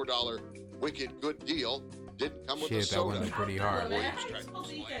the $4 Wicked Good Deal didn't come with a Shit, that soda. went pretty hard.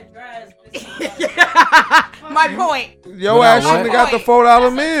 My point. Yo ass shouldn't have got the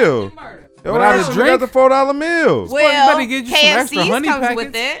 $4 meal. Yo Without a ass should have got the $4 meal. Well, better get you some extra KFC honey comes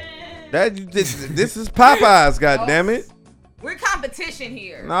with packets. it. This is Popeyes, goddammit. We're competition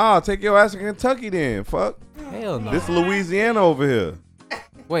here. Nah, take your ass to Kentucky then. Fuck. Hell no. This Louisiana over here.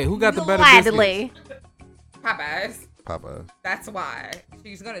 Wait, who got the better biscuits? Gladly. Popeyes. Popeyes. That's why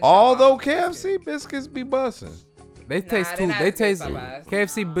she's gonna. Although KFC biscuits be busting. They taste they're too. not They as good as taste. Popeyes.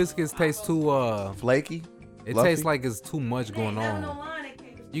 KFC biscuits taste too flaky. It Fluffy? tastes like it's too much going on.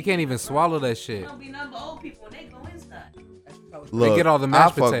 You can't even swallow that shit. Look, they get all the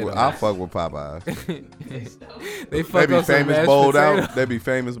mashed I potatoes. fuck with Popeyes. They fuck be up some famous mashed bowled potato. out. They be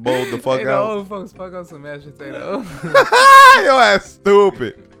famous bowled the fuck Hey, the out. old folks fuck up some mashed potato. Your ass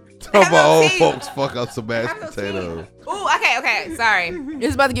stupid. Talk about old folks fuck up some mashed potatoes. Ooh, okay. Sorry.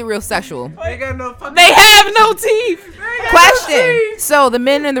 It's about to get real sexual. They got no fucking. They have no teeth. Question. So the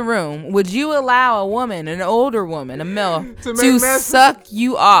men in the room, would you allow a woman, an older woman, a male, To to make mashed- suck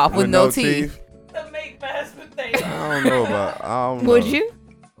you off with With no no teeth? I don't know about. I don't know. Would you?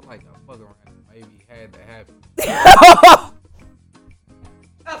 Like a fuck around. Maybe had to happen.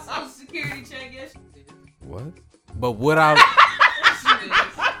 Social security check, yes. What? But without.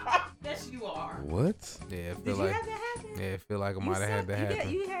 Yes, you are. What? Yeah, I feel Did you like. have that happen? Yeah, I feel like I might have had to happen.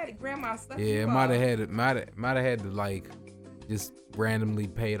 You had grandma stuff. Yeah, it might have had it. Might have had to like just randomly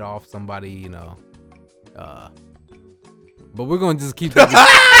paid off somebody, you know. But we're gonna just keep that.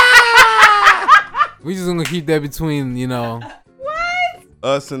 We just gonna keep that between, you know. What?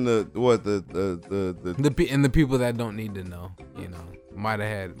 Us and the and the people that don't need to know, you know. Might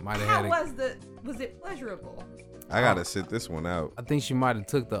have How had. was it pleasurable? I gotta sit this one out. I think she might have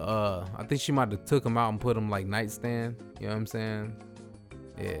took the. I think she might have took him out and put him like nightstand. You know what I'm saying?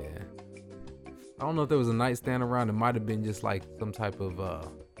 Yeah. I don't know if there was a nightstand around. It might have been just like some type of.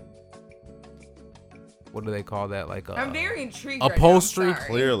 What do they call that? Like I'm very intrigued. Upholstery. Right now, I'm sorry.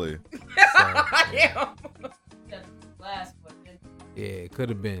 Clearly. Yeah. Yeah, it could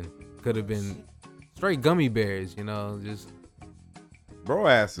have been straight gummy bears, you know, just Bro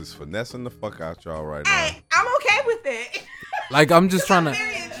ass is finessing the fuck out y'all right now. Hey, I'm okay with it. like I'm just trying to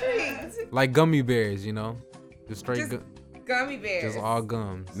Very intrigued. like gummy bears, you know, just straight Just gummy bears. just all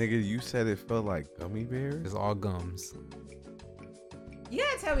gums. Nigga, you said it felt like gummy bears? It's all gums. You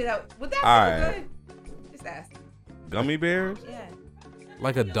gotta tell me that. Would that All feel right. good? Just ask. Gummy bears? Yeah.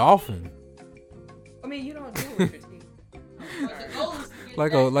 Like a dolphin. I mean, you don't do it with your teeth.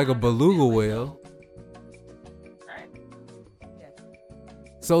 Like a beluga whale.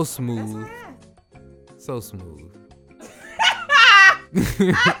 So smooth. So smooth.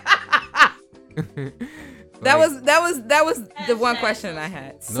 That was the one question I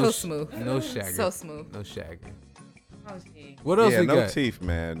had. So smooth. No shagger. So smooth. No shagger. Oh, gee. What else we no got? teeth,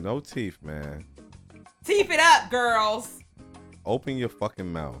 man. No teeth, man. Teeth it up, girls. Open your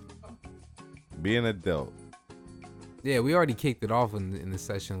fucking mouth. Be an adult. Yeah, we already kicked it off in the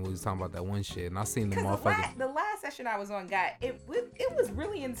session when we was talking about that one shit, and I seen the motherfucker. The last session I was on, it was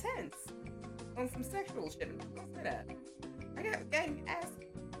really intense on some sexual shit. Don't say that. I got asked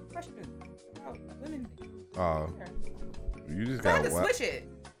questions about women. Oh, you just So I had got to what? switch it.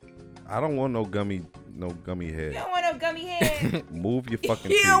 I don't want no gummy head. You don't want no gummy head. Move your fucking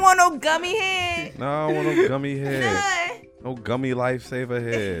You teeth. don't want no gummy head. No, I don't want no gummy head. No gummy lifesaver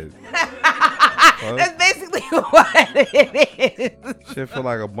head. fuck? That's basically what it is. Shit feel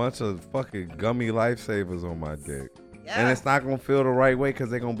like a bunch of fucking gummy lifesavers on my dick. Yeah. And it's not gonna feel the right way because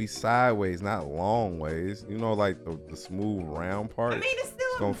they're gonna be sideways, not long ways. You know, like the smooth round part. I mean, it's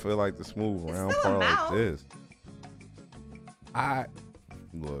still gonna feel like the smooth round still a part like mouth. this.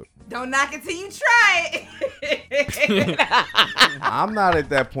 Look. Don't knock it till you try it. I'm not at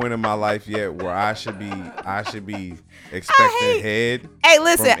that point in my life yet where I should be expecting head. Hey,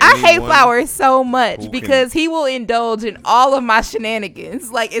 listen, I hate Flowers so much because he will indulge in all of my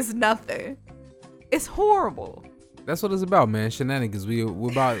shenanigans. Like it's nothing. It's horrible. That's what it's about, man. Shenanigans.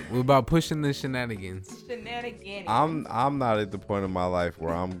 We're about pushing the shenanigans. Shenanigans. I'm not at the point in my life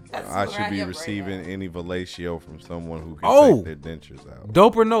where I should be receiving any fellatio from someone who can take their dentures out.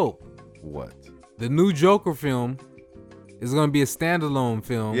 Dope or nope? What? The new Joker film is gonna be a standalone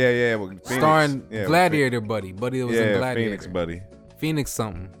film. Yeah. With Phoenix, starring Gladiator Gladiator Buddy. Buddy that was in Gladiator. Phoenix Buddy. Phoenix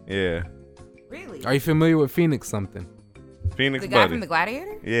something. Yeah. Really? Are you familiar with Phoenix something? Phoenix The Buddy. guy from the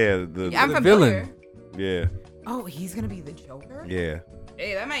Gladiator? Yeah, I'm the familiar. villain. Yeah. Oh, he's gonna be the Joker? Yeah.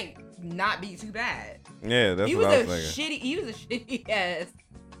 Hey, that might not be too bad. Yeah, that's what I was thinking. He was a shitty ass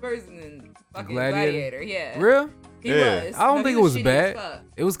person in fucking Gladiator? Gladiator. Yeah. Real? He was. I don't No, think he it was shitty as bad. fuck.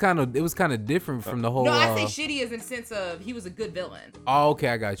 It was kind of different from the whole. No, I say shitty as in sense of he was a good villain. Oh, okay,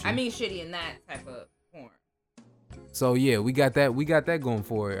 I got you. I mean shitty in that type of form. So yeah, we got that going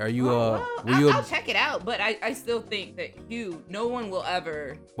for it. Are you I'll check it out, but I still think that Hugh, no one will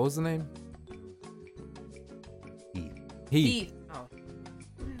ever. What was the name? Heath. Oh.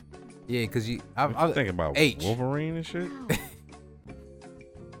 Yeah, cause I'm thinking about H. Wolverine and shit.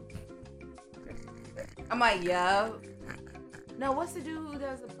 I'm like, yo. No, what's the dude who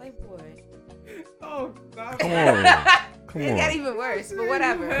does the Playboy? Oh, God. Come on. Come It on. got even worse, but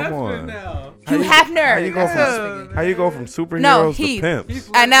whatever. Come on. Hugh Hefner. How you go from superheroes No, to Heath. pimps?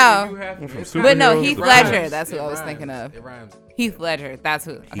 I know. But no, superheroes Heath to Ledger. pimps. That's who I was thinking of. Heath Ledger. That's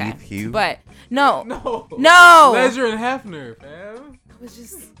who. Okay. Heath? But no. No. Ledger and Hefner, fam. I was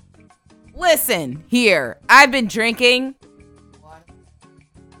just. Listen here. I've been drinking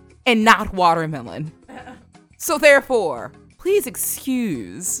and not watermelon. So therefore, please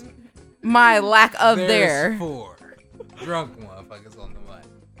excuse my lack of There's 4 drunk motherfuckers on the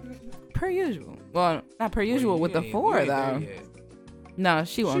mic. Per usual. Well, not per usual with the 4 though. No,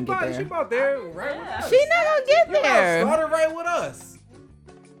 she won't get there. She about there right with us. She not gonna get there. Started right with us.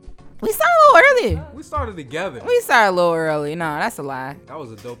 We started a little early. We started together. We started a little early. No, that's a lie. That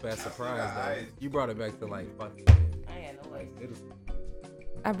was a dope ass surprise, though. You brought it back to like fucking.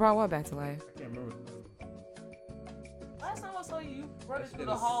 I brought what back to life? I can't remember. Last time I saw you running through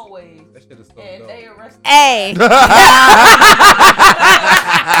the hallways. That shit is so and dope. they arrested Hey.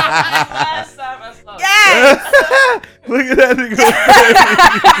 Last time I saw you. Yes. Look at that nigga.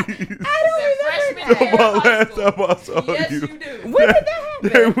 I don't remember About last time I saw Yes, you. you do. When did that happen?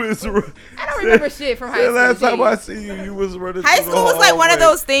 There was, I don't remember shit from high school. Last time G. I see you, you was running. High through the school was like one of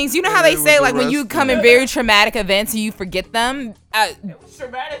hallway. those things. You know how they And say was like when you arrested. come in very traumatic events and you forget them.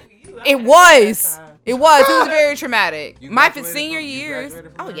 Traumatic for you. It was. It was very traumatic. You My graduated senior from- you years.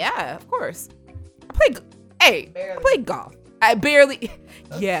 graduated from Oh there? yeah, of course. I played golf. I barely.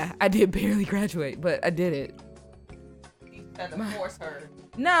 Yeah, I did barely graduate, but I did it. You had to force her.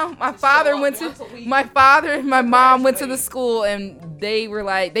 No, my To father show up went to once a week. my father and my mom went to the school and they were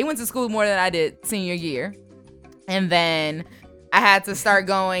like they went to school more than I did senior year. And then I had to start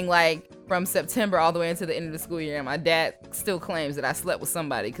going like from September all the way into the end of the school year. And my dad still claims that I slept with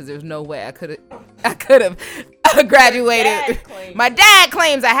somebody because there's no way I could have graduated. My dad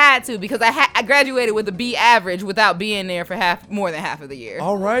claims I had to because I graduated with a B average without being there for more than half of the year.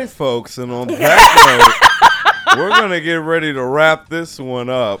 All right, folks, and on that note, we're gonna get ready to wrap this one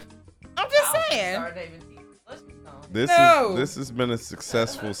up. I'm just saying. This has been a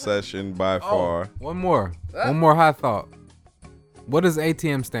successful session by far. One more hot thought. What does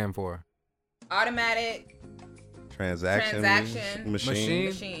ATM stand for? Automatic Transaction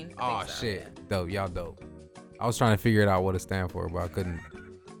machine. Oh shit, dope, y'all dope. I was trying to figure it out what it stand for, but I couldn't.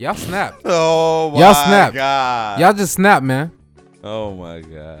 Y'all snapped. Oh my Y'all snapped. God. Y'all just snapped, man. Oh my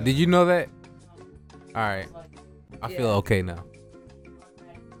God. Did you know that? All right, I feel okay now.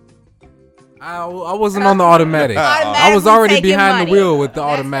 I wasn't on the automatic. I was already behind the wheel with the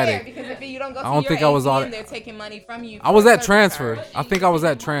automatic. Because if you don't go I don't think I was ATM, on. they're taking money from you. I was at transfer. I think I was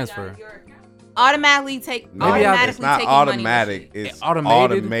at transfer. automatically take It's automatically not taking automatic. money. It's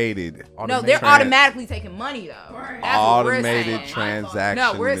automated. No, they're automatically taking money though. That's Automated what we're saying. transaction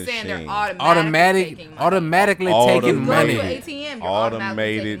No, we're machine. saying they're automatically taking money. Automatically taking money. Go to an ATM, you're Automated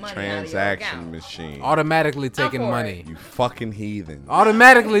automatically taking money out of your transaction account. machine. Automatically taking money. You fucking heathen.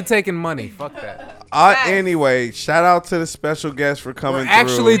 Automatically taking money. Fuck that. Anyway, shout out to the special guest for coming through.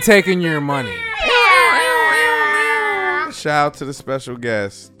 Actually taking your money. Shout out to the special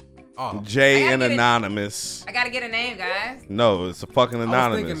guest. Jay and Anonymous. I gotta get a name, guys. No, it's a fucking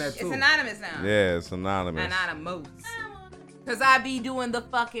anonymous. It's anonymous now. Yeah, it's anonymous. Anonymous. Cause I be doing the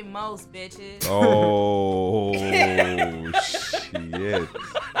fucking most, bitches. Oh shit.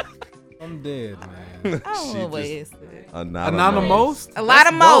 I'm dead, man. Oh, wait. Anonymous? A lot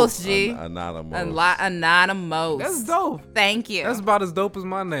of most, G. Anonymous. A lot anonymous. That's dope. Thank you. That's about as dope as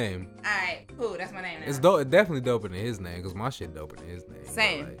my name. All right, cool. That's my name now. It's dope. It's definitely doper than his name, cause my shit doper than his name.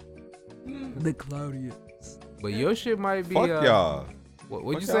 Same. The Claudius. But your shit might be. Fuck y'all.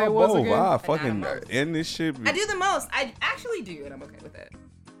 What'd you Fuck say it y'all was both. again? I fucking end this shit. I do the most. I actually do, and I'm okay with it.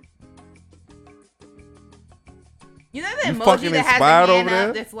 You know the You emoji fucking that has inspired a hand over there?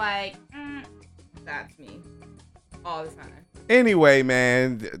 up that's like, that's me. All the time. Anyway,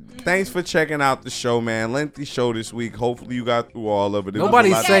 man, thanks for checking out the show, man. Lengthy show this week. Hopefully you got through all of it.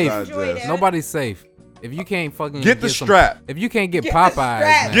 Nobody's safe. Nobody's safe. If you can't fucking Get the some- strap. if you can't get Popeyes,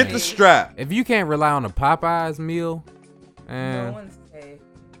 man, Get the strap. If you can't rely on a Popeyes meal, No one's safe.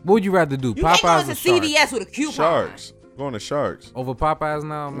 what would you rather do? You can't Popeyes go or to Sharks? CVS with a coupon. Sharks. Going to Sharks. Over Popeyes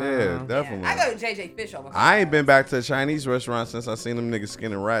now, man. Yeah, definitely. I go to JJ Fish all the time. I ain't been back to a Chinese restaurant since I seen them niggas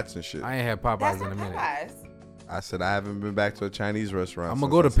skinning rats and shit. I ain't had Popeyes in a minute. I said I haven't been back to a Chinese restaurant. I'm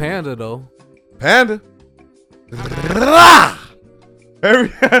gonna since go to I seen Panda though. Panda.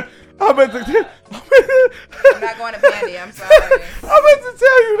 I meant to. I'm not going to Pandy. I'm sorry. I meant to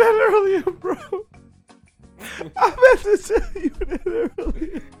tell you that earlier, bro. I meant to tell you that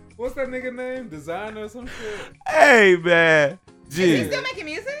earlier. What's that nigga name? Designer or some shit? Hey, man. Is Gee. he still making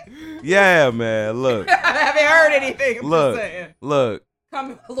music? Yeah, man. Look. I haven't heard anything. I'm Look. just saying. Look.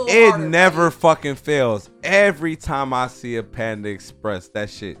 Come a little It harder, never fucking fails. Every time I see a Panda Express, that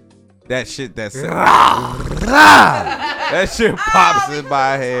shit that shit pops in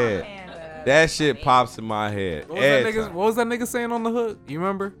my head. That shit pops in my head. What was that nigga saying on the hook? You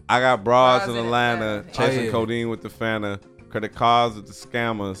remember? I got broads in Atlanta chasing yeah. codeine with the Fanta, credit cards with the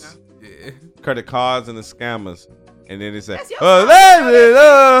scammers, credit cards and the scammers, and then it said,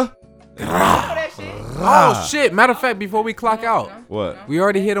 Oh shit! Matter of fact, before we clock out, what? We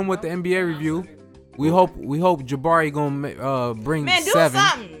already hit him with the NBA review. We hope Jabari gonna bring Man, do 7.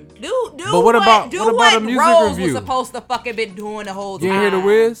 something. Do But what about a music Rose review? was supposed to fucking been doing the whole time. You ain't hear the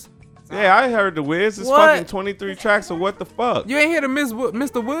Wiz? Yeah, I heard the Wiz. It's What? fucking 23 tracks of what the fuck. You ain't hear the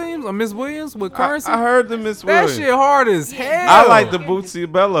Mr. Williams or Miss Williams with Currency? I heard the Miss That Williams. shit hard as hell. I like the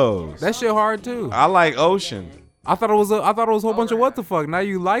Bootsy Bellows. That shit hard too. I like Ocean. I thought it was a whole bunch of what the fuck. Now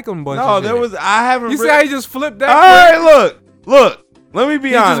you like them bunch. No, of there shit. was. I haven't. You see how he just flipped that? All right, look. Let me be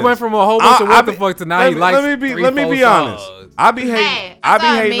He honest. just went from a whole bunch of what the fuck to now he likes. Let me be honest. I be hating. I be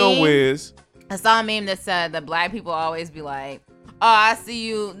hating on Wiz. I saw a meme that said that black people always be like, "Oh, I see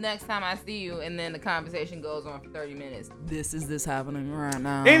you next time I see you," and then the conversation goes on for 30 minutes. This happening right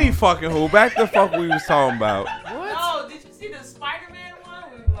now. Any fucking who. Back the fuck we was talking about. What? Oh, did you see the Spider-Man one?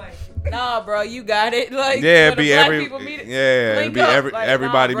 We were like, nah, bro, you got it. Like, Yeah, when it'd be the black every. people meet it, Yeah, it'd link be up. Like,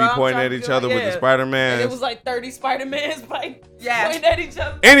 everybody nah, bro, be I'm pointing trying at to each do it. other with the Yeah. Spider-Man. And it was like 30 Spider-Mans like pointing at each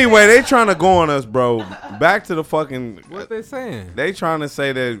other. Anyway, they trying to go on us, bro. Back to the fucking. What they saying? They trying to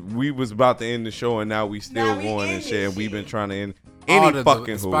say that we was about to end the show and now we still going and shit. And we've been trying to end any the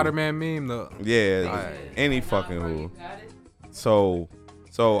fucking who. Spider-Man meme though. Yeah, any fucking who. So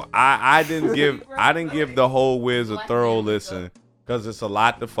I didn't give the whole Wiz a thorough listen because it's a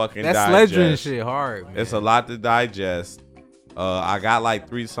lot to fucking That digest. sledging shit hard, man. It's a lot to digest. I got like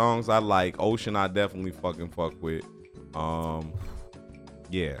 3 songs I like. Ocean I definitely fucking fuck with.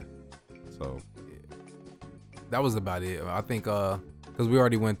 Yeah. So that was about it. I think because we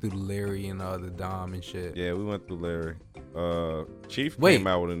already went through the Larry and the Dom and shit. Yeah, we went through Larry. Chief Wait. came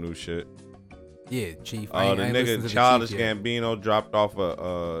out with a new shit. Yeah, Chief. The I ain't listened to nigga the Childish Chief yet. Gambino dropped off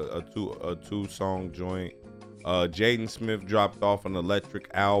a 2-song joint. Jaden Smith dropped off an electric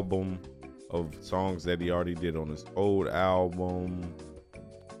album of songs that he already did on his old album.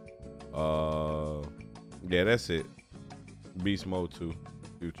 Yeah, that's it. Beast Mode 2,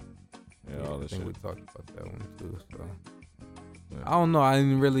 Future. Yeah, all I that think shit. we talked about that one too. So I don't know. I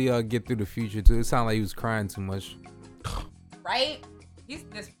didn't really get through the Future too. It sounded like he was crying too much. Right? He's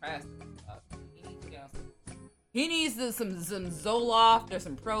depressed. He needs some Zoloft or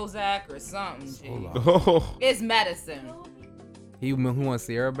some Prozac or something. Oh. It's medicine. Who wants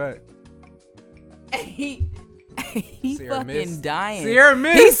Sierra back? He Sierra fucking Mist. dying. Sierra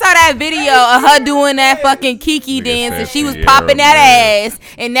Mist. He saw that video of her doing that fucking Kiki dance, and she was popping that ass,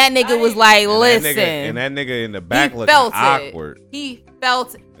 and that nigga was like, "Listen." And that nigga in the back looking felt it. awkward. He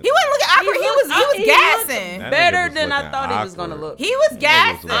felt it. He wasn't looking awkward. He was gassing. That Better nigga was than I looking thought he was awkward. gonna look. He was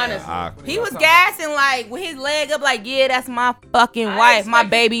gassing. Honestly. He was gassing like with his leg up, like, yeah, that's my fucking wife, my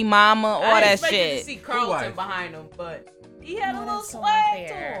baby mama, all I that expected shit. to see Carlton behind him, but he had a little swag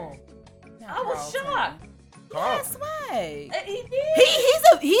to him. I was shocked. Yeah, swag. He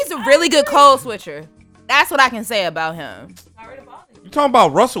did. He's a really good code switcher. That's what I can say about him. You talking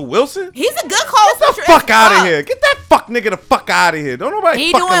about Russell Wilson? He's a good code switcher. Fuck out of here. Get that fuck nigga the fuck out of here. Don't nobody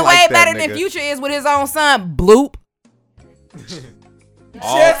He fucking doing like way that better nigga. than Future is with his own son. Bloop.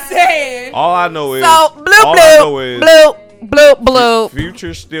 All- Just saying. All I know is So bloop all I know is bloop bloop bloop.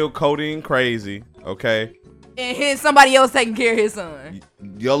 Future's still coding crazy, okay? And here's somebody else taking care of his son.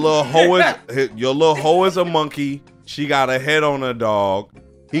 Your little hoe is a monkey. She got a head on a dog.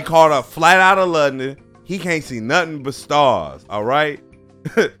 He caught her flat out of London. He can't see nothing but stars. All right,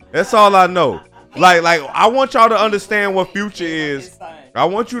 that's all I know. Like I want y'all to understand what Future is. I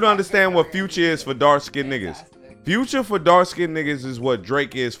want you to understand what Future is for dark skinned niggas. Future for dark skinned niggas is what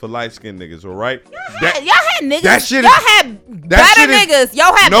Drake is for light skinned niggas. All right. Y'all had niggas. That shit y'all is- had that better shit is- niggas.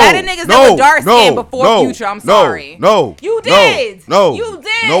 Y'all had No, better niggas no, that were dark skinned no, before no, Future. I'm no, sorry. No, You did. No, You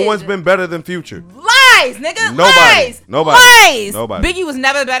did. No one's been better than Future. Lies, nigga. Nobody. Lies. Nobody. Lies. Nobody. Biggie was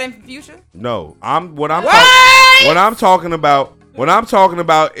never better than Future. No, what I'm talking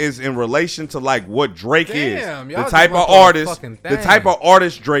about is in relation to like what Drake Damn, is. y'all The type just of went through a artist, fucking the thing. type of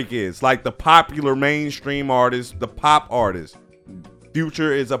artist Drake is, like the popular mainstream artist, the pop artist.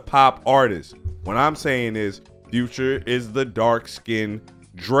 Future is a pop artist. What I'm saying is Future is the dark-skinned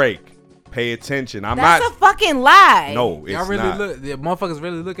Drake. Pay attention. That's a fucking lie. No, it's Y'all really not. look, the motherfuckers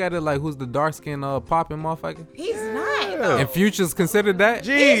really look at it like who's the dark skin popping motherfucker? He's not. And Future's considered that?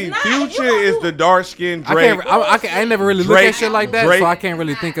 Gee, Future is the dark-skinned Drake. I ain't never really look at shit like that, so I can't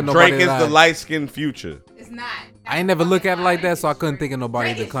really think of nobody. Drake is the light-skinned Future. I ain't never look at it like that, so I couldn't think of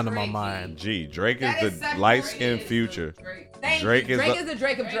nobody to come to my mind. Gee, Drake is the light-skinned Future. Drake is the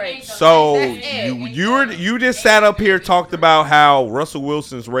Drake of Drake. So you just sat up here talked about how Russell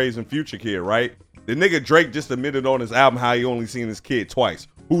Wilson's raising Future kid, right? The nigga Drake just admitted on his album how he only seen his kid twice.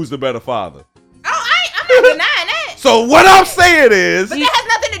 Who's the better father? I'm not denying that. So what I'm saying is, But that has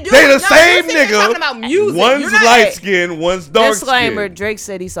nothing to do they with the same you're nigga. talking about music. One's You're not- light skinned, one's dark Disclaimer: skinned. Drake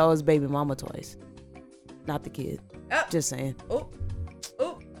said he saw his baby mama twice, not the kid. Just saying. Bloop.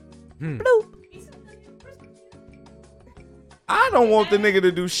 I don't want the nigga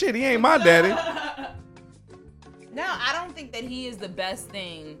to do shit. He ain't my daddy. No, I don't think that he is the best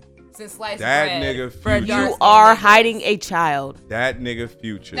thing since sliced That bread. nigga for Future. dark You skin are niggas. hiding a child. That nigga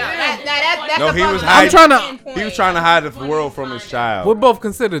Future. No, that's No, a he was fucking hiding. point. He was trying to hide the world from his child. We're both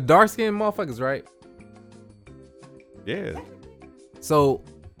considered dark skinned motherfuckers, right? Yeah. So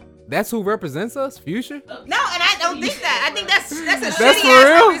that's who represents us, Future? No, and I don't think that. I think that's a That's shitty for ass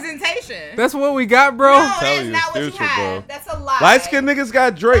real? representation. That's what we got, bro. No, Tell that's you, not what you Future, have. bro. That's a lie. Light skinned niggas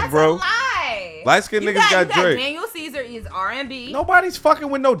got Drake, bro. Lie. Light skinned You niggas got you Drake. Daniel Caesar is R&B. Nobody's fucking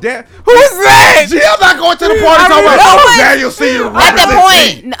with no dad. Who's that? Gee, I'm not going to the party talking about Daniel Caesar. At the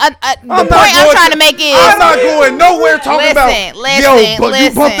point, I'm trying to make is I'm not going nowhere talking about. Yo, but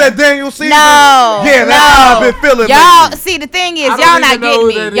you bumped that Daniel Caesar. No, yeah, that's how I've been feeling. Y'all lately. see the thing is I don't y'all not even know getting who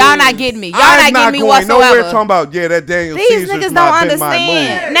me. that Y'all is. not getting me. Y'all I'm not getting me going nowhere whatsoever. talking about that Daniel These Caesar's niggas not don't been my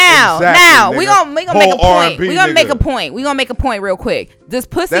understand. mood. Now, Exactly, we nigga. gonna make a Whole point. R&B We gonna make a nigga. point. We gonna make a point real quick. Does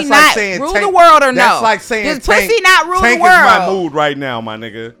pussy That's like not saying rule Tank- the world or no? That's like saying Does pussy Tank- not rule Tank the is my world? mood right now, my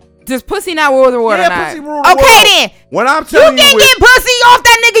nigga. Does pussy not rule the world Yeah, or not? pussy rule the Okay world. then. When I'm You telling you, can't get pussy off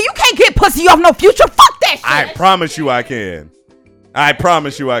that nigga. You can't get pussy off no Future. Fuck that shit. I promise you I can. I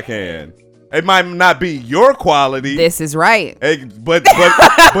promise you I can. It might not be your quality. This is right. But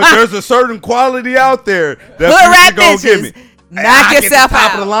there's a certain quality out there that Hood rat Future gonna give bitches. me. Knock I get yourself the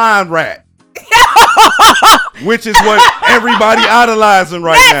top out. of the line rat. Which is what everybody idolizing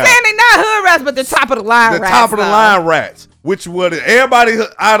right Not now. saying they not hood rats, but the top of the line The rats. top of the though. line rats. Which what everybody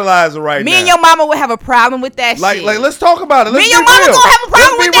idolizing right Me now. and your mama would have a problem with that Like, shit. let's talk about it. Let's Me be and your mama real. gonna have a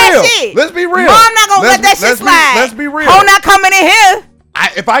problem Let's with be that real. shit. Let's be real. Mom not gonna let that shit slide. Let's be real. Ho not coming in here.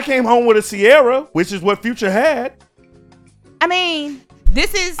 If I came home with a Sierra, which is what Future had, I mean,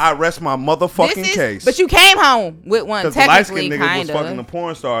 this is. I rest my motherfucking this is, case. But you came home with one, Because the light technically, skinned nigga was kind fucking the of.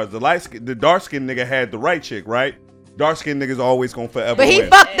 porn stars. The dark skinned nigga had the right chick, right? Dark skinned niggas always gonna forever But he win.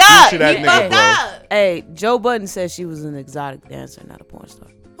 fucked up. Shit that He nigga, fucked bro. up. Hey, Joe Budden said she was an exotic dancer, not a porn star.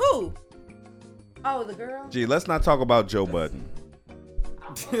 Who? Oh, the girl. Gee, let's not talk about Joe Budden.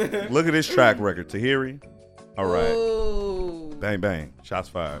 Look at his track record. Tahiri. All right. Ooh. Bang, bang. Shots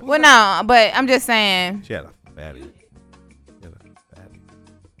fired. Well, no, but I'm just saying. She had a baddie.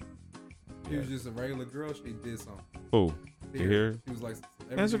 She was just a regular girl. She did something. Who? Tahiri? She was like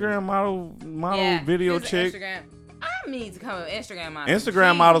Instagram model Yeah, video she was an chick. Instagram. I need to come up with Instagram model.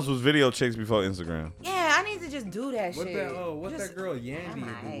 Instagram models was video chicks before Instagram. Yeah, I need to just do that What shit. that girl Yandy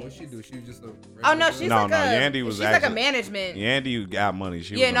do? What she do? She was just a. Oh no, she's like a. Yandy was she's like a actually- management. Yandy got money.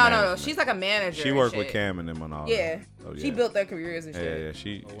 She Yeah, was a no. management. She's like a manager. She and worked with shit. Cam and them and all. Yeah. that. Oh, She built their careers and shit. Yeah.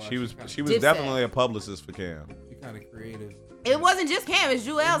 She was Dipset. definitely a publicist for Cam. She kind of creative. It wasn't just Cam, it's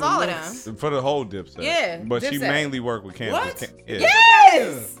Jewels, all of them. For the whole Dipset. Yeah, But she Dipset. mainly worked with Cam. What? Cam, yeah.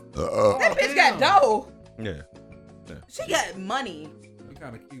 Yes! That bitch got dough. Yeah. She got money. She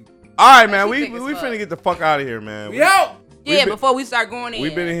kind of cute. All right, man. She We thick as we fuck. finna get the fuck out of here, man. We out. We've Yeah, been- before we start going in.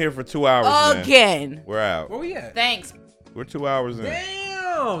 We've been in here for 2 hours. Again. Man. We're out. Where we at? Thanks. We're 2 hours in.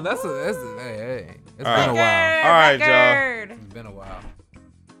 Damn, that's a hey. It's All been a right. while. All right, y'all. Record. It's been a while.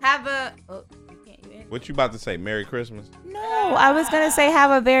 Have a. Oh, What you about to say? Merry Christmas. no, I was gonna say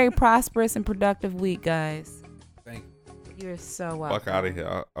have a very prosperous and productive week, guys. Thank you. You're so welcome. Fuck out of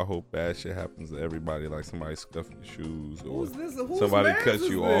here. I hope bad shit happens to everybody, like somebody scuffing your shoes or Who's somebody mans cuts is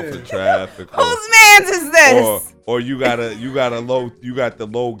you off this? in traffic. Whose man's is this? Or you got the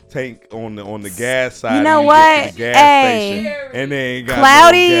low tank on the gas side. You know and what? Get to the gas Hey. station and they ain't got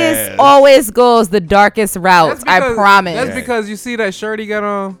Cloudy no is gas. always goes the darkest routes. I promise. That's because you see that shirt he got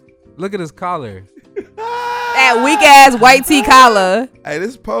on. Look at his collar. That weak ass white tee collar. Hey, this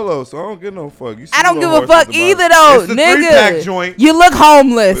is Polo, so I don't give no fuck. You see I don't the give little a fuck horses either about- though, It's the nigga. 3-pack joint. You look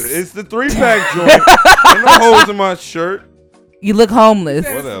homeless. It's the 3-pack joint. Ain't no holes in my shirt. You look homeless.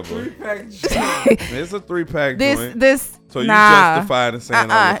 Whatever. It's a 3-pack joint. This. So you nah. justified in saying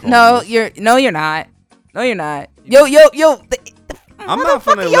I look No, homeless. you're not. No, you're not. Yo. I'm not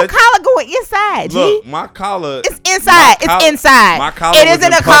finna Your let collar going inside, G. Look, my collar. It's inside. It's inside. My collar It was isn't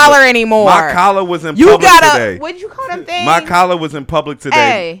in a public. collar anymore. My collar was in You public gotta. today. What'd you call them things? My collar was in public today,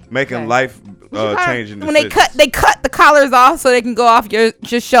 Hey, making okay. life What you call them? changing When decisions. they cut the collars off so they can go off your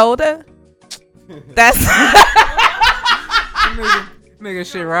shoulder. That's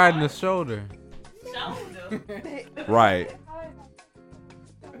Nigga shit riding the shoulder. Right.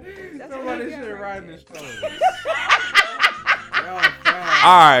 Somebody shit riding the shoulder.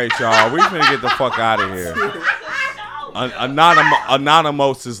 All right, y'all. We finna get the fuck out of here.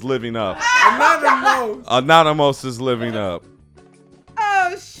 Anonymous is living up. Anonymous is living up.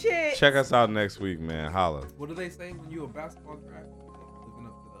 Oh shit. Check us out next week, man. Holla. What do they say when you a basketball crack? Looking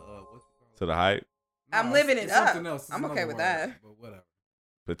up to the what's it To the hype. I'm living it it's up. something else. It's I'm okay another with word, that. But whatever.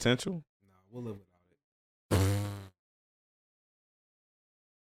 Potential. We'll live with it.